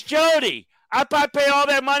 where's Jody? I pay all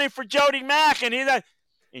that money for Jody Mack, and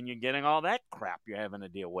and you're getting all that crap you're having to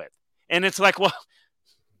deal with. And it's like, well,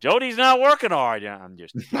 Jody's not working hard. I'm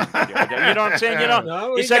just, you know what I'm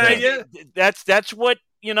saying? That's what,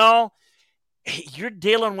 you're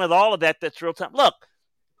dealing with all of that. That's real time. Look,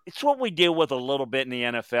 it's what we deal with a little bit in the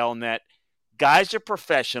NFL, in that guys are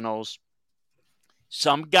professionals.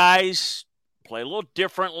 Some guys play a little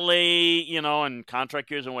differently, in contract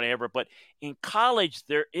years and whatever. But in college,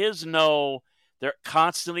 They're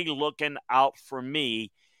constantly looking out for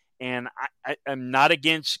me. And I'm not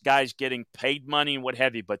against guys getting paid money and what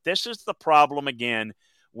have you, but this is the problem again.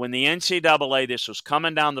 When the NCAA, this was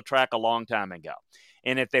coming down the track a long time ago.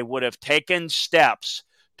 And if they would have taken steps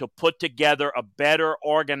to put together a better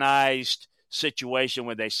organized situation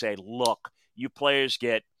where they say, look, you players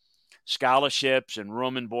get scholarships and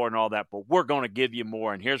room and board and all that, but we're going to give you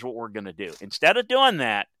more, and here's what we're going to do. Instead of doing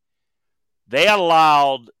that, they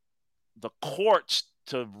allowed the courts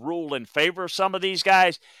to rule in favor of some of these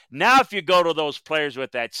guys. Now, if you go to those players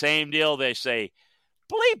with that same deal, they say,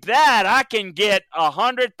 bleep that, I can get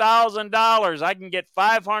 $100,000. I can get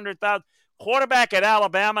 $500,000. Quarterback at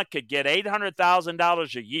Alabama could get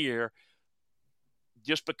 $800,000 a year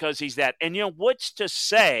just because he's that. And, you know, what's to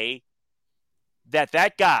say that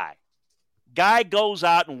guy goes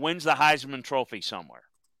out and wins the Heisman Trophy somewhere,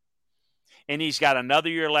 and he's got another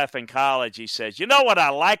year left in college. He says, you know what, I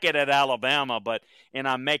like it at Alabama, and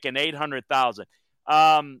I'm making $800,000.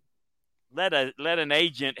 Let an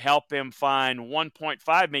agent help him find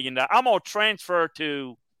 $1.5 million. I'm going to transfer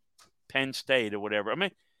to Penn State or whatever. I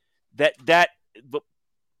mean, that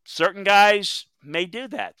certain guys may do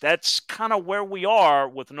that. That's kind of where we are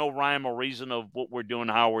with no rhyme or reason of what we're doing,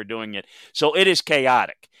 how we're doing it. So it is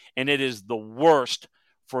chaotic, and it is the worst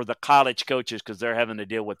for the college coaches because they're having to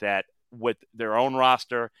deal with that with their own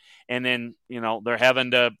roster. And then, you know, they're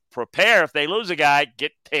having to prepare. If they lose a guy,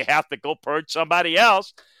 they have to go purge somebody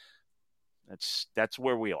else. That's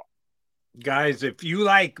where we are. Guys, if you,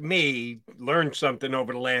 like me, learned something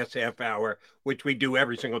over the last half hour, which we do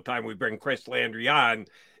every single time we bring Chris Landry on,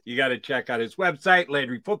 you got to check out his website,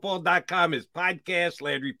 LandryFootball.com, his podcast,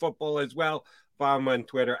 Landry Football as well. Follow him on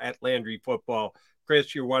Twitter at Landry Football.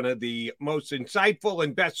 Chris, you're one of the most insightful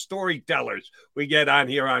and best storytellers we get on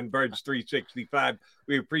here on Birds 365.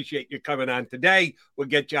 We appreciate you coming on today. We'll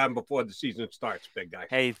get you on before the season starts, big guy.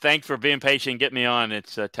 Hey, thanks for being patient. Get me on.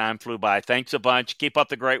 It's time flew by. Thanks a bunch. Keep up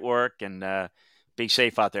the great work, and be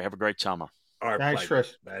safe out there. Have a great summer. Thanks,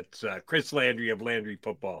 Chris. That's Chris Landry of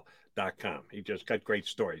LandryFootball.com. He just got great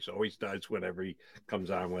stories. Always does whenever he comes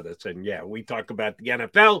on with us. And yeah, we talk about the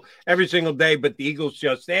NFL every single day, but the Eagles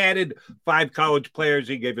just added 5 college players.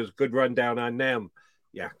 He gave us a good rundown on them.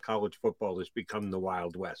 Yeah, college football has become the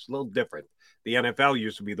Wild West. A little different. The NFL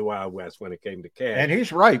used to be the Wild West when it came to cash. And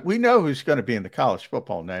he's right. We know who's going to be in the college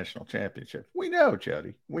football national championship. We know,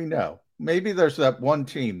 Jody. We know. Maybe there's that one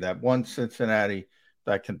team, that one Cincinnati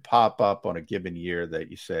that can pop up on a given year that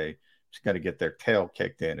you say, is going to get their tail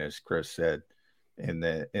kicked in, as Chris said, in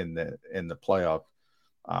the playoff.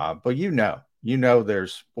 But you know,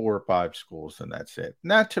 there's 4 or 5 schools, and that's it.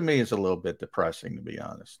 And that to me is a little bit depressing, to be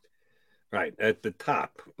honest. Right at the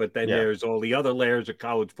top, but then there's all the other layers of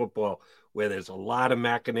college football where there's a lot of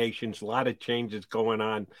machinations, a lot of changes going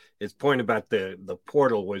on. His point about the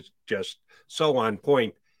portal was just so on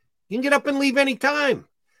point. You can get up and leave anytime.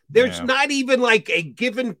 There's not even like a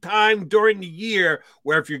given time during the year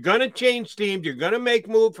where if you're going to change teams, you're going to make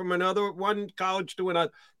move from one college to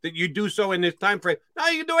another, that you do so in this time frame. No,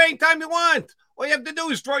 you can do it anytime you want. All you have to do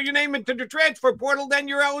is throw your name into the transfer portal, then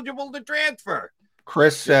you're eligible to transfer.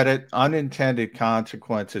 Chris said it, unintended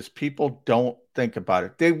consequences. People don't think about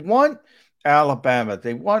it. They want Alabama.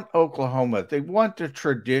 They want Oklahoma. They want the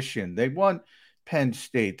tradition. They want Penn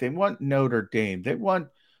State. They want Notre Dame. They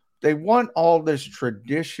want all this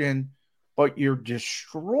tradition, but you're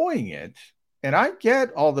destroying it. And I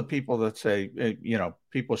get all the people that say, you know,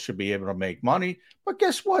 people should be able to make money. But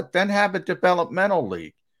guess what? Then have a developmental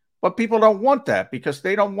league. But people don't want that because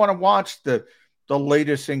they don't want to watch the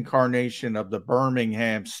latest incarnation of the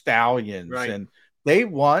Birmingham Stallions. Right. And they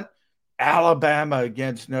want Alabama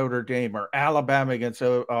against Notre Dame or Alabama against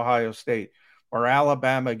Ohio State or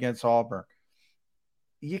Alabama against Auburn.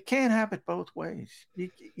 You can't have it both ways. You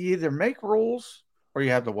either make rules or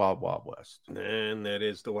you have the Wild Wild West. And that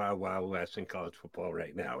is the Wild Wild West in college football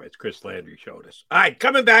right now, as Chris Landry showed us. All right,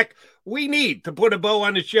 coming back, we need to put a bow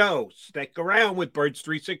on the show. Stick around with Birds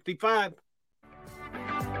 365.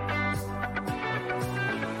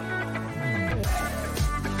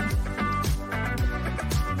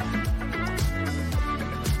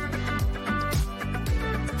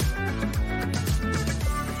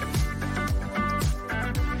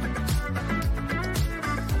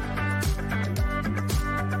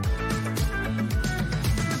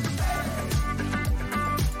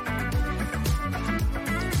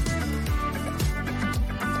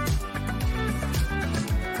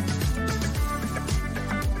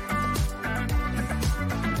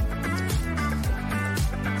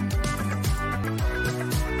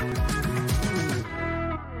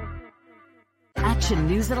 Action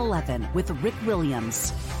News at 11 with Rick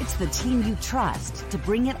Williams. It's the team you trust to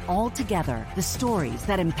bring it all together. The stories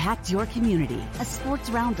that impact your community, a sports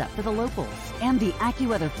roundup for the locals, and the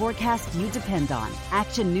AccuWeather forecast you depend on.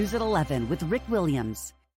 Action News at 11 with Rick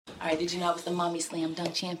Williams. All right, did you know I was the mommy slam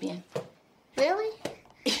dunk champion? Really?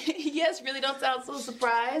 Yes, really, don't sound so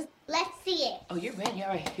surprised. Let's see it. Oh, you're ready.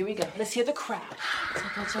 All right, here we go. Let's hear the crowd. So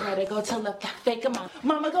go to right, I go to left, fake 'em out.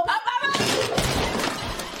 Mama, go up, up, up.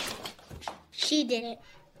 She did it.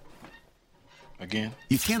 Again?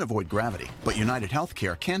 You can't avoid gravity, but United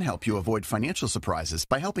Healthcare can help you avoid financial surprises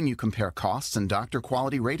by helping you compare costs and doctor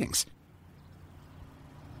quality ratings.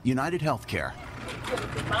 United Healthcare.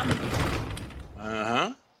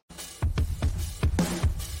 Uh-huh.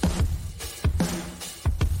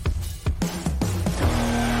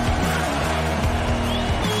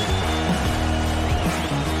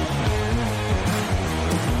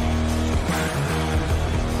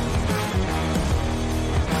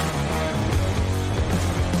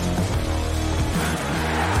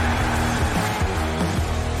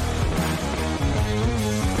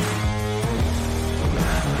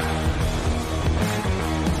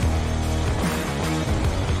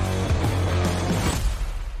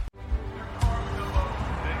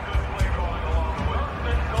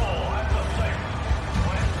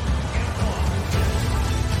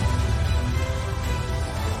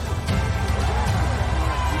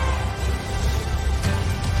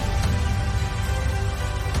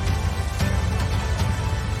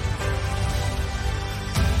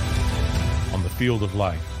 Field of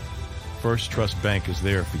life, First Trust Bank is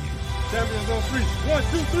there for you. Champions on 3. 1,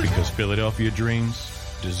 2, 3. Because Philadelphia dreams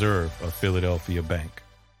deserve a Philadelphia bank.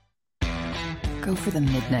 Go for the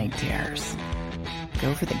midnight dares.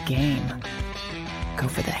 Go for the game. Go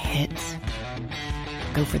for the hits.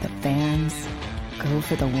 Go for the fans. Go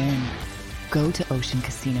for the win. Go to Ocean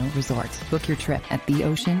Casino Resort. Book your trip at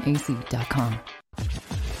theoceanac.com.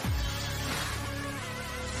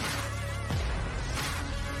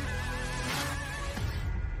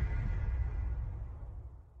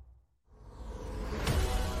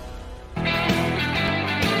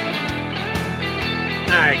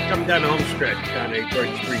 Come down the home stretch on a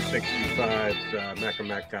Birds 365 Mac and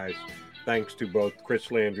Mac guys. Thanks to both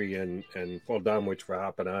Chris Landry and Paul Domwich for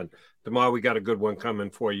hopping on. Tomorrow we got a good one coming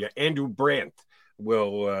for you. Andrew Brandt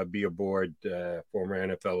will be aboard, former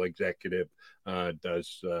NFL executive,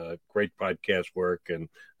 does great podcast work and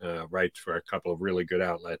writes for a couple of really good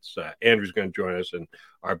outlets. Andrew's going to join us, and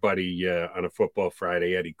our buddy on a Football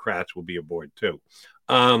Friday, Eddie Kratz, will be aboard too.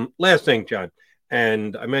 Last thing, John.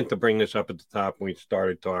 And I meant to bring this up at the top when we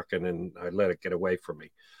started talking, and I let it get away from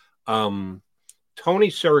me. Tony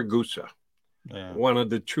Siragusa, one of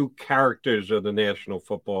the true characters of the National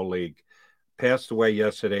Football League, passed away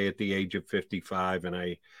yesterday at the age of 55, and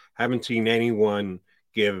I haven't seen anyone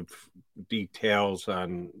give details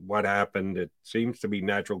on what happened. It seems to be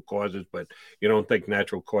natural causes, but you don't think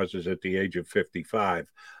natural causes at the age of 55.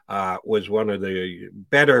 Was one of the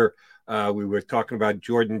better. We were talking about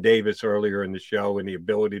Jordan Davis earlier in the show and the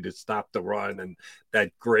ability to stop the run and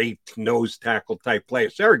that great nose tackle type player.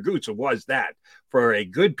 Siragusa was that for a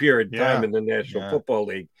good period of time in the National Football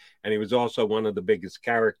League. And he was also one of the biggest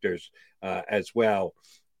characters as well.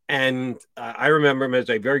 And I remember him as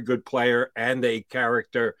a very good player and a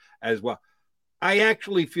character as well. I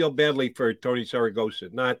actually feel badly for Tony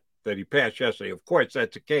Siragusa, not that he passed yesterday. Of course,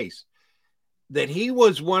 that's the case. That he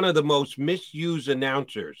was one of the most misused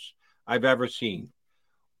announcers I've ever seen.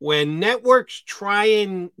 When networks try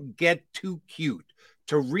and get too cute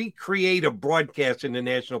to recreate a broadcast in the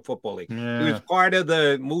National Football League, he was part of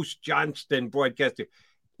the Moose Johnston broadcasting.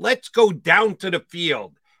 Let's go down to the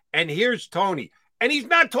field. And here's Tony. And he's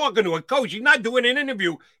not talking to a coach. He's not doing an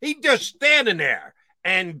interview. He's just standing there.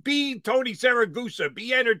 And be Tony Siragusa,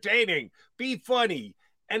 be entertaining, be funny.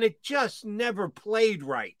 And it just never played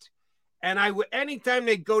right. And anytime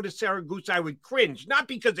they go to Siragusa, I would cringe, not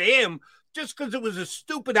because of him, just because it was a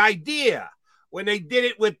stupid idea. When they did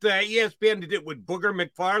it with ESPN, they did it with Booger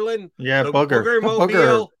McFarland. Yeah, the Booger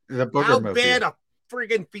Mobile. The Booger How Mobile. bad a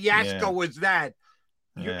friggin' fiasco was that?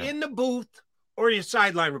 You're in the booth or you're a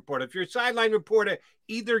sideline reporter. If you're a sideline reporter,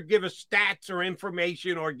 either give us stats or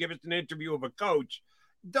information or give us an interview of a coach.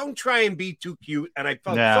 Don't try and be too cute. And I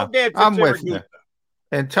felt so bad for I'm with Siragusa. you.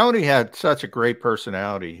 And Tony had such a great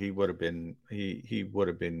personality. He would have been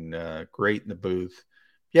great in the booth.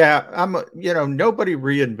 Yeah, nobody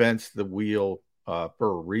reinvents the wheel for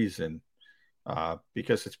a reason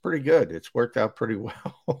because it's pretty good. It's worked out pretty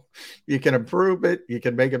well. You can improve it. You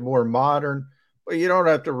can make it more modern, but you don't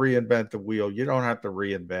have to reinvent the wheel. You don't have to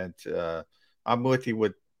reinvent. I'm with you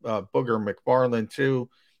with Booger McFarland too,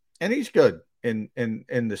 and he's good. in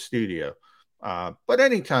the studio. But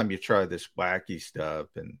anytime you try this wacky stuff,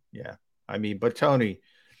 and yeah, I mean, but Tony,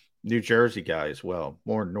 New Jersey guy as well,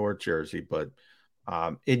 more North Jersey, but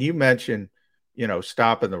and you mentioned,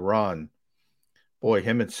 stopping the run. Boy,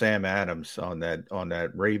 him and Sam Adams on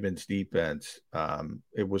that Ravens defense,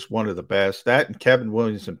 it was one of the best. That and Kevin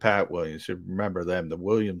Williams and Pat Williams, if you remember them, the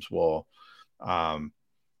Williams wall.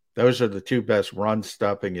 Those are the two best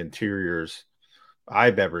run-stuffing interiors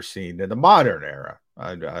I've ever seen in the modern era.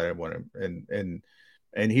 I want to,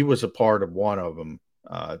 and he was a part of one of them.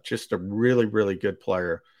 Just a really, really good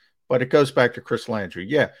player. But it goes back to Chris Landry.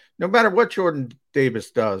 Yeah, no matter what Jordan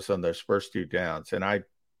Davis does on those first 2 downs, and I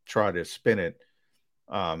try to spin it,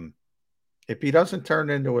 if he doesn't turn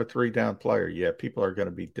into a 3-down player, yeah, people are going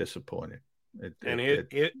to be disappointed.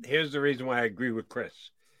 Here's the reason why I agree with Chris.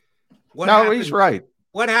 He's right.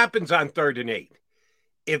 What happens on 3rd and 8?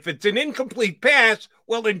 If it's an incomplete pass,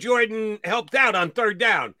 well, then Jordan helped out on 3rd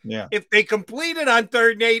down. Yeah. If they complete it on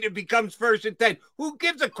 3rd and 8, it becomes 1st and 10. Who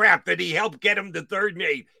gives a crap that he helped get him to 3rd and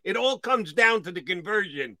 8? It all comes down to the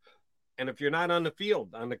conversion. And if you're not on the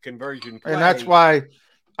field on the conversion play, and that's why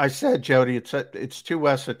I said, Jody, it's too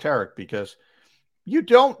esoteric, because you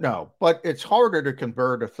don't know, but it's harder to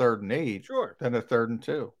convert a 3rd and 8 than a 3rd and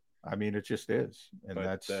 2. I mean, it just is. And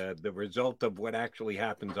that's the result of what actually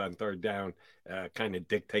happens on 3rd down kind of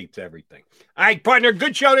dictates everything. All right, partner,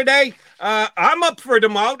 good show today. I'm up for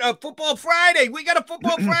tomorrow. Football Friday. We got a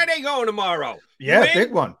Football Friday going tomorrow. Yeah,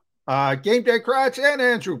 big one. Game Day Kratz and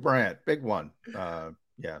Andrew Brandt. Big one.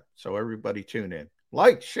 Yeah, so everybody tune in.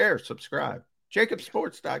 Like, share, subscribe.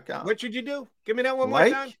 JacobSports.com. What should you do? Give me that one more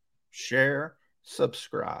time. Share,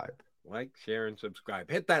 subscribe. Like, share, and subscribe.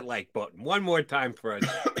 Hit that like button one more time for us.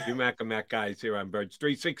 You Mac and Mac guys here on Birds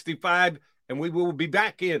 365, and we will be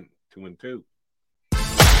back in 2 and 2.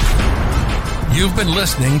 You've been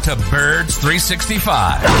listening to Birds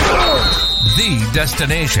 365, the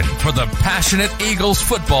destination for the passionate Eagles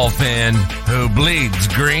football fan who bleeds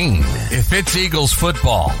green. If it's Eagles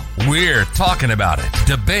football, we're talking about it.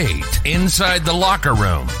 Debate, inside the locker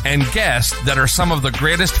room, and guests that are some of the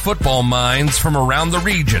greatest football minds from around the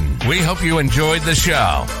region. We hope you enjoyed the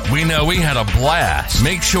show. We know we had a blast.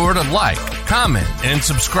 Make sure to like, comment, and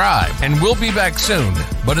subscribe, and we'll be back soon.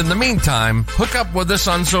 But in the meantime, hook up with us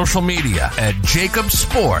on social media at Jacob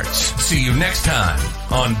Sports. See you next time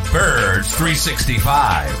on Birds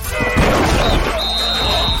 365.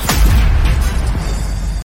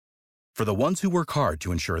 For the ones who work hard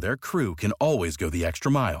to ensure their crew can always go the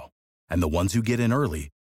extra mile, and the ones who get in early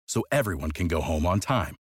so everyone can go home on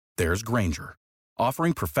time, there's Grainger,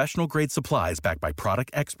 offering professional-grade supplies backed by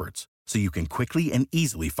product experts so you can quickly and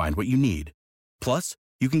easily find what you need. Plus,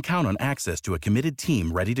 you can count on access to a committed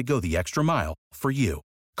team ready to go the extra mile for you.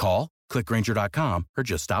 Call, click Grainger.com, or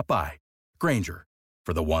just stop by. Grainger,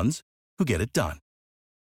 for the ones who get it done.